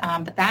Wares.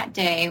 But that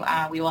day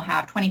we will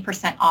have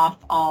 20% off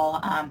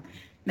all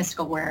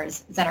Mystical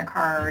Wares Zener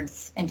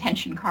cards,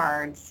 intention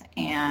cards,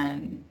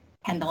 and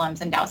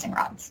pendulums and dowsing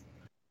rods.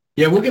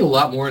 Yeah, we'll get a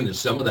lot more into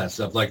some of that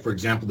stuff. Like, for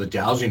example, the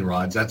dowsing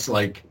rods, that's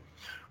like,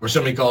 or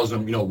somebody calls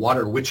them,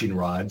 water witching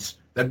rods.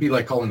 That'd be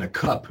like calling a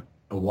cup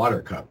a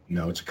water cup.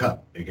 No, it's a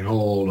cup. It can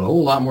hold a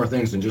whole lot more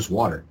things than just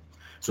water.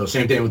 So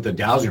same thing with the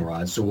dowsing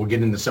rods. So we'll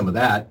get into some of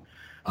that.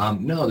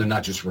 No, they're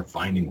not just for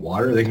finding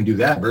water. They can do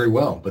that very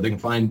well, but they can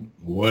find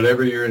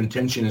whatever your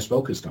intention is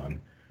focused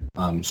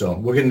on. So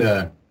we're getting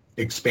to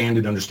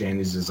expanded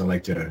understandings, as I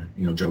like to,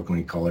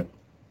 jokingly call it,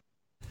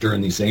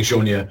 during these things,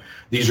 showing you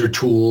these are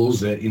tools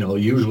that,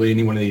 usually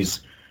any one of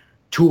these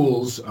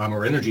tools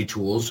or energy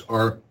tools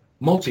are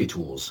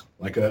multi-tools,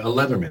 like a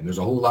Leatherman. There's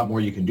a whole lot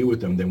more you can do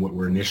with them than what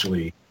we're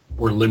initially,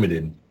 or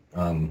limited,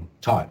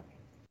 taught.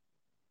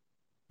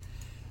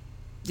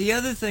 The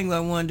other thing I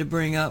wanted to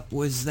bring up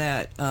was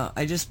that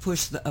I just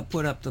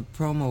put up the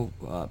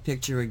promo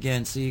picture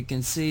again, so you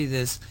can see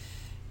this,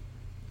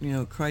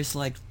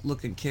 Christ-like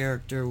looking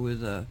character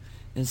with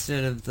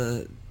instead of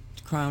the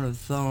crown of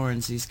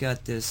thorns, he's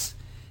got this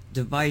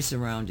device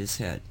around his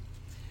head.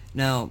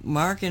 Now,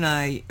 Mark and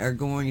I are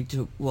going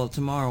to,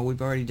 tomorrow,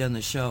 we've already done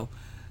the show.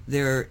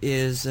 There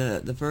is,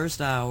 the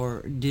first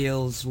hour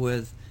deals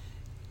with,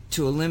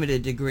 to a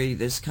limited degree,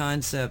 this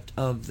concept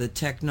of the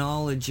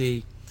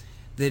technology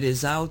that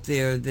is out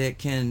there that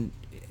can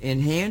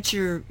enhance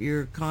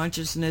your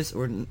consciousness,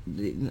 or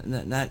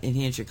not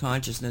enhance your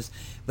consciousness,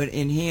 but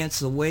enhance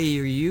the way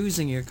you're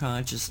using your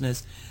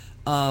consciousness,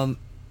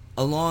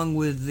 along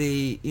with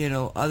the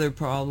other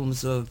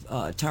problems of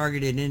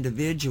targeted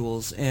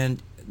individuals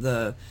and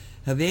the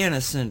Havana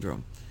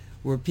syndrome,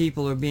 where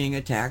people are being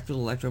attacked with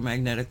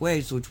electromagnetic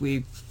waves, which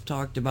we've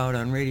talked about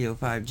on Radio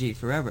 5G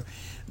forever.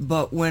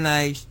 But when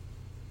I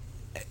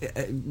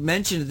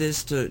mentioned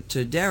this to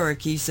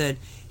Derek, he said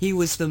he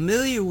was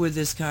familiar with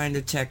this kind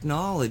of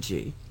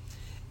technology.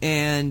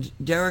 And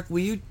Derek, will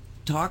you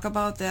talk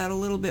about that a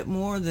little bit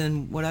more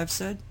than what I've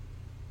said?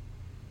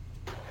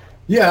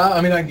 Yeah,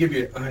 I mean, I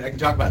can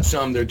talk about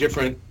some. They're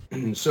different.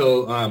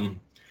 So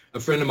a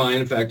friend of mine,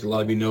 in fact, a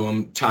lot of you know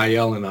him,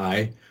 Tyel, and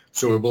I,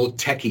 so we're both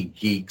techie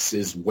geeks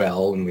as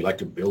well, and we like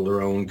to build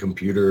our own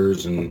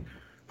computers and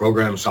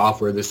program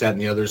software, this, that,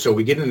 and the other. So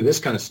we get into this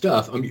kind of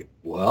stuff.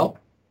 Well,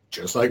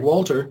 just like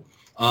Walter.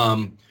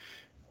 What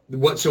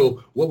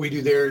we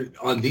do there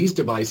on these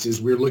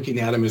devices, we're looking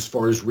at them as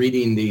far as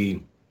reading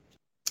the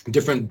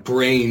different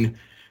brain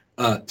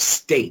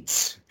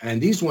states.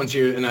 And these ones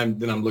here, and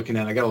I'm looking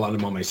at, I got a lot of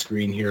them on my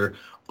screen here.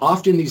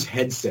 Often these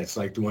headsets,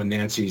 like the one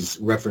Nancy's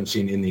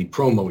referencing in the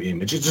promo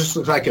image, it just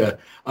looks like a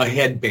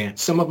headband.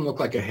 Some of them look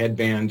like a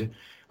headband,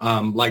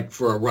 like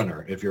for a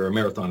runner, if you're a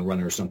marathon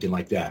runner or something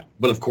like that.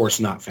 But of course,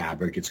 not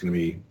fabric. It's going to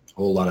be a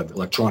whole lot of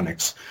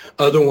electronics.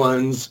 Other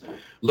ones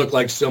look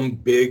like some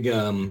big,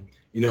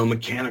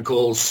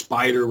 mechanical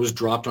spider was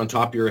dropped on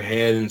top of your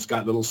head, and it's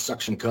got little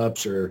suction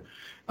cups or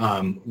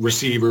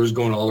receivers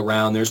going all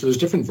around there. So there's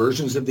different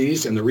versions of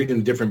these, and they're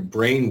reading different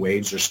brain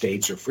waves or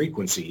states or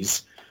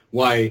frequencies.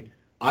 Why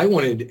I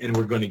wanted, and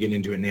we're going to get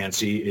into it,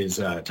 Nancy, is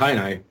Ty and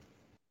I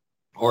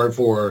are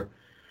for,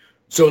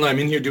 so when I'm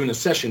in here doing a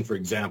session, for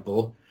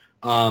example,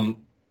 and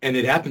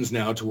it happens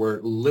now to where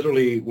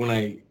literally when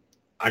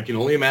I can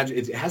only imagine,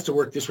 it has to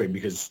work this way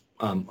because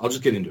I'll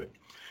just get into it.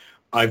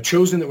 I've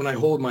chosen that when I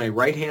hold my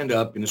right hand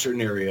up in a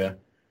certain area,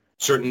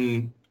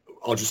 certain,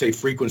 I'll just say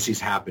frequencies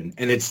happen,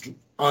 and it's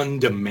on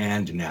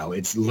demand now.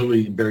 It's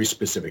literally very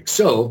specific.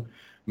 So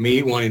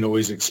me wanting to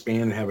always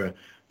expand and have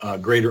a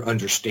greater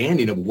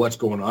understanding of what's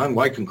going on.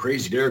 Why can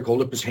Crazy Derek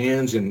hold up his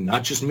hands, and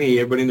not just me,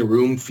 everybody in the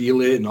room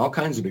feel it, and all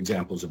kinds of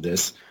examples of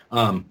this.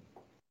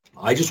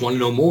 I just want to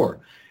know more.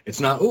 It's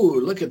not, oh,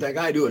 look at that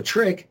guy do a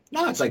trick.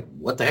 No, it's like,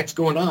 what the heck's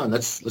going on?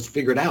 Let's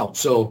figure it out.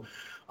 So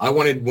I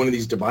wanted one of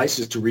these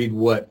devices to read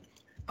what,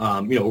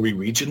 we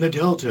reach in the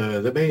delta,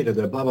 the beta,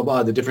 the blah, blah,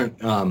 blah, the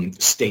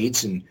different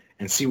states and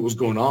see what was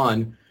going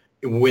on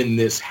when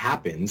this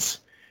happens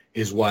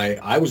is why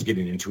I was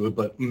getting into it.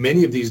 But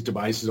many of these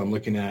devices I'm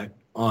looking at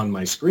on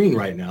my screen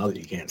right now that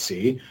you can't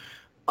see,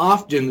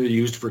 often they're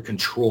used for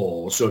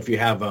control. So if you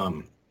have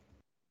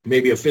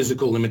maybe a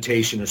physical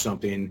limitation or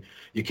something,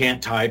 you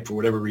can't type for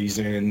whatever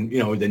reason,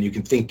 then you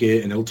can think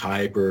it and it'll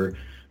type, or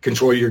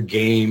control your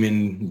game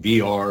in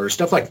VR,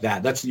 stuff like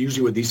that. That's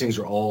usually what these things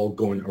are all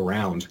going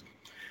around.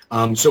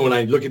 So when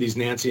I look at these,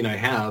 Nancy, and I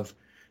have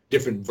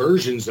different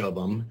versions of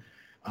them,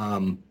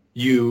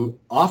 you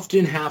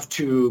often have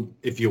to,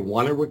 if you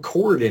want to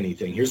record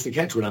anything, here's the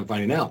catch, what I'm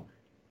finding out.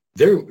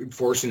 They're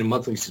forcing a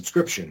monthly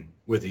subscription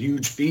with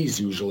huge fees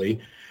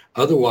usually.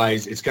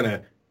 Otherwise, it's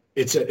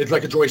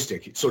like a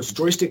joystick. So it's a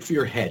joystick for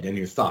your head and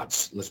your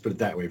thoughts. Let's put it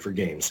that way for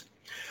games.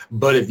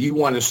 But if you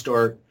want to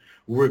start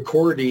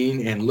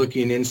recording and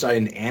looking inside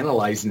and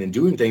analyzing and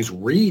doing things,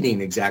 reading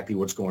exactly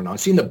what's going on,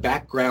 seeing the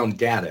background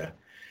data,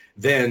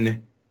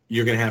 then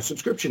you're going to have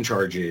subscription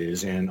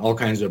charges and all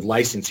kinds of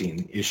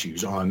licensing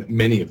issues on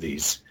many of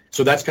these.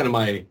 So that's kind of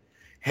my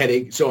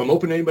headache. So I'm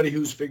open to anybody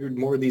who's figured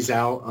more of these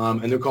out.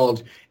 And they're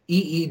called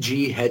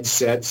EEG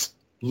headsets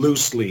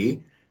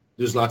loosely.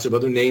 There's lots of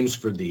other names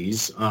for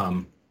these,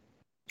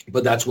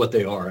 but that's what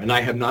they are. And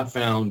I have not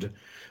found,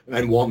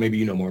 and Walt, maybe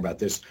you know more about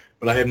this,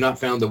 but I have not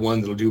found the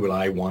one that'll do what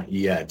I want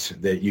yet,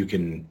 that you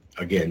can,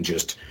 again,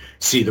 just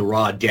see the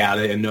raw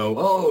data and know,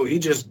 oh, he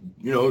just,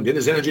 did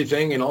his energy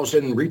thing and all of a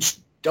sudden reached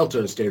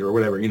delta state or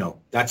whatever.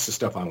 That's the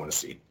stuff I want to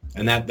see.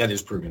 And that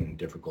is proven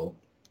difficult.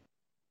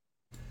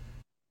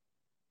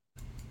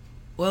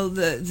 Well,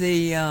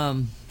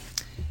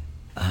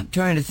 I'm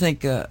trying to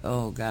think,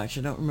 oh gosh,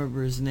 I don't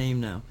remember his name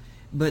now,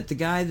 but the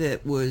guy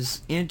that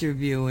was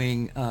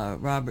interviewing Dr.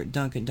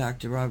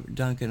 Robert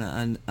Duncan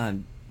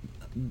on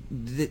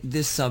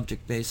this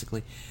subject,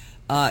 basically,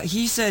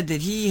 he said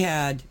that he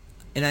had,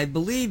 and I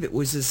believe it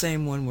was the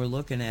same one we're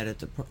looking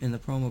at in the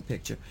promo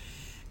picture,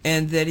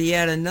 and that he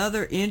had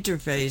another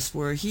interface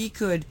where he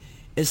could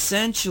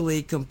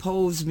essentially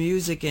compose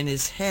music in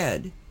his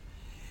head,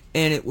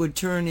 and it would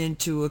turn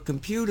into a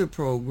computer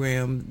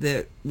program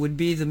that would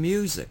be the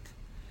music.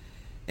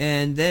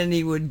 And then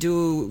he would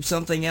do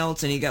something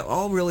else, and he got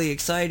all really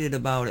excited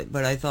about it.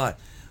 But I thought,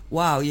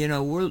 wow,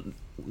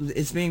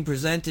 it's being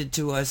presented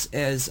to us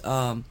as,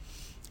 an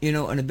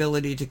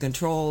ability to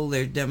control.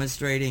 They're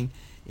demonstrating,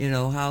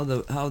 how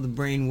the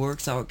brain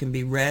works, how it can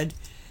be read.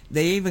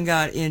 They even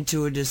got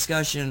into a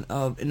discussion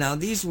of, now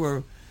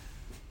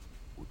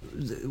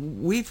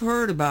we've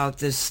heard about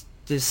this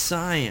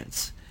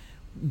science,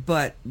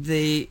 but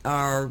they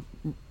are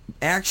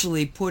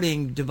actually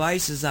putting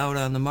devices out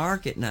on the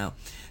market now.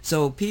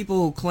 So people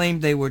who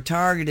claimed they were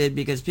targeted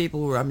because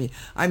people were,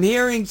 I'm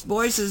hearing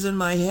voices in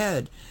my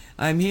head.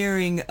 I'm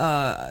hearing,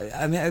 my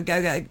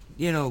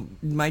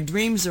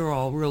dreams are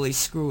all really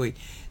screwy.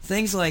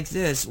 Things like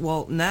this.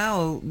 Well,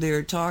 now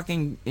they're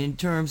talking in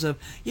terms of,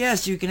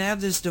 yes, you can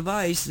have this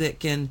device that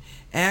can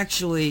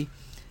actually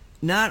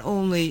not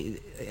only,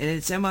 and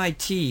it's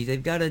MIT,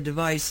 they've got a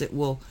device that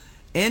will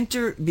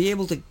be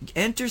able to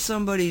enter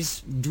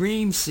somebody's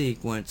dream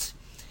sequence,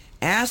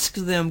 ask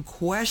them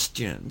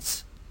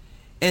questions,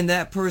 and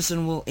that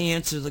person will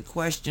answer the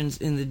questions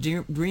in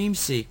the dream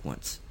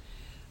sequence.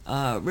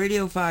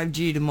 Radio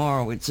 5G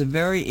tomorrow. It's a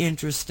very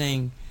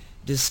interesting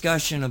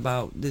discussion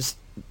about this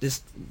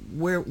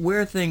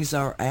where things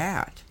are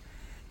at,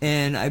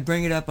 and I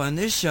bring it up on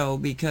this show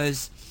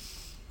because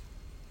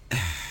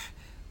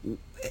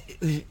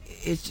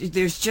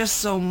there's just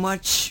so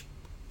much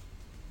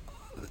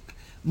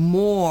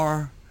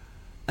more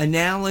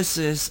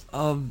analysis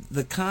of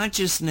the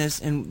consciousness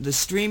and the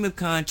stream of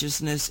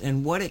consciousness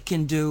and what it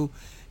can do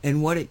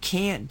and what it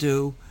can't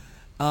do,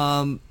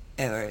 and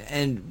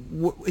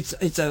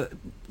it's a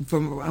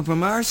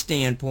from our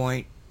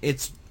standpoint,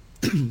 it's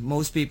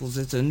most people's,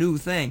 it's a new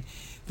thing.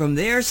 From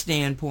their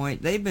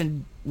standpoint, they've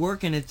been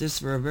working at this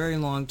for a very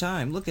long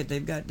time. Look,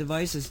 they've got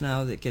devices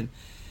now that can,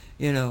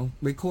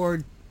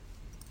 record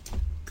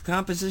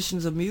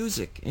compositions of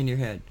music in your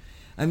head.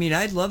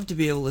 I'd love to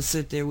be able to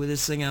sit there with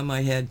this thing on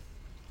my head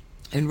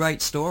and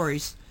write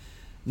stories.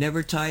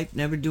 Never type,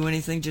 never do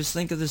anything, just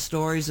think of the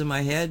stories in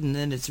my head and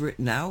then it's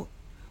written out.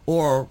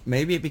 Or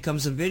maybe it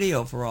becomes a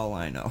video for all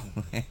I know.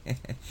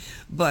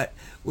 But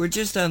we're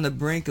just on the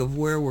brink of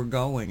where we're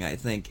going, I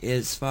think,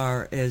 as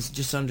far as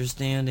just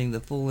understanding the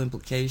full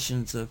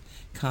implications of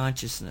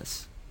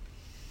consciousness.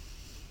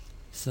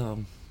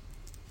 So,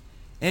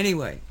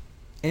 anyway,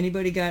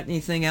 anybody got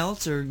anything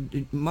else? Or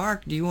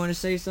Mark, do you want to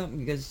say something?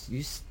 Because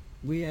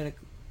we had a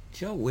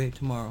show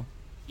tomorrow.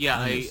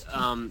 Yeah,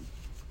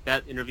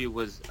 that interview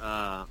was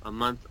a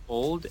month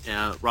old.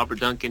 Robert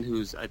Duncan,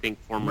 who's I think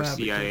former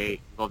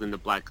CIA, involved in the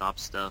Black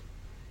Ops stuff,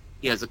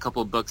 he has a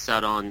couple of books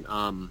out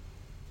on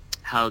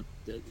how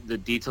the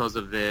details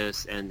of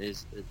this, and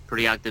is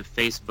pretty active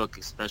Facebook,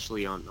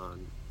 especially on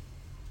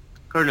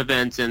current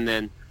events, and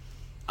then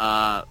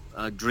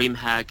dream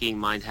hacking,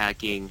 mind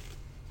hacking,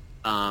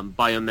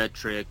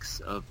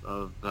 biometrics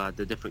of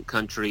the different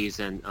countries,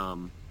 and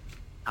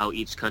how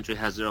each country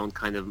has their own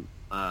kind of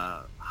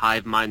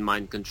hive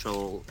mind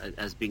control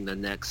as being the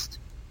next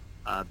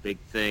big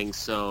thing.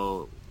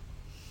 So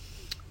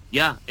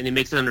yeah, and it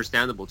makes it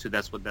understandable too.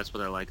 That's what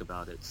I like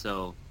about it.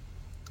 So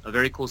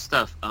very cool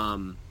stuff.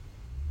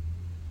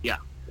 Yeah.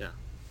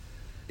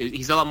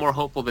 He's a lot more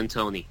hopeful than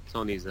Tony.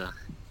 Tony's a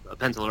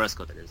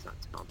Penteloresco, that is, not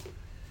Tom.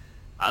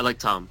 I like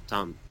Tom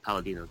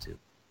Palladino too.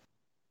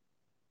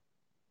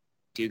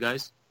 Do you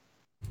guys?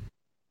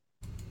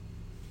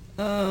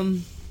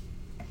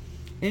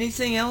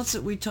 Anything else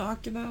that we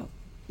talked about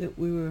that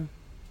we were...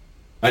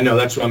 I know,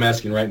 that's what I'm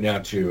asking right now,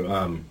 too.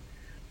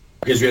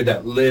 Because you had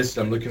that list.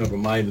 I'm looking over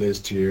my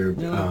list here.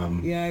 No,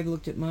 yeah, I've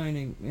looked at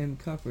mine and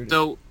covered it.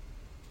 So,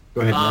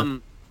 go ahead,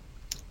 Mark.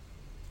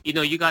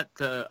 You got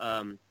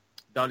the...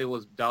 Dolly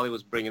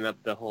was bringing up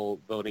the whole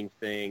voting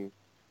thing.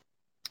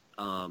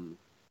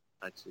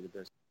 Actually,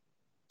 there's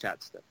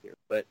chat stuff here.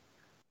 But,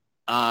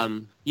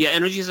 yeah,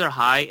 energies are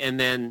high, and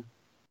then...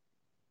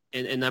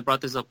 And I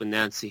brought this up with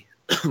Nancy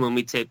when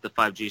we taped the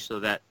 5G show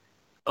that,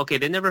 okay,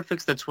 they never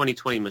fixed the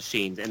 2020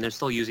 machines, and they're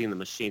still using the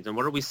machines. And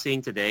what are we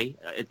seeing today?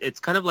 It's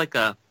kind of like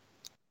a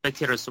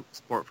spectator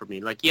support for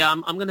me. Like, yeah,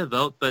 I'm going to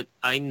vote, but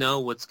I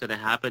know what's going to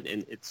happen,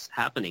 and it's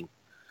happening.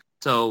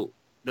 So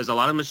there's a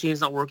lot of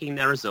machines not working in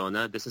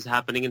Arizona. This is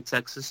happening in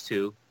Texas,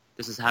 too.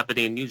 This is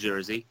happening in New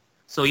Jersey.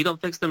 So you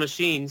don't fix the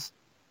machines,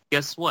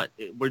 guess what?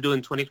 We're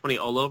doing 2020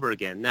 all over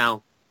again.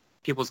 Now,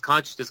 people's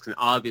consciousness can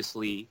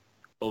obviously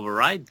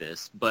override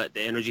this, but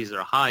the energies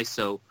are high.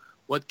 So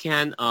what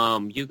can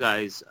you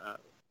guys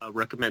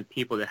recommend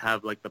people to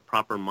have like the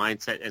proper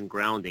mindset and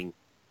grounding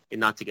and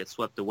not to get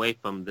swept away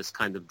from this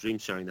kind of dream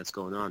sharing that's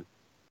going on?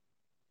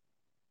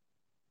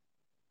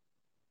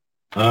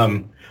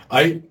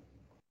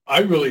 I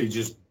really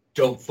just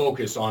don't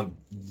focus on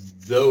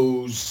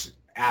those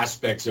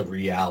aspects of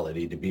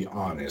reality, to be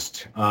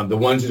honest. The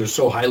ones that are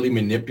so highly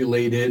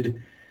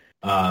manipulated,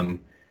 and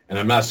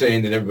I'm not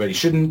saying that everybody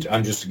shouldn't.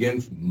 I'm just,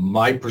 again,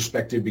 my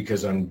perspective,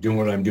 because I'm doing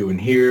what I'm doing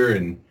here,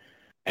 and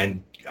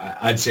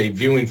I'd say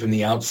viewing from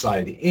the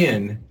outside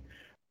in,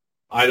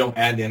 I don't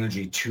add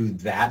energy to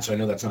that. So I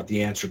know that's not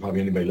the answer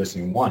probably anybody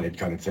listening wanted,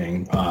 kind of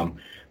thing.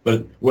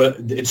 But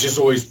it's just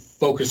always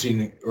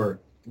focusing, or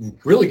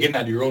really getting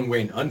out of your own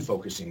way and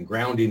unfocusing,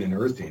 grounding and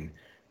earthing.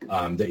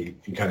 That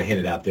you kind of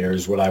hinted out there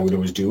is what I would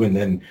always do, and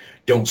then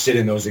don't sit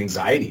in those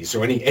anxieties.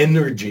 So any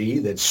energy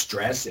that's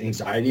stress,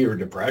 anxiety, or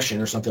depression,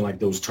 or something like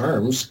those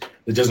terms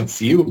that doesn't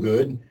feel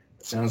good,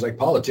 it sounds like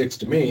politics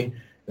to me,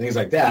 things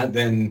like that,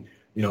 then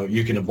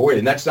you can avoid it.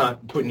 And that's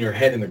not putting your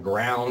head in the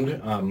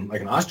ground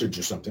like an ostrich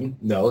or something.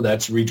 No,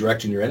 that's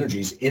redirecting your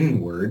energies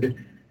inward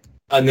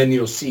and then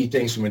you'll see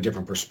things from a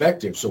different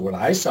perspective. So what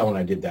I saw when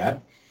I did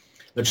that,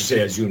 let's just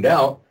say I zoomed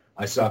out,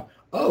 I saw,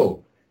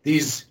 oh,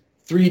 these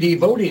 3D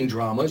voting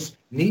dramas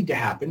need to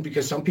happen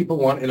because some people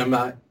want, and I'm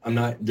not,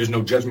 there's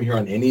no judgment here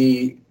on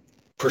any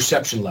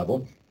perception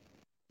level.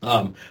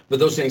 But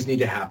those things need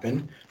to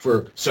happen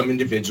for some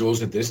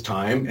individuals at this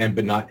time,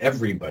 but not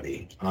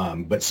everybody.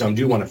 But some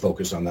do want to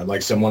focus on that.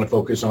 Like some want to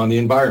focus on the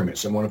environment,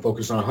 some want to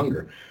focus on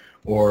hunger,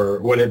 or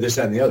whatever, this,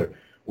 that, and the other.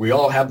 We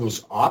all have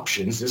those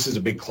options. This is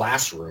a big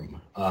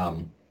classroom.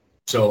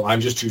 So I'm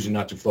just choosing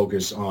not to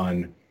focus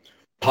on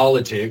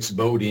politics,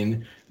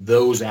 voting,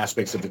 those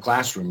aspects of the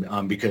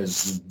classroom,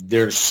 because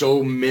they're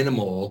so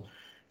minimal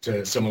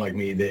to someone like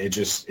me that I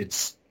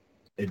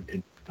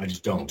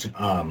just don't.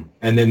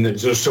 And then they're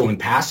so in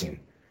passing.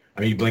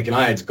 I mean, you blink an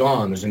eye, it's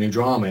gone. There's a new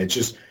drama.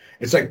 It's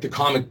like the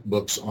comic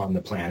books on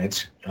the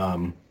planet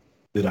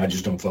that I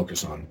just don't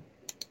focus on.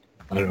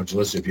 I don't know,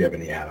 Jalissa, if you have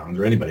any add-ons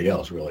or anybody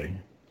else, really.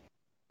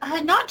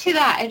 Not to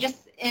that. I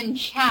just, in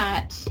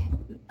chat,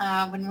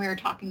 when we were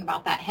talking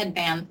about that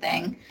headband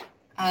thing,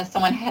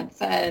 someone had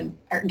said,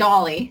 or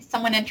Dolly,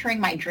 someone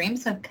entering my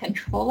dreams with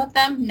control of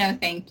them? No,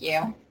 thank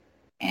you.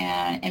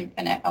 And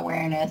Infinite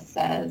Awareness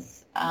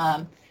says,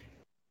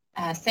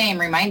 same,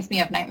 reminds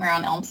me of Nightmare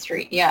on Elm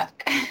Street. Yuck.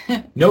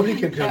 Nobody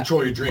can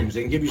control your dreams.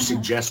 They can give you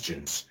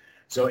suggestions.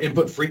 So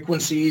input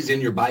frequencies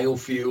in your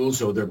biofield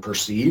so they're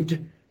perceived.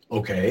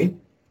 Okay.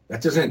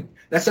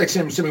 That's like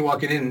somebody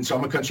walking in, so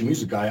I'm a country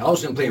music guy. All of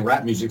a sudden playing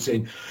rap music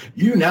saying,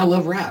 you now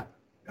love rap.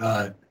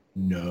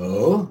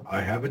 No,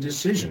 I have a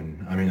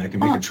decision. I mean, I can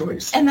make a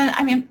choice. And then,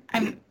 I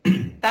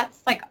mean,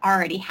 that's like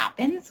already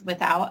happens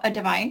without a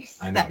device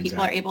that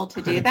people are able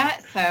to do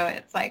that. So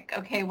it's like,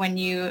 okay, when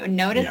you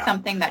notice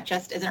something that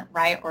just isn't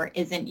right or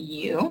isn't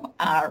you,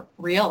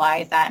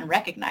 realize that and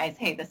recognize,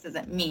 hey, this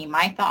isn't me,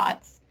 my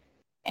thoughts,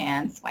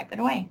 and swipe it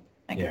away.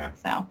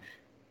 So.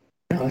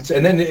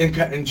 And then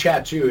in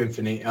chat too,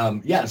 Infinite,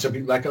 some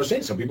people, like I was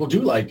saying, some people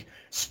do like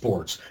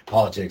sports,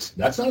 politics.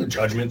 That's not a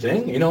judgment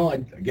thing. You know,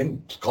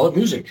 again, call it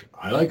music.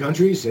 I like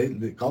country,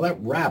 they call that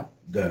rap,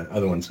 the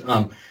other ones.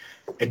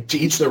 To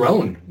each their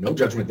own, no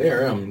judgment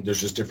there. There's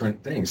just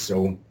different things.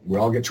 So we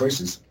all get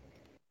choices.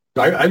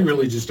 I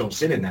really just don't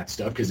sit in that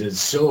stuff because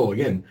it's so,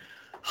 again,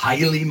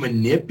 highly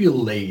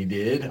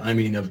manipulated. I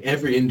mean, of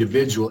every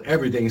individual,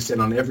 everything is said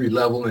on every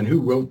level and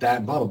who wrote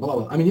that, blah, blah,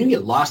 blah. I mean, you can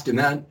get lost in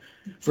that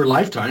for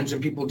lifetimes,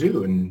 and people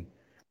do, and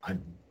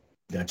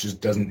that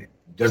just doesn't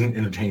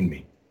entertain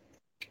me.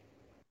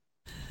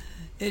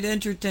 It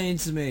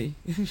entertains me.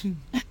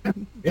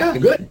 Yeah,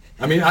 good.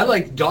 I mean, I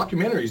like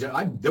documentaries.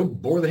 They'll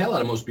bore the hell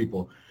out of most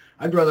people.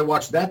 I'd rather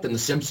watch that than The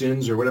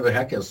Simpsons or whatever the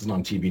heck else is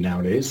on TV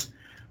nowadays.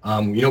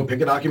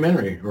 Pick a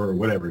documentary or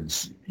whatever.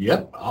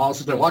 I'll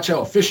sit there and watch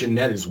how a fishing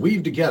net is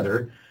weaved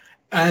together,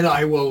 and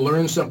I will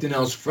learn something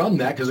else from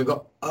that because I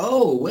go,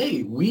 oh,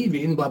 wait,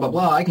 weaving, blah, blah,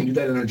 blah. I can do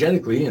that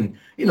energetically. And,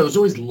 there's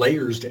always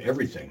layers to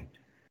everything.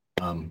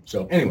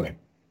 So anyway.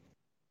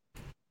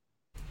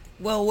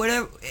 Well,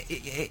 whatever,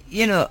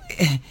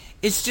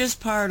 it's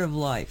just part of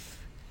life,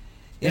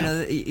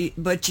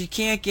 but you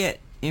can't get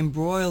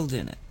embroiled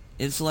in it.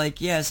 It's like,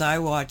 yes, I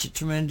watch a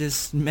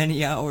tremendous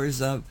many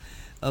hours of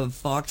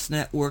Fox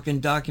Network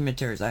and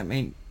documentaries. I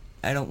mean,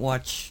 I don't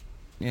watch,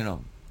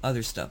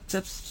 other stuff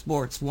except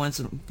sports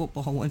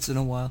football once in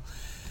a while.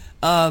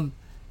 But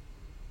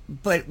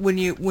when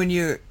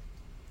you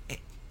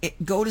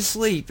go to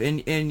sleep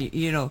and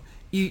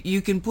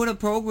you can put a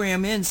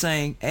program in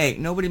saying, hey,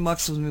 nobody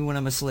mucks with me when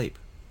I'm asleep.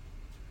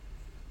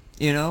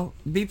 Be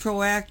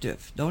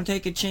proactive. Don't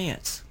take a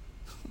chance.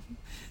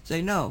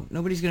 Say, no,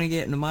 nobody's going to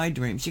get into my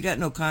dreams. You got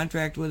no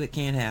contract with it,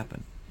 can't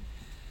happen.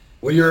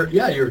 Well,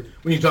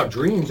 when you talk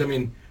dreams, I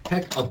mean,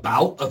 heck,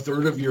 about a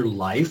third of your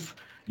life,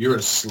 you're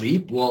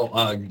asleep.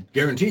 Well,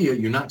 guarantee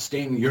you're not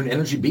staying, you're an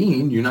energy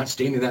being. You're not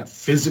staying in that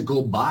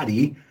physical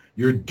body.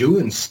 You're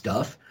doing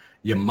stuff.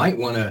 You might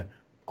want to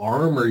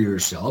armor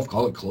yourself,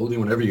 call it clothing,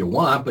 whatever you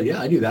want. But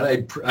yeah, I do that.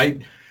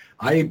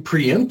 I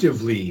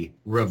preemptively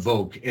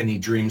revoke any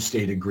dream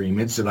state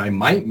agreements that I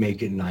might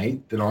make at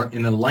night that aren't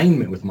in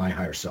alignment with my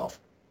higher self.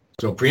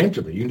 So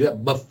preemptively, you can do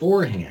that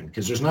beforehand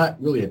because there's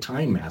not really a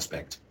time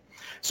aspect.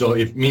 So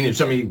if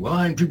somebody, well,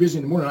 I'm too busy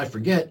in the morning, I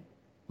forget,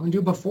 well, do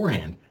it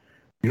beforehand.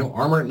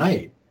 Armor at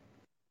night.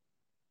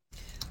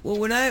 Well,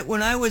 when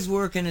I was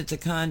working at the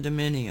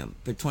condominium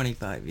for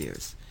 25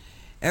 years,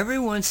 every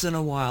once in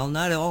a while,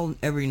 not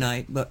every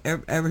night, but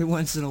every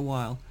once in a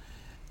while,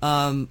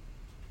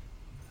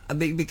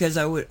 because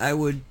I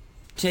would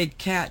take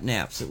cat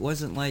naps. It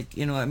wasn't like,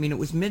 it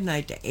was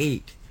midnight to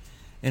 8,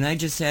 and I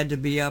just had to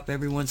be up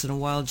every once in a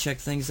while, check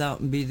things out,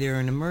 and be there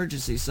in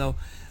emergency. So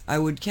I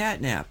would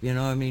cat nap,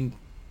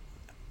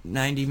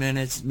 90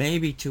 minutes,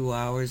 maybe 2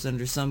 hours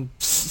under some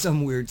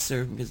weird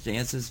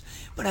circumstances.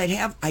 But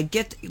I'd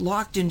get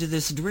locked into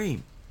this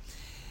dream.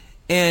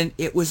 And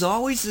it was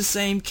always the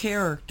same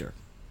character.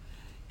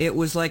 It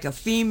was like a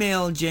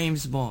female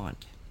James Bond.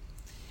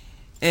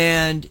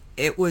 And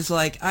it was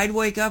like I'd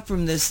wake up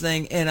from this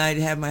thing and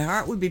my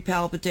heart would be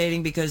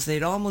palpitating because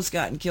they'd almost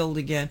gotten killed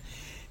again.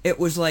 it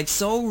was like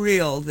so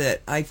real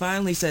that I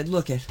finally said,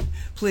 look it,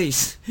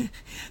 please,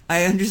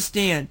 I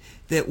understand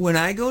that when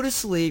I go to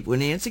sleep, when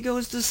Nancy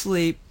goes to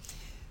sleep,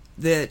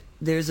 that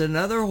there's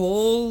another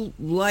whole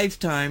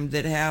lifetime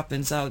that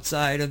happens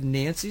outside of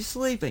Nancy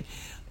sleeping.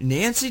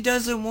 Nancy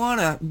doesn't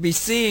want to be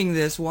seeing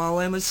this while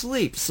I'm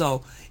asleep.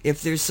 So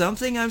if there's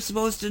something I'm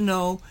supposed to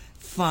know,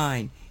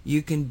 fine.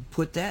 You can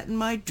put that in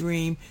my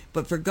dream,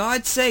 but for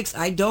God's sakes,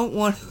 I don't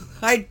want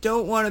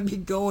to be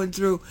going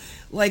through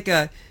like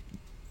a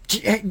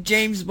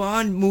James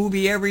Bond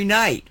movie every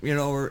night,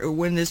 or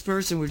when this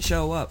person would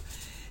show up.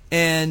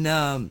 And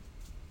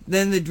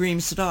then the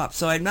dream stopped.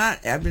 So I've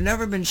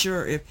never been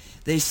sure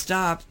if they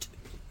stopped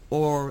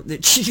or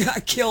that she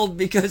got killed,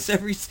 because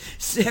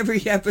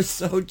every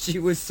episode she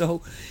was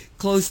so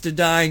close to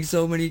dying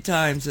so many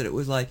times that it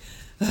was like,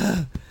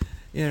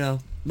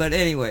 But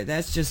anyway,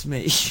 that's just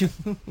me.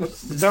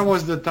 That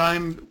was the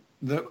time.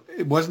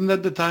 Wasn't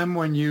that the time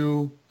when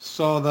you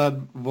saw that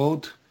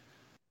vote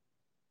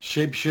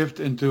shapeshift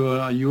into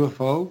a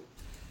UFO?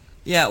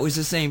 Yeah, it was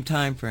the same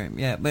time frame.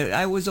 Yeah, but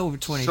I was over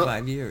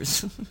 25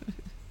 years.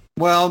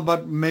 Well,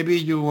 but maybe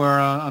you were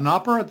an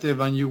operative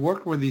and you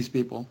worked with these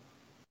people.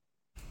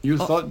 You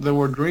thought they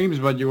were dreams,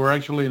 but you were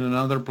actually in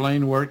another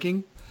plane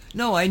working?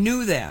 No, I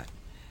knew that.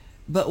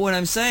 But what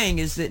I'm saying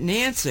is that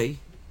Nancy,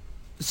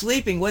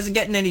 sleeping, wasn't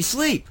getting any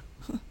sleep.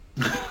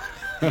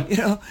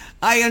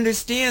 I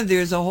understand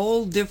there's a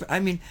whole different... I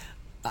mean,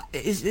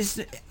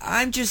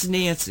 I'm just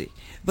Nancy.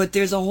 But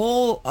there's a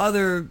whole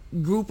other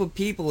group of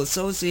people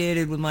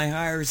associated with my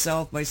higher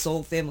self, my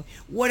soul family,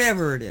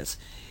 whatever it is.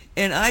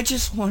 And I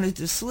just wanted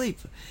to sleep.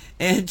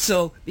 And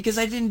so, because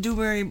I didn't do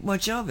very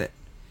much of it.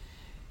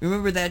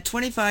 Remember that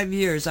 25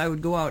 years, I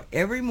would go out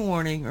every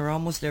morning, or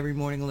almost every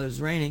morning when it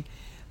was raining,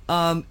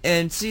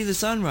 and see the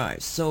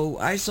sunrise. So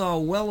I saw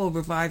well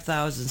over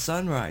 5,000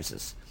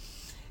 sunrises.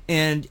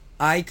 And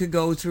I could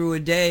go through a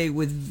day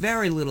with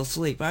very little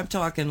sleep. I'm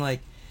talking like,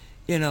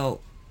 in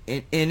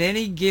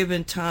any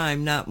given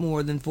time, not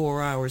more than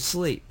 4 hours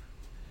sleep.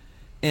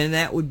 And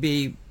that would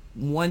be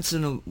once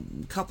in a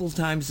couple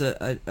times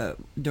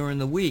during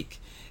the week.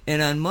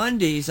 And on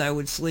Mondays, I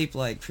would sleep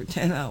like for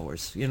 10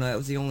 hours. That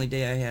was the only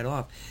day I had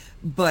off.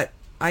 But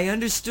I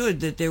understood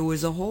that there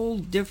was a whole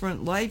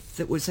different life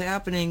that was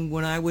happening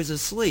when I was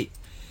asleep.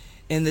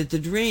 And that the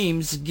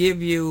dreams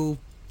give you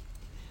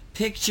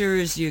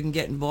pictures, you can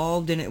get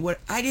involved in it.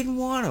 I didn't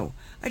want to.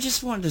 I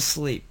just wanted to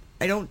sleep.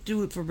 I don't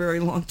do it for a very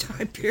long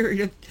time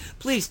period.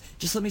 Please,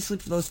 just let me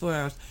sleep for those 4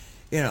 hours.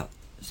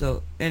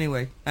 So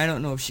anyway, I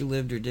don't know if she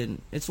lived or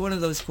didn't. It's one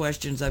of those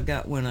questions I've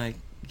got when I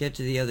get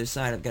to the other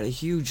side. I've got a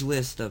huge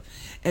list of,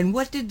 and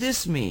what did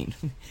this mean?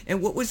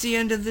 And what was the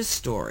end of this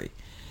story?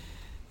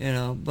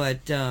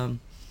 But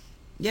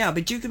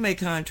but you can make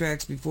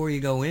contracts before you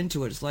go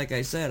into it. It's like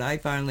I said, I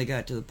finally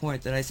got to the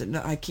point that I said,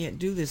 no, I can't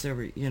do this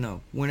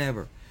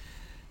whenever.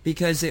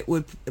 Because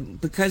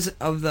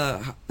of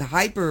the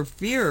hyper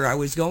fear I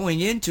was going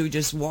into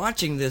just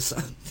watching this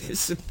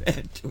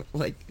event.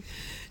 Like,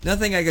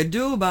 nothing I could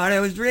do about it. I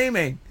was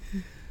dreaming.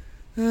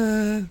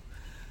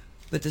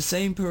 But the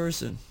same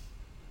person.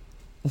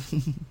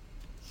 So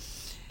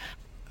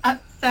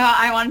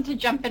I wanted to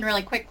jump in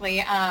really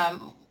quickly.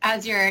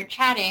 As you're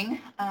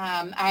chatting,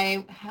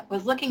 I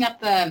was looking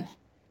up the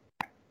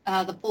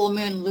full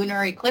moon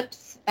lunar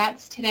eclipse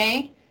that's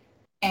today,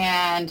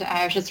 and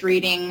I was just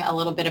reading a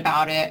little bit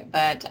about it,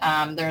 but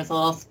there's a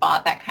little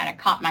spot that kind of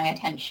caught my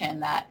attention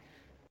that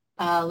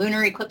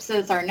lunar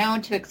eclipses are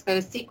known to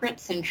expose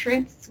secrets and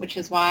truths, which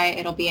is why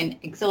it'll be an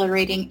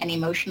exhilarating and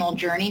emotional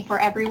journey for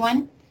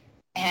everyone.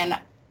 And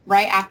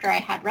right after I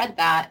had read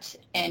that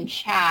in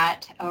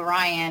chat,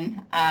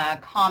 Orion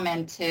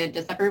commented,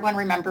 does everyone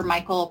remember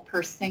Michael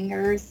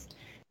Persinger's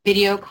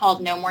video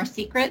called No More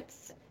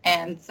Secrets?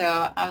 And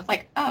so I was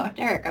like, oh,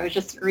 Derek, I was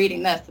just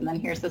reading this, and then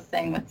here's this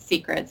thing with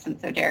secrets. And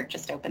so Derek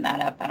just opened that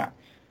up.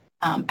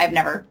 I've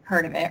never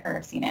heard of it or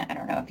seen it. I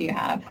don't know if you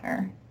have.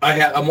 Or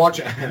I'm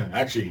watching,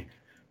 actually,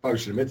 probably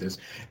should admit this.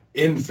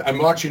 I'm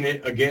watching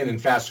it again in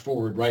fast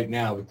forward right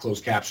now with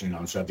closed captioning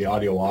on, so I have the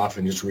audio off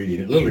and just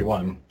reading it. Literally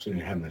while I'm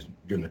sitting and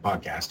doing the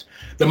podcast.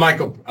 The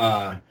Michael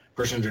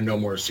Persinger No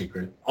More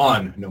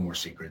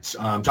Secrets.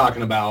 I'm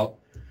talking about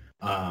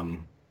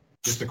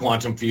just the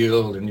quantum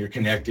field and you're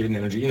connected and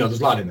energy. There's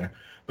a lot in there.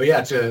 But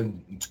yeah, it's a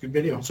good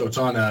video. So it's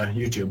on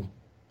YouTube.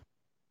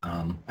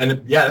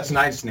 That's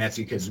nice,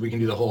 Nancy, because we can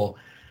do the whole,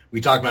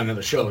 we talked about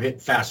another show, hit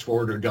fast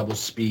forward or double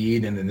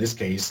speed, and in this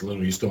case,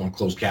 literally still on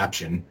closed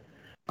caption.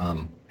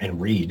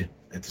 And read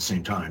at the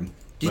same time.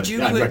 Did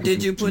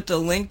you put the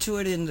link to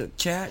it in the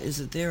chat? Is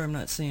it there? I'm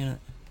not seeing it.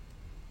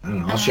 I don't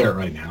know. I'll share it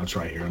right now. It's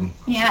right here.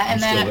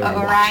 And then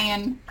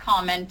Orion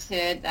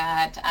commented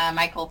that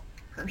Michael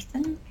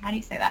how do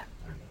you say that?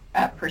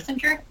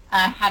 Persinger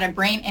had a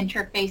brain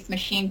interface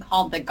machine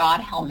called the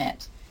God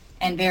Helmet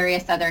and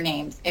various other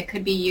names. It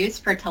could be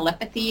used for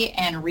telepathy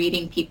and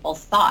reading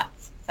people's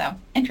thoughts. So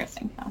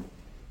interesting.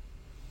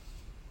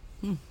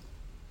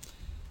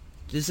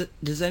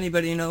 Does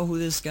anybody know who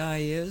this guy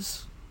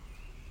is?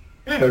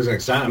 Yeah, it was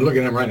exciting. I'm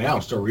looking at him right now.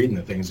 I'm still reading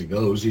the things he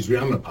goes. I'm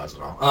going to pause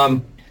it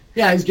all.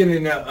 Yeah, he's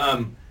getting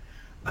into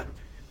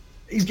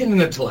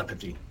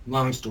telepathy.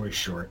 Long story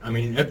short, I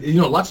mean,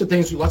 lots of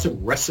things, lots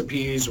of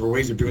recipes or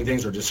ways of doing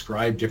things are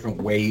described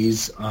different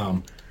ways.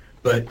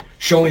 But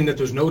showing that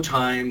there's no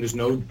time, there's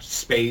no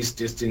space,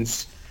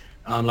 distance.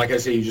 Like I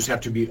say, you just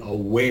have to be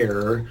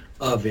aware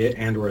of it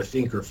and or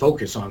think or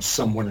focus on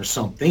someone or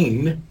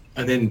something,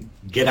 and then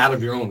get out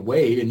of your own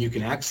way, and you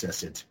can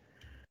access it.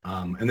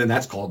 And then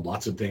that's called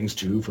lots of things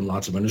too, from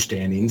lots of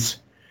understandings.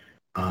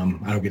 I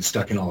don't get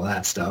stuck in all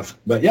that stuff,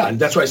 but yeah,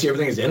 that's why I see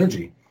everything as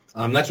energy.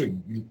 That's what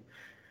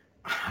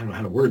I don't know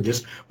how to word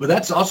this, but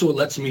that's also what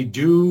lets me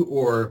do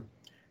or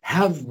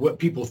have what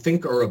people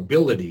think are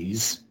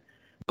abilities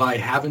by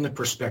having the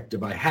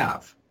perspective I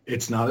have.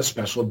 It's not a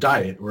special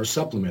diet or a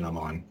supplement I'm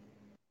on.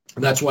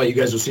 And that's why you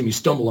guys will see me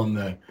stumble on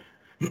the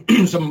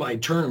some of my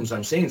terms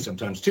I'm saying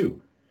sometimes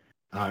too,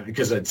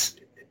 because it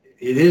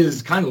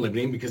is kind of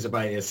limiting, because if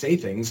I say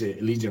things,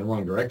 it leads you in the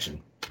wrong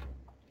direction.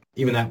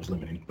 Even that was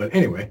limiting. But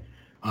anyway,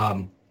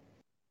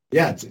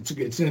 yeah, it's an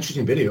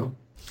interesting video.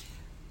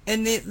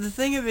 And the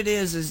thing of it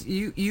is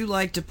you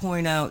like to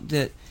point out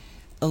that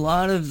a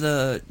lot of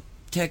the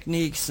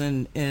techniques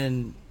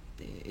and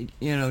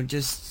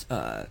just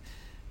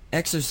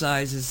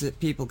exercises that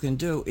people can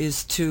do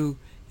is to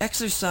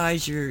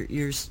exercise your,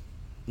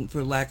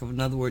 for lack of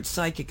another word,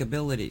 psychic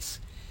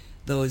abilities,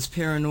 those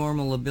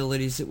paranormal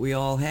abilities that we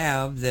all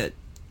have that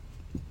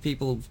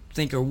people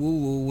think are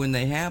woo-woo when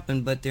they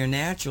happen, but they're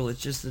natural. It's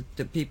just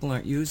that people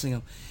aren't using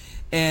them.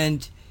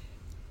 And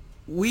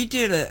we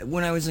did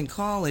when I was in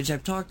college,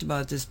 I've talked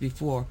about this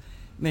before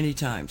many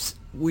times,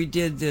 we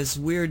did this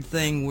weird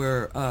thing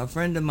where a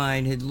friend of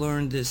mine had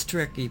learned this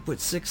trick. He put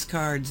 6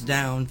 cards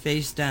down,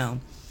 face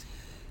down,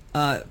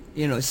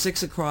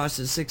 6 across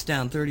and 6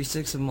 down,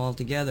 36 of them all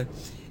together,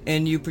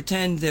 and you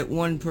pretend that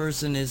one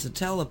person is a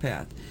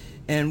telepath.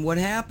 And what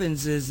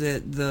happens is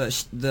that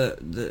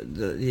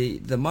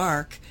the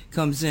mark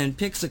comes in,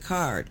 picks a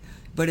card,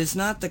 but it's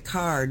not the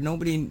card.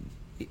 Nobody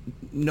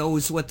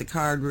knows what the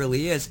card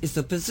really is. It's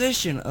the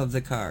position of the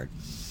card.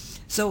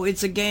 So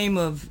it's a game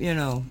of,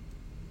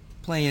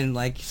 playing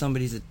like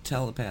somebody's a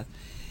telepath.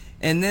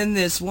 And then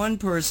this one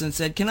person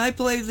said, "Can I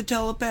play the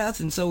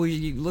telepath?" And so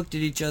we looked at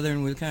each other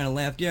and we kind of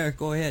laughed. "Yeah,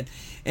 go ahead."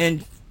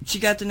 And she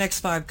got the next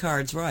 5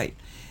 cards right.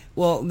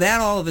 Well,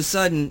 that all of a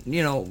sudden,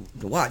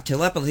 what,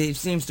 telepathy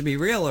seems to be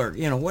real, or,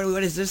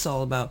 what is this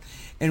all about?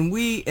 And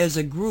we, as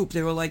a group,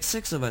 there were like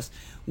 6 of us,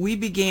 we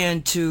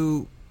began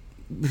to,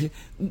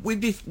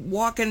 we'd be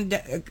walking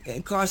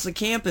across the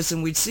campus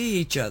and we'd see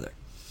each other.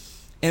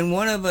 And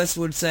one of us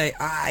would say,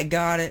 "I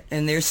got it,"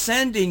 and they're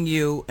sending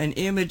you an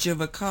image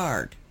of a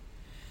card.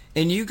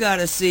 And you got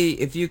to see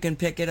if you can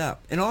pick it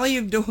up. And all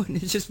you're doing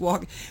is just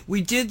walk.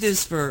 We did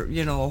this for,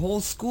 a whole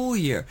school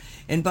year.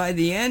 And by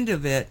the end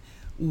of it,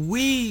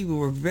 we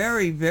were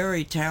very,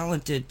 very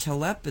talented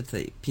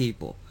telepathy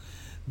people,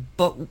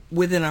 but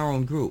within our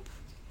own group.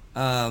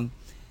 I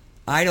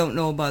don't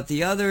know about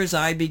the others.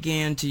 I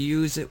began to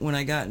use it when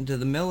I got into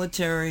the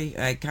military.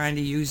 I kind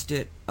of used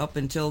it up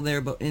until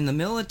there, but in the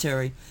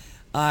military,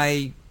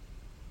 I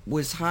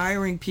was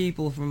hiring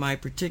people for my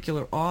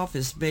particular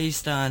office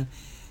based on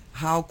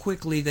how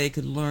quickly they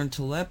could learn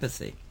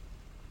telepathy.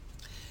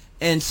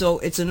 And so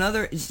it's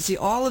see,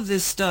 all of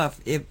this stuff,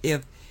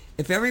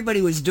 if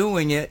everybody was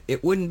doing it,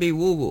 it wouldn't be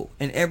woo-woo,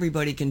 and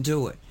everybody can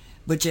do it.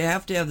 But you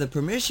have to have the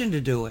permission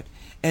to do it,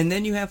 and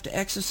then you have to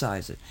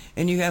exercise it.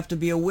 And you have to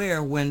be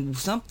aware when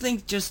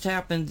something just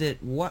happened,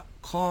 that what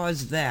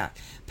caused that.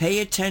 Pay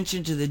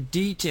attention to the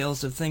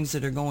details of things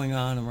that are going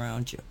on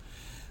around you.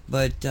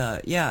 But,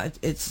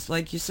 it's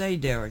like you say,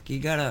 Derek, you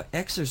got to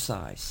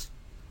exercise.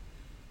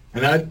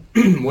 And I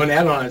want to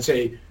add on and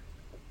say,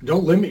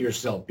 don't limit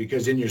yourself,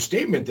 because in your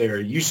statement there,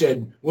 you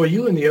said, well,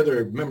 you and the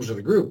other members of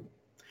the group.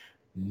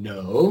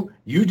 No,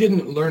 you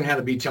didn't learn how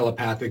to be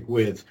telepathic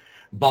with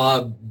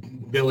Bob,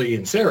 Billy,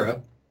 and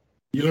Sarah.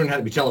 You learned how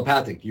to be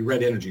telepathic. You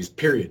read energies,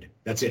 period.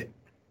 That's it.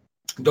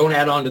 Don't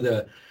add on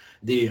to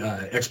the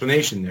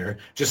explanation there,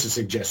 just a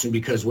suggestion,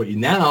 because what you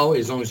now,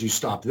 as long as you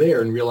stop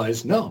there and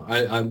realize, no,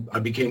 I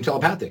became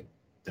telepathic.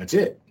 That's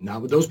it.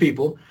 Not with those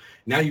people.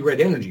 Now you read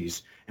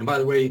energies. And by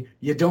the way,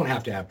 you don't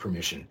have to have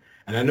permission.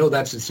 And I know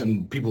that's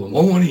some people who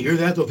won't want to hear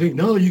that. They'll think,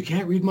 no, you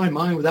can't read my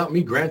mind without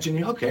me granting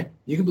you. Okay,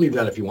 you can believe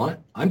that if you want.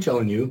 I'm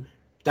telling you,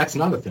 that's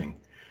not a thing.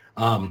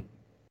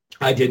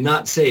 I did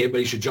not say it, but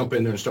you should jump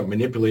in there and start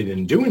manipulating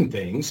and doing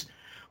things.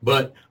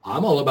 But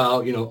I'm all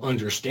about,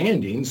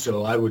 understanding.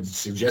 So I would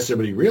suggest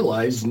everybody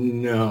realize,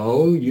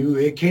 no,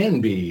 it can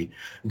be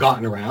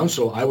gotten around.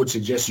 So I would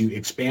suggest you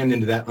expand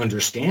into that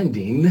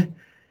understanding.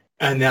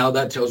 And now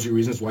that tells you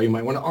reasons why you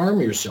might want to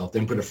arm yourself,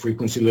 then put a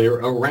frequency layer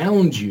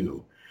around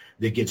you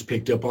that gets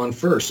picked up on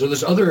first. So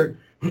there's other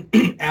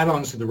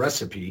add-ons to the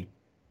recipe.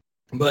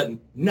 But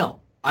no,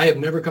 I have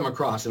never come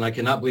across, and I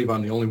cannot believe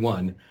I'm the only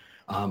one,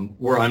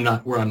 where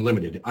I'm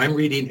limited. I'm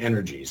reading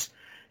energies,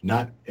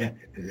 and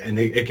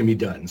it can be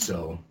done.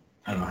 So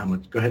I don't know how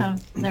much. Go ahead.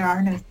 There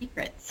are no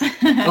secrets.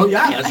 Oh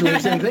yeah, that's really the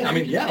same thing. I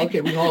mean, yeah, okay,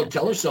 we can all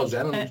tell ourselves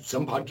that on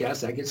some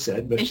podcasts that gets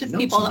said, but It's just no,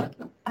 people, it's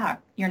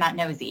not. you're not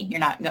nosy. You're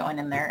not going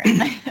in there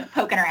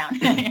poking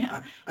around.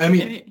 I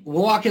mean,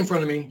 walk in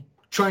front of me,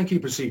 try and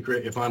keep a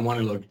secret if I'm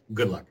wanting to look,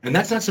 good luck. And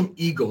that's not some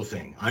ego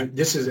thing.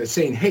 This is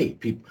saying, hey,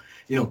 people,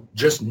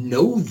 just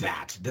know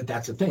that's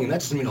a thing. And that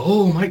doesn't mean,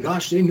 oh my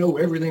gosh, they know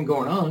everything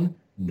going on.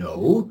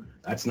 No,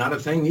 that's not a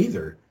thing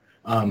either.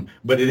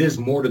 But it is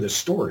more to the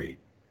story.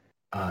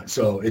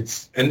 So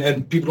it's,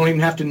 and people don't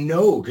even have to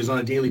know, because on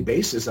a daily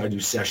basis, I do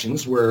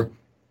sessions where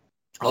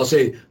I'll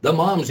say, the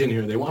mom's in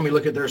here. They want me to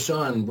look at their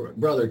son,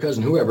 brother,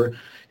 cousin, whoever.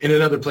 In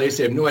another place,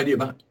 they have no idea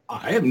about.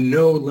 I have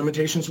no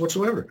limitations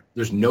whatsoever.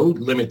 There's no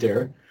limit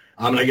there.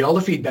 And I get all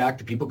the feedback,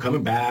 the people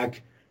coming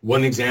back.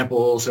 One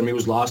example, somebody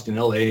was lost in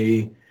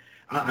L.A.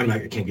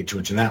 I can't get too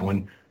much in that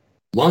one.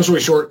 Long story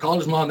short, called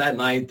his mom that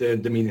night. The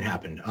meeting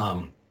happened,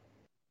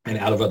 and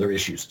out of other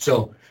issues.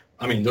 So,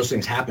 I mean, those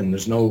things happen.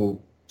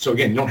 So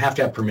again, you don't have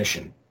to have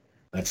permission.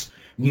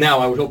 Now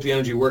I would hope the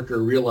energy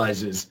worker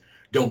realizes,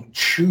 don't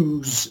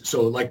choose.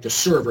 So like the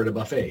server at a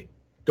buffet,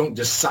 don't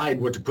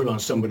decide what to put on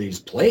somebody's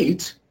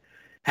plate.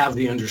 Have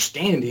the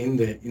understanding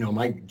that,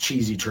 my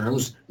cheesy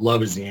terms,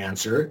 love is the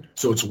answer.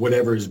 So it's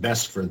whatever is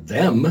best for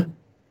them.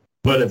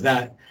 But if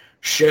that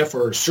chef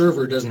or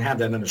server doesn't have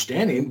that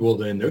understanding, well,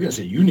 then they're going to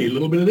say, you need a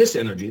little bit of this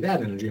energy,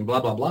 that energy, and blah,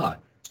 blah, blah.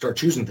 Start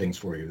choosing things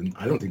for you. And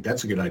I don't think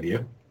that's a good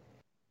idea.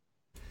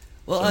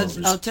 Well,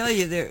 I'll tell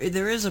you,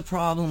 there is a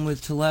problem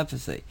with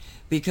telepathy,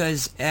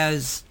 because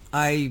as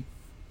I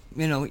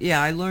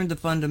learned the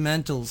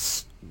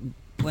fundamentals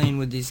playing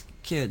with these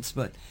kids,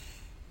 but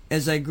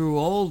as I grew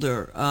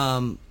older,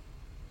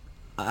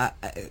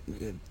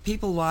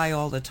 people lie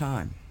all the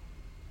time.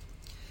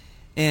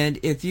 And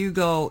if you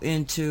go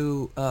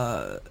into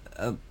a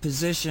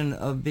position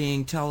of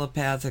being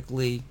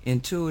telepathically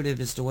intuitive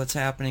as to what's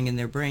happening in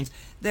their brains,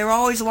 they're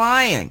always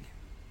lying.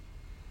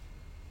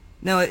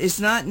 Now, it's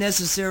not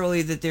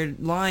necessarily that they're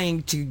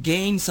lying to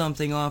gain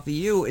something off of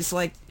you. It's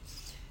like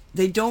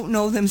they don't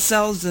know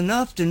themselves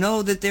enough to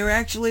know that they're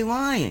actually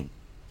lying.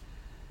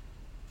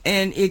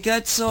 And it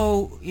got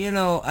so,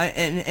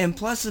 and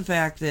plus the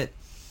fact that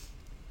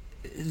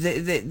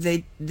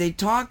they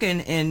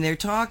talking and they're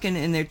talking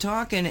and they're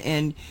talking,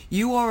 and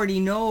you already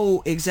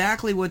know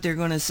exactly what they're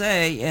going to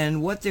say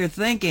and what they're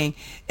thinking,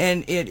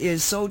 and it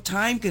is so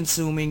time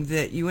consuming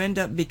that you end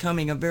up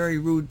becoming a very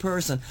rude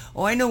person.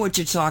 Oh, I know what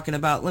you're talking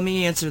about. Let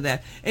me answer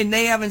that. And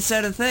they haven't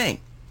said a thing,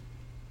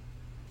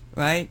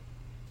 right?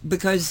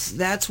 Because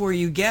that's where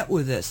you get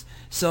with this.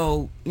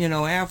 So,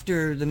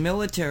 after the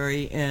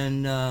military,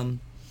 and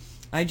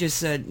I just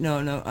said,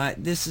 no, I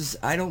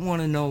don't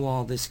want to know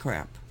all this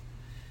crap.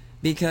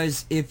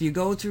 Because if you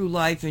go through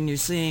life and you're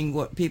seeing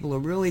what people are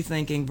really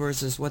thinking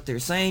versus what they're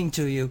saying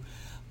to you,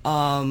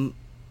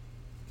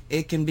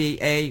 it can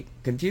be A,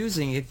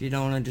 confusing if you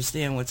don't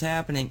understand what's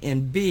happening,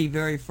 and B,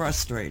 very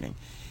frustrating.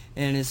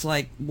 And it's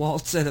like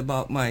Walt said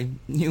about my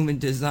human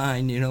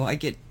design, I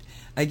get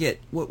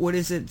what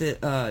is it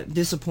that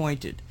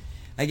disappointed.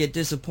 I get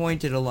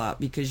disappointed a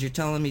lot because you're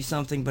telling me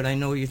something, but I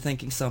know you're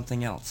thinking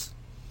something else.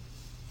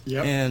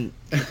 Yep. And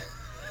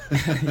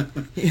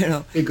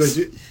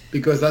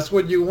because that's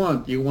what you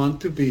want. You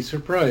want to be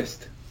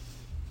surprised.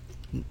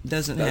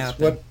 Doesn't that's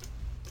happen.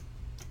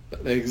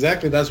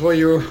 Exactly. That's why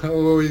you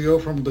go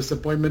from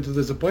disappointment to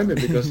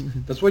disappointment, because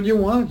that's what you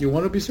want. You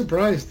want to be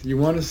surprised. You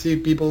want to see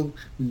people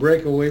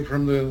break away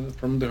from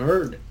the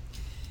herd.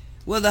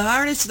 Well, the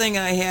hardest thing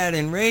I had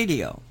in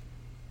radio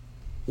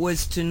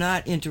was to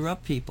not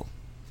interrupt people.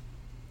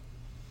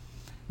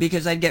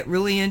 Because I'd get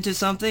really into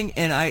something,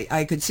 and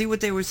I could see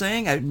what they were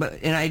saying, and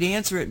I'd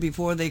answer it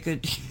before they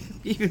could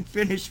even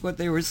finish what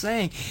they were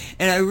saying.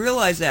 And I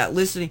realized that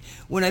listening.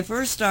 When I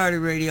first started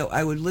radio,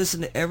 I would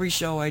listen to every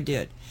show I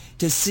did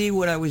to see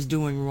what I was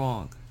doing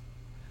wrong.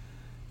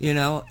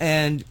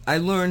 And I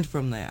learned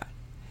from that.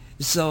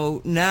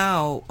 So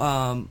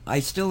now I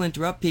still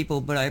interrupt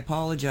people, but I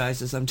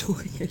apologize as I'm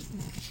doing it.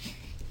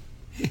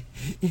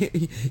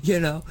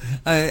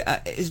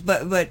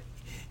 But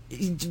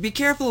be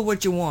careful of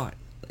what you want,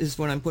 is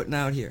what I'm putting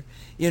out here.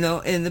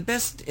 And the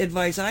best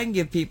advice I can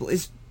give people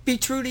is be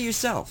true to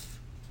yourself.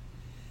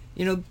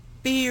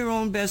 Be your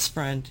own best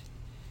friend.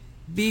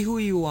 Be who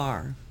you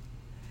are.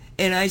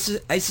 And I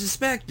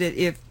suspect that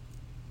if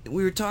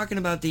we were talking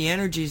about the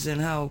energies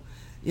and how,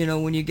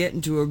 when you get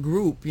into a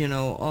group,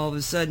 all of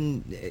a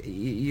sudden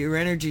your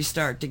energies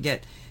start to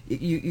get,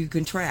 you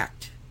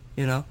contract,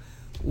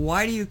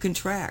 Why do you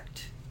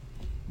contract?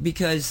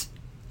 Because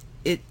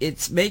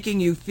it's making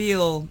you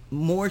feel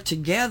more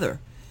together.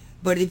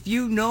 But if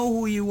you know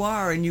who you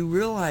are and you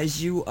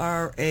realize you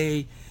are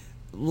a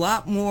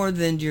lot more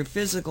than your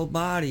physical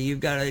body, you've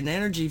got an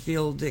energy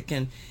field that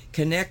can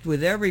connect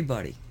with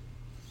everybody,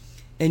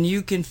 and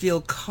you can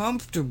feel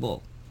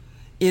comfortable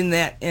in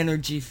that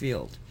energy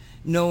field,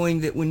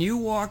 knowing that when you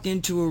walk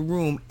into a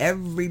room,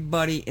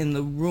 everybody in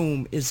the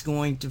room is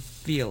going to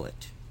feel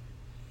it.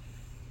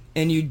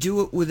 And you do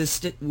it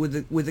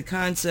with a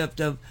concept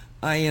of,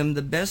 I am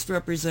the best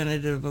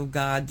representative of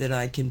God that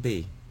I can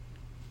be.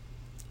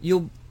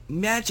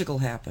 Magic will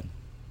happen.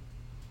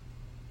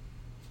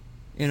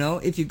 You know,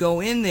 if you go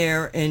in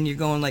there and you're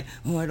going like,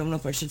 oh, I don't know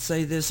if I should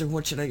say this or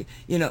what should I,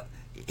 you know,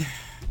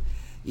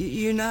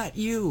 you're not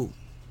you.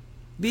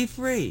 Be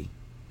free.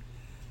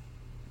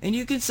 And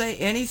you can say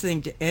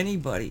anything to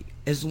anybody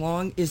as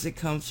long as it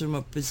comes from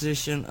a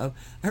position of,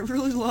 I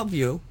really love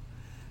you.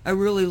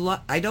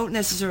 I don't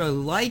necessarily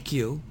like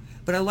you,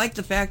 but I like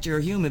the fact you're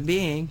a human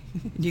being.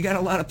 You got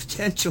a lot of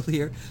potential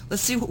here.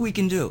 Let's see what we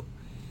can do.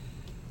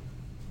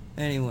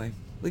 Anyway,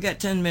 we got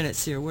 10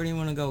 minutes here. Where do you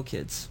want to go,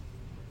 kids?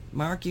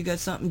 Mark, you got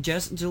something?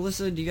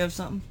 Jalissa, do you have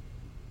something?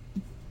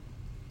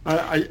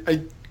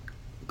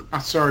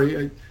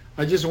 Sorry.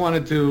 I just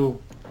wanted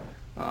to,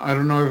 I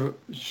don't know,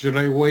 should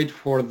I wait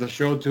for the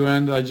show to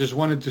end? I just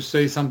wanted to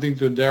say something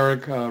to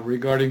Derek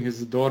regarding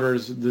his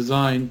daughter's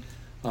design.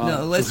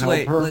 No, let's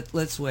wait.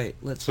 Let's wait.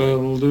 So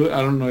we'll do it.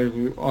 I don't know if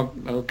we,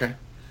 okay.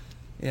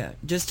 Yeah,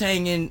 just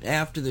hang in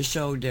after the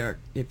show, Derek,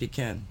 if you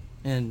can,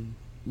 and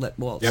let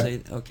Walt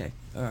say, okay,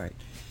 all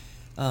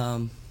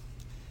right.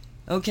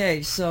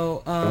 Okay,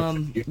 so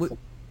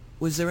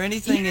was there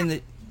anything in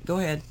the, go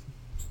ahead.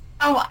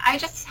 Oh, I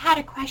just had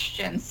a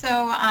question. So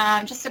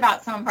just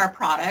about some of our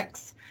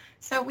products.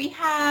 So we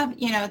have,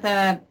 you know,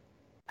 the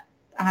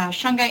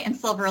Shungite and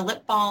Silver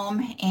lip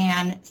balm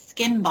and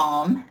skin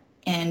balm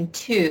in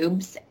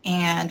tubes,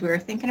 and we were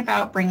thinking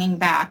about bringing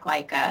back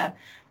like a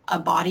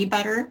body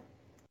butter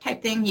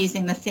type thing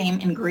using the same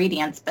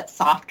ingredients but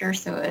softer,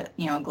 so it,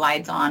 you know,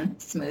 glides on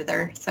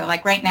smoother. So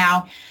like right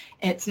now,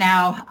 it's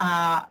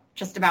now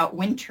just about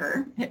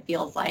winter. It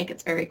feels like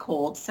it's very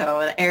cold, so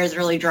the air is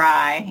really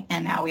dry,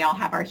 and now we all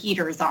have our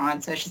heaters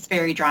on, so it's just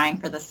very drying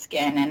for the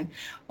skin. And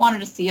wanted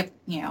to see if,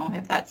 you know,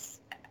 if that's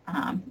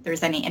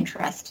there's any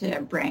interest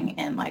to bring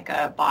in like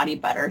a body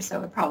butter, so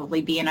it would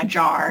probably be in a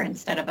jar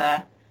instead of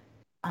a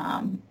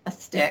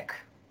stick.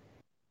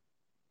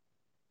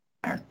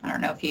 I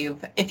don't know if you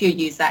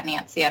use that,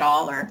 Nancy, at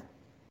all, or.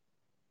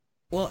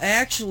 Well,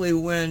 actually,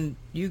 when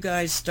you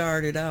guys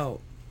started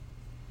out,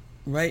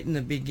 right in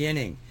the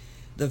beginning,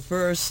 the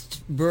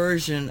first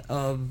version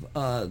of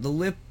the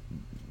lip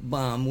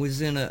balm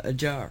was in a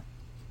jar,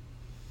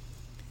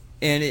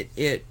 and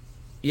it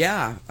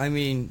yeah, I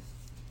mean,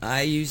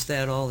 I used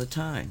that all the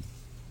time.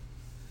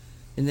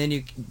 And then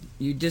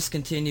you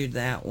discontinued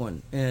that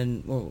one,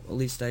 and well, at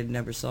least I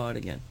never saw it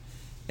again.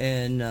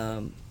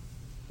 And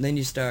then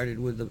you started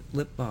with the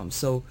lip balm.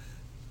 So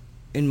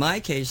in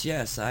my case,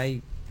 yes,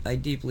 I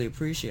deeply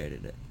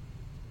appreciated it.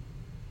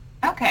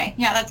 Okay,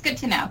 yeah, that's good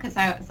to know, because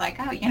I was like,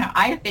 oh, you know,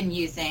 I've been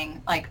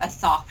using like a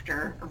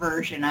softer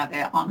version of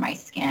it on my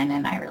skin,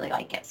 and I really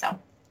like it. So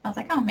I was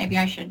like, oh, maybe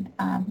I should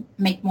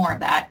make more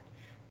of that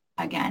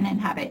again and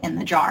have it in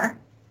the jar.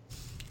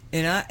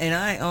 And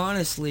I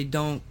honestly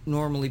don't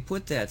normally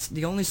put that.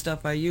 The only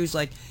stuff I use,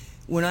 like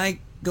when I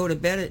go to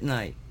bed at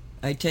night,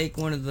 I take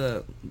one of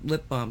the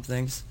lip balm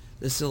things,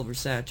 the silver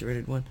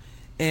saturated one,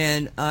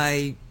 and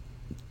I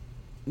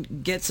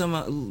get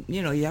some,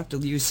 you know, you have to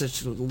use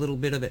such a little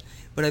bit of it,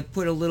 but I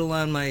put a little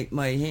on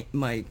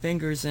my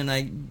fingers, and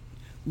I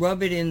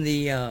rub it in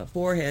the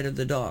forehead of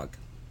the dog.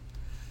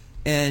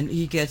 And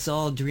he gets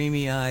all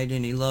dreamy-eyed,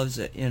 and he loves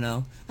it, you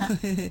know.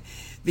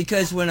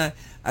 Because when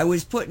I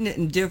was putting it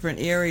in different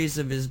areas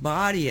of his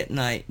body at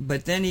night,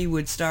 but then he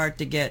would start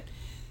to get,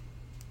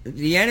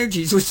 the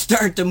energies would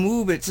start to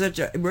move at such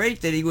a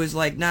rate that he was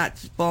like not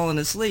falling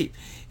asleep.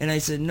 And I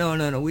said,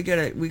 no, we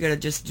gotta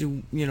just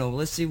do, you know,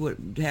 let's see what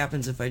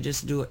happens if I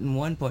just do it in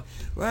one point,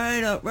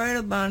 right up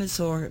on his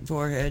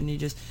forehead, and he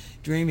just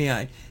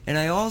dreamy-eyed. And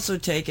I also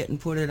take it and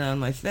put it on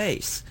my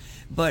face.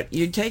 But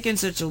you're taking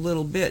such a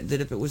little bit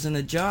that if it was in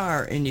a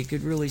jar and you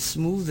could really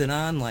smooth it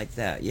on like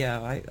that, yeah,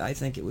 I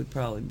think it would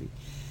probably be,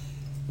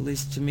 at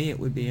least to me, it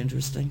would be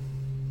interesting.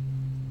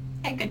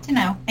 Okay, good to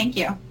know. Thank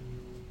you.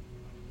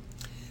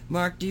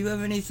 Mark, do you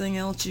have anything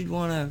else you'd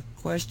want to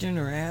question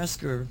or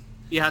ask? Or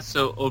Yeah,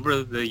 so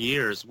over the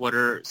years, what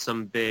are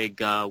some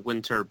big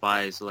winter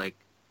buys, like,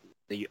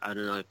 I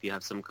don't know if you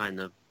have some kind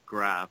of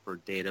graph or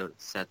data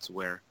sets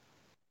where,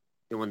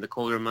 you know, when the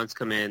colder months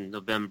come in,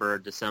 November,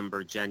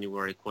 December,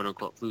 January,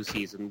 quote-unquote flu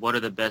season, what are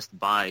the best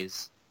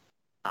buys,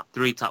 top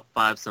 3, top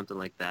 5, something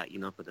like that, you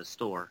know, for the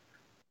store?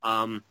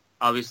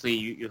 Obviously,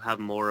 you have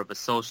more of a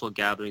social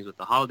gatherings with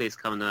the holidays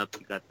coming up.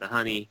 You got the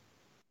honey,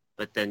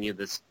 but then you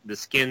have the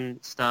skin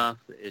stuff,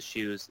 the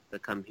issues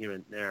that come here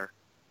and there.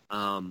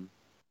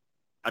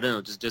 I don't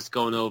know, just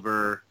going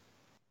over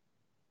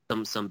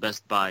some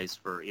best buys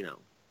for, you know,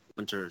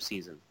 winter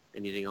season.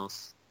 Anything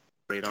else,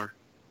 radar?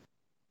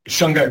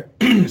 Shungite,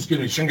 excuse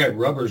me, Shungite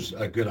rubber's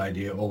a good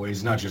idea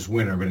always, not just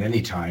winter, but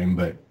any time,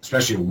 but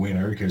especially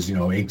winter, because, you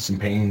know, aches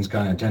and pains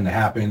kind of tend to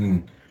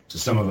happen to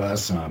some of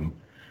us. You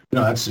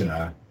know, that's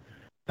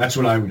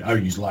what I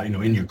would use a lot, you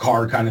know, in your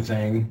car kind of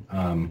thing,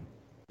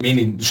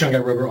 meaning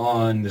Shungite rubber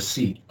on the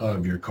seat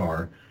of your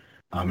car.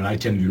 And I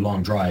tend to do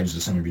long drives,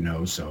 as some of you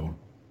know, so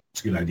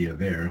it's a good idea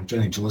there. I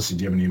think, Jalissa,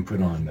 do you have any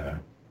input on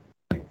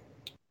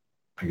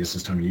I guess,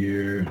 this time of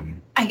year.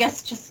 And I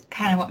guess just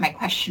kind of what my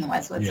question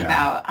was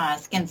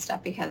about skin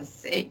stuff,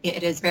 because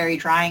it is very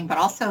drying, but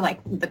also like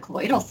the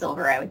colloidal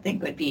silver I would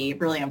think would be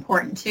really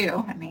important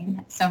too. I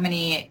mean, so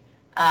many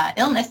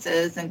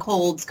illnesses and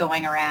colds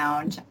going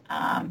around,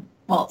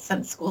 well,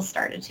 since school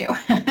started too,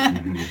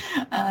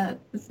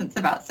 since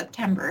about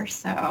September.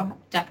 So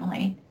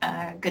definitely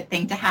a good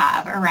thing to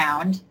have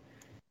around.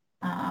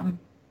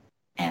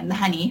 And the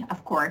honey,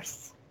 of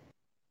course,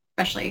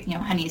 especially,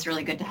 honey is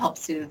really good to help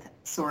soothe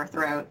sore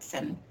throats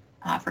and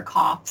for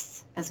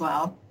coughs as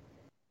well.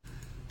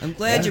 I'm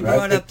glad you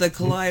brought up the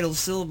colloidal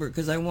silver,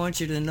 because I want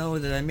you to know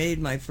that I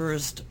made my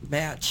first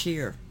batch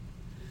here.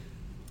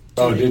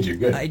 Oh, did you?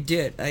 Good. I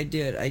did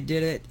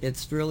it.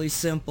 It's really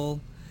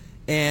simple.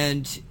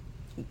 And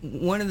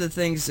one of the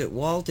things that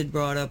Walt had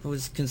brought up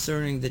was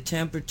concerning the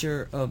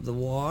temperature of the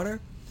water.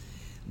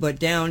 But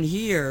down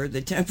here,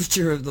 the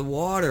temperature of the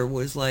water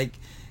was like,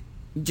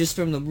 just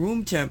from the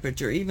room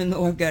temperature, even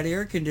though I've got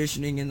air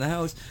conditioning in the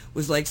house,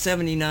 was like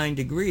 79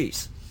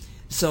 degrees.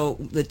 So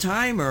the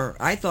timer,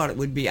 I thought it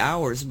would be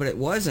hours, but it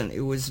wasn't.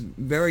 It was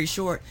very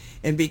short.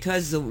 And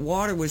because the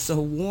water was so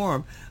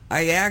warm,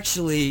 I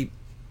actually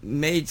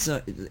made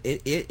some,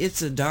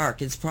 it's a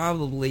dark. It's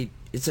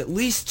at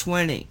least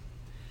 20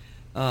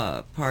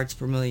 parts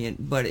per million,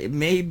 but it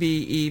may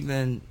be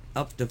even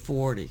up to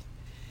 40.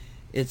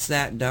 It's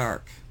that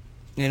dark.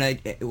 And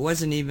it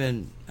wasn't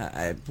even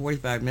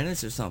 45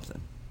 minutes or something.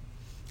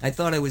 I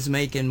thought I was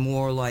making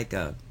more like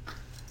a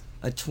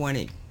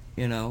 20,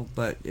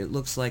 but it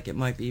looks like it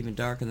might be even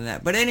darker than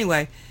that. But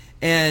anyway,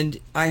 and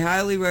I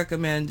highly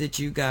recommend that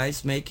you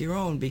guys make your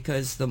own,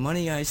 because the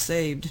money I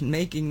saved in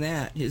making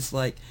that is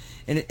like,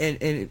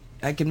 and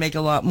I can make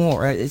a lot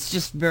more. It's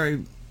just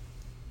very,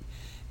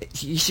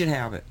 you should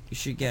have it. You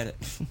should get it.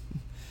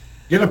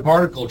 Get a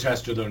particle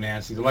tester though,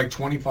 Nancy. They're like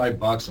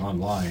 $25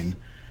 online.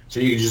 So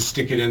you can just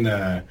stick it in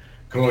the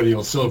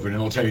colloidal silver, and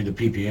it'll tell you the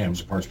ppms,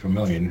 the parts per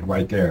million,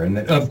 right there. And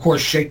then, of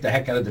course, shake the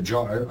heck out of the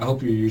jar. I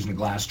hope you're using a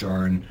glass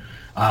jar, and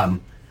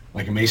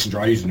like a mason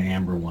jar. I use an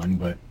amber one,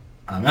 but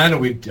I know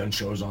we've done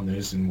shows on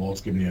this, and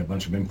Walt's given me a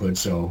bunch of input.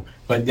 So,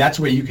 but that's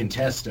where you can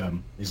test.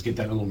 Is get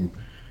that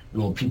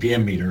little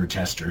ppm meter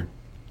tester,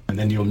 and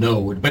then you'll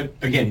know. But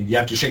again, you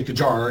have to shake the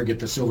jar, get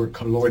the silver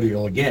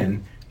colloidal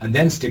again, and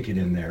then stick it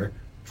in there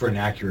for an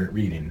accurate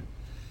reading.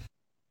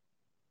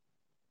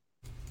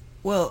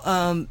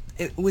 Well,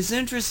 it was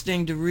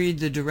interesting to read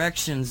the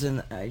directions,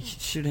 and I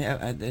should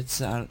have, it's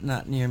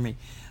not near me,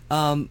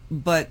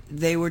 but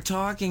they were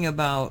talking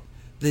about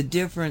the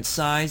different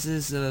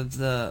sizes of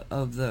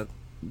the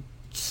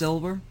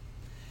silver,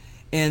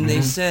 and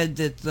they said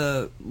that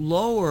the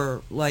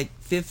lower, like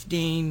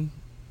 15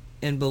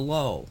 and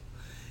below,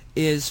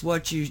 is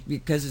what you,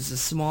 because it's a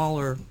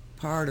smaller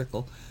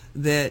particle,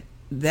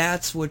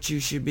 that's what you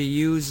should be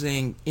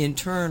using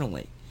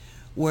internally.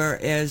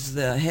 Whereas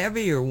the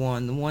heavier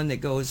one, the one that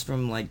goes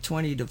from like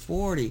 20 to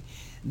 40,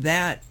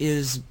 that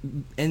is,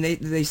 and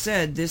they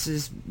said this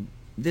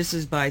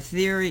is by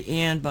theory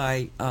and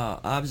by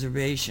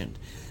observation,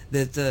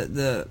 that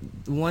the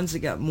ones that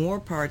got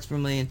more parts per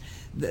million,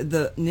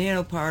 the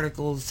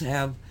nanoparticles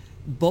have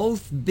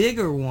both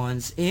bigger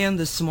ones and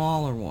the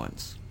smaller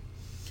ones.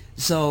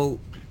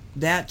 So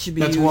that should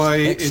be used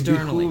externally. That's why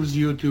it behooves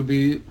you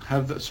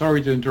to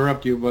sorry to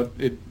interrupt you, but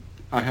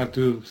I have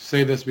to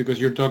say this because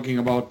you're talking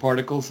about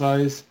particle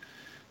size.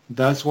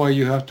 That's why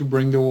you have to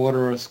bring the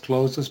water as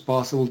close as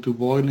possible to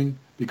boiling,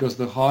 because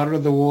the hotter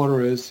the water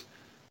is,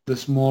 the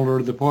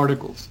smaller the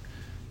particles.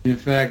 In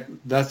fact,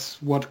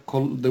 that's what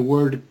the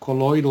word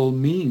colloidal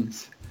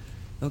means.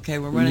 Okay,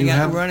 we're running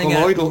out of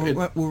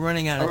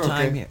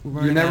time here.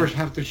 You never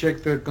have to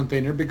shake the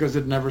container because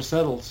it never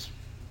settles.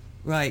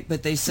 Right,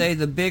 but they say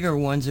the bigger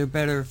ones are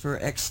better for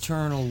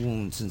external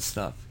wounds and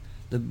stuff.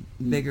 The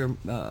bigger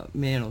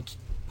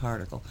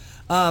nanoparticle.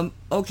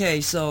 Okay,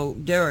 so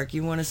Derek,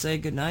 you want to say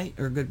good night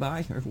or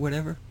goodbye or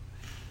whatever?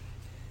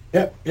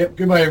 Yep.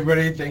 Goodbye,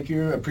 everybody. Thank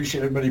you. I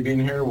appreciate everybody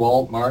being here.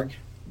 Walt, Mark,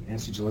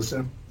 Nancy,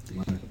 Jalissa.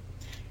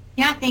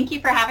 Yeah, thank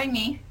you for having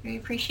me. We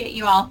appreciate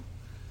you all.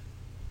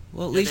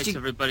 Well, at least thanks,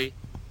 everybody.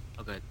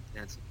 Okay,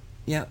 Nancy.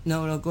 Yeah,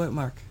 no, go ahead,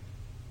 Mark.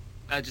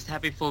 Just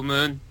happy full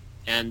moon,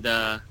 and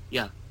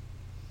yeah,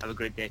 have a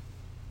great day.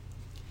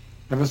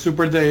 Have a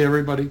super day,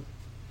 everybody.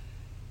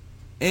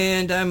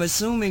 And I'm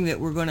assuming that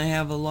we're going to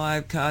have a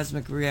live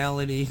cosmic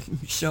reality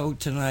show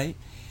tonight.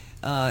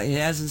 It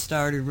hasn't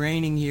started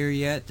raining here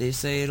yet. They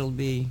say it'll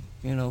be,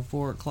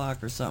 4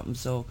 o'clock or something,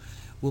 so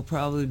we'll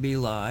probably be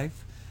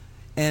live.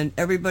 And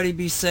everybody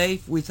be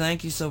safe. We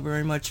thank you so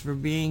very much for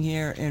being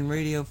here, and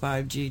Radio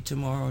 5G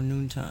tomorrow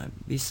noontime.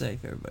 Be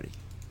safe, everybody.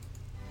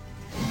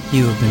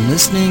 You have been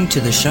listening to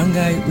the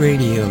SHUNGITE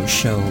Radio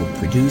Show,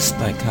 produced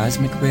by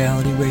Cosmic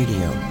Reality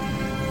Radio.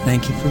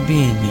 Thank you for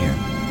being here.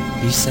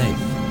 Be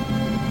safe.